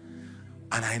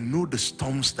 And I know the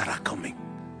storms that are coming.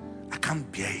 I can't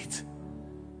bear it."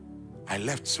 I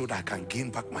left so that I can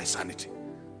gain back my sanity.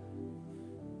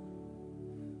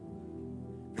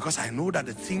 Because I know that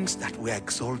the things that we're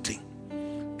exalting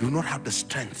do not have the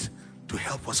strength to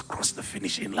help us cross the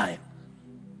finishing line.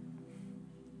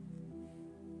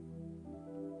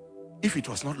 If it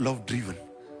was not love driven,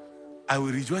 I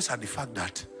will rejoice at the fact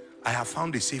that I have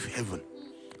found a safe haven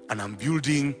and I'm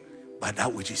building by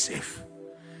that which is safe.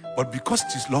 But because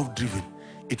it is love driven,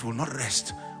 it will not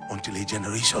rest until a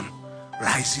generation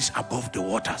rises above the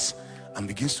waters and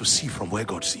begins to see from where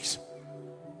God sees.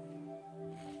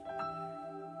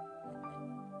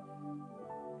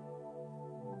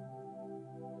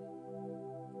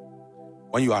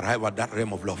 When you arrive at that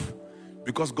realm of love,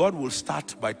 because God will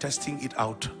start by testing it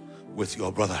out with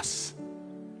your brothers.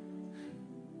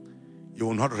 You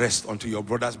will not rest until your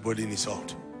brother's burden is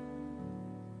solved.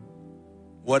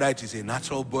 Whether it is a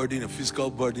natural burden, a physical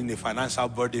burden, a financial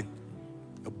burden,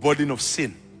 a burden of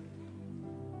sin,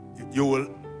 you will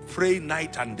pray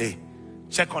night and day,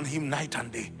 check on him night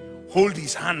and day, hold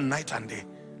his hand night and day,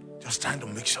 just trying to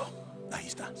make sure that he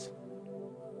stands.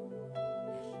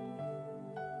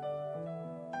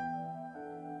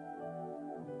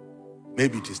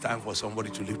 Maybe it is time for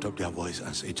somebody to lift up their voice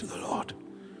and say to the Lord,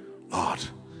 "Lord,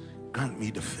 grant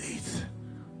me the faith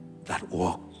that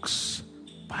walks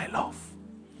by love."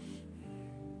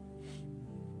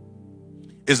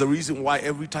 It's the reason why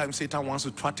every time Satan wants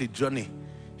to thwart a journey,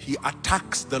 he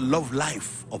attacks the love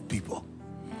life of people.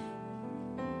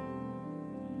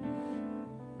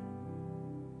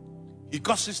 He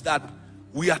causes that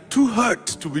we are too hurt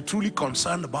to be truly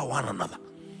concerned about one another.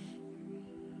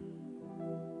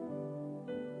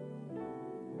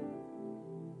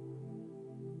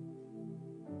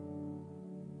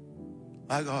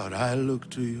 My God, I look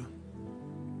to you.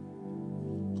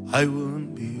 I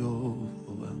won't be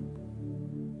overwhelmed.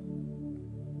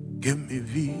 Give me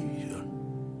vision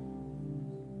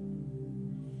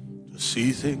to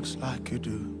see things like you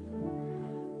do.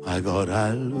 My God,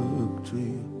 I look to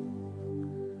you.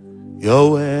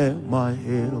 You're where my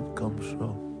help comes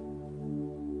from.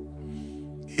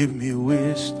 Give me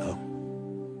wisdom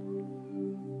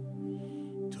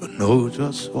to know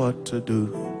just what to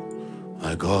do.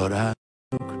 My God, I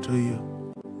look to you.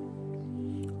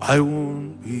 I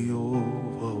won't be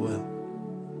overwhelmed.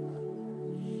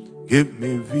 Give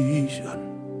me vision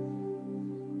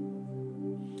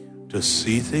to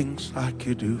see things like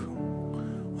you do.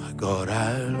 My God,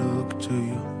 I look to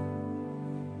you.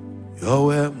 You're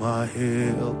where my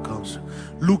help comes.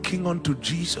 Looking unto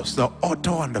Jesus, the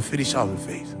author and the finisher of the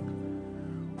faith,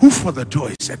 who for the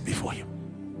joy set before him.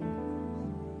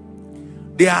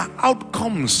 There are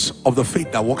outcomes of the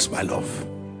faith that works by love.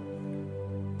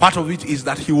 Part of it is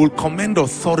that he will commend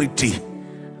authority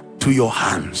to your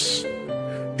hands.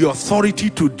 The authority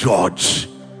to judge.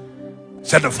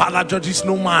 Said the Father judges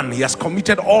no man. He has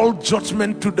committed all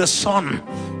judgment to the Son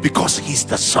because he's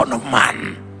the Son of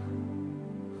Man.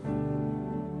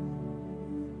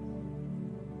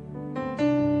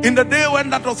 In the day when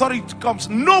that authority comes,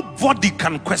 nobody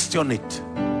can question it.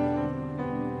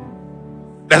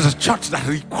 There's a church that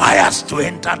requires to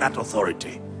enter that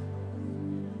authority.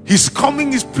 His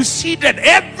coming is preceded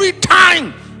every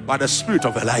time by the spirit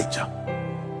of Elijah.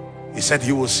 He said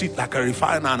he will sit like a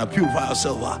refiner and a purifier of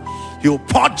silver. He will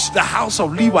purge the house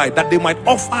of Levi that they might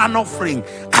offer an offering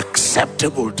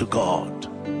acceptable to God.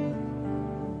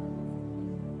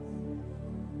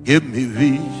 Give me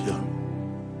vision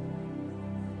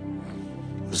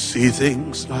to see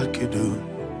things like you do.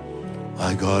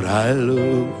 My God, I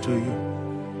look to you.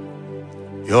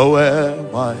 You're where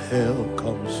my help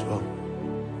comes from.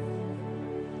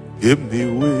 Give me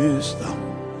wisdom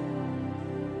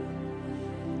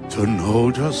to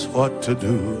know just what to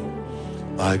do.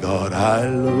 My God, I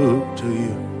look to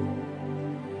you.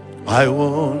 I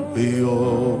won't be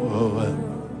overwhelmed.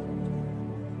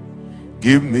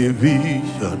 Give me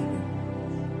vision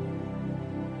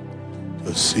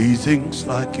to see things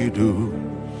like you do.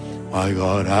 My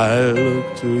God, I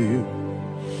look to you.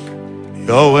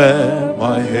 You're where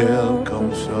my help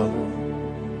comes from.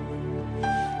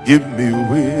 Give me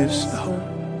wisdom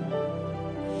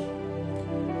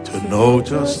to know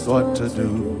just what to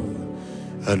do.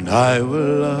 And I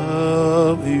will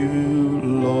love you,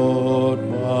 Lord,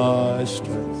 my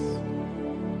strength.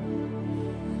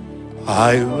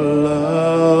 I will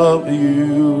love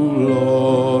you,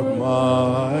 Lord,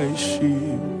 my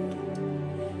shield.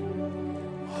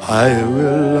 I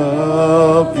will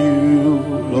love you,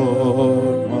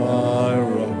 Lord, my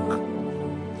rock.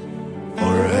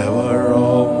 Forever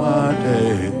all my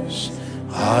days,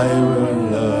 I will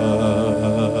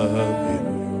love you.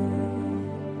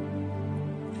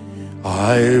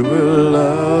 I will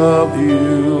love you,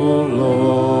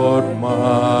 Lord,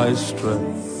 my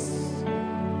strength.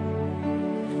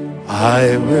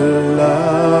 I will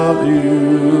love you,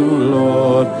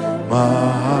 Lord,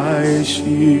 my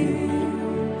shield.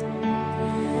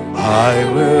 I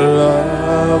will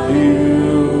love you,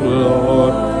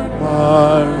 Lord,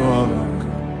 my rock.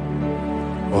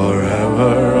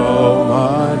 Forever all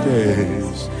my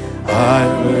days, I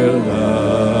will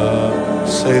love.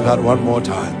 Say that one more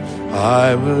time.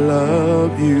 I will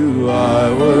love you, I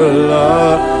will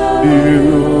love you,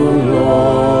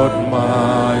 Lord,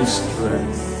 my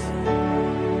strength.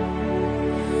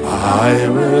 I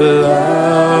will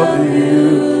love you,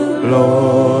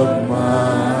 Lord,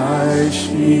 my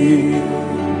shield.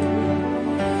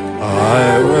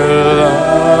 I will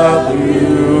love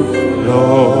you,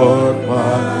 Lord,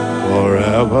 my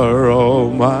forever all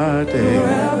my days.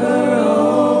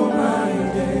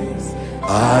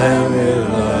 I will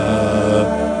love.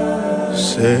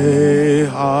 Say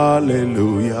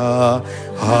hallelujah,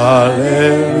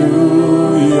 hallelujah.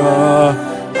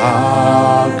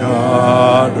 Our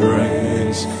God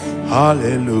reigns.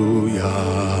 Hallelujah.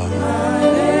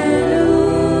 Hallelujah.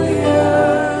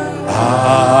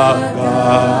 Our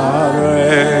God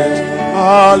reigns.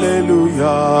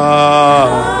 Hallelujah.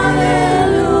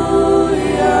 Hallelujah.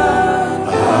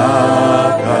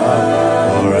 Our God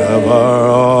forever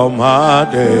all my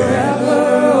days.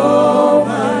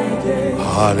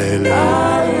 Hallelujah.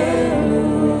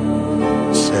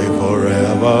 Say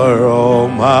forever all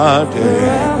my days.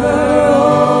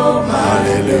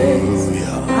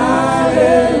 Hallelujah.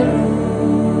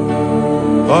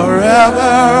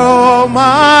 Forever all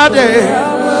my days.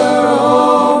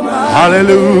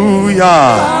 Hallelujah.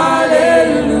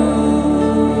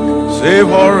 Say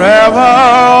forever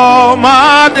all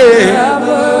my days.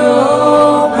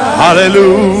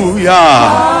 Hallelujah.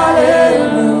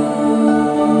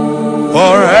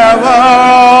 Forever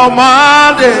all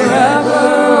my days.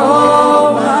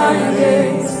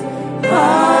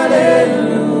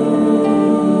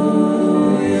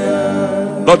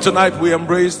 Lord, tonight we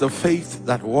embrace the faith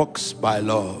that walks by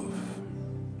love,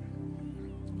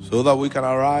 so that we can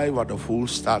arrive at the full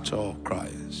stature of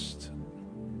Christ,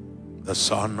 the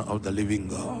Son of the living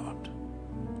God,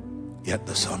 yet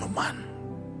the Son of Man.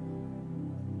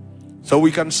 So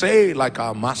we can say, like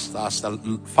our Master, as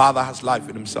the Father has life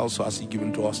in himself, so has he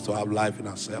given to us to have life in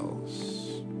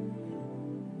ourselves.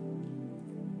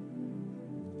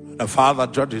 The Father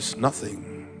judges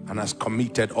nothing and has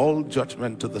committed all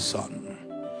judgment to the Son,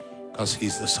 because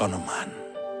he's the Son of Man.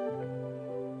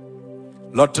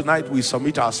 Lord, tonight we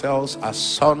submit ourselves as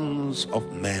sons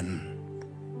of men,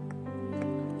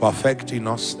 perfect in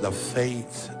us the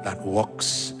faith that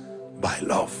walks by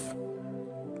love.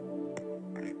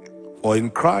 For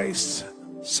in Christ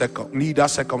neither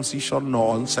circumcision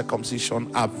nor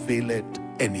uncircumcision availeth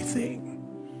anything,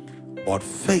 but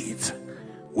faith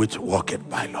which walketh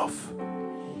by love.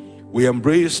 We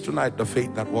embrace tonight the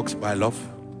faith that walks by love,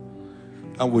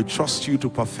 and we trust you to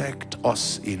perfect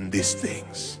us in these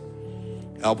things.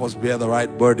 Help us bear the right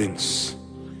burdens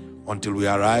until we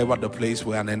arrive at the place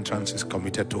where an entrance is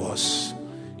committed to us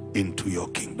into your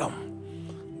kingdom.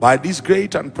 By these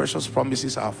great and precious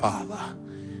promises, our Father,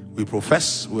 we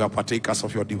profess we are partakers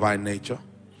of your divine nature,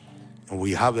 and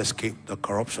we have escaped the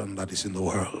corruption that is in the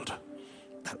world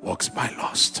that walks by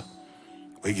lust.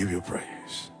 We give you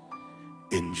praise.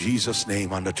 In Jesus'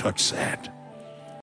 name, and the church said,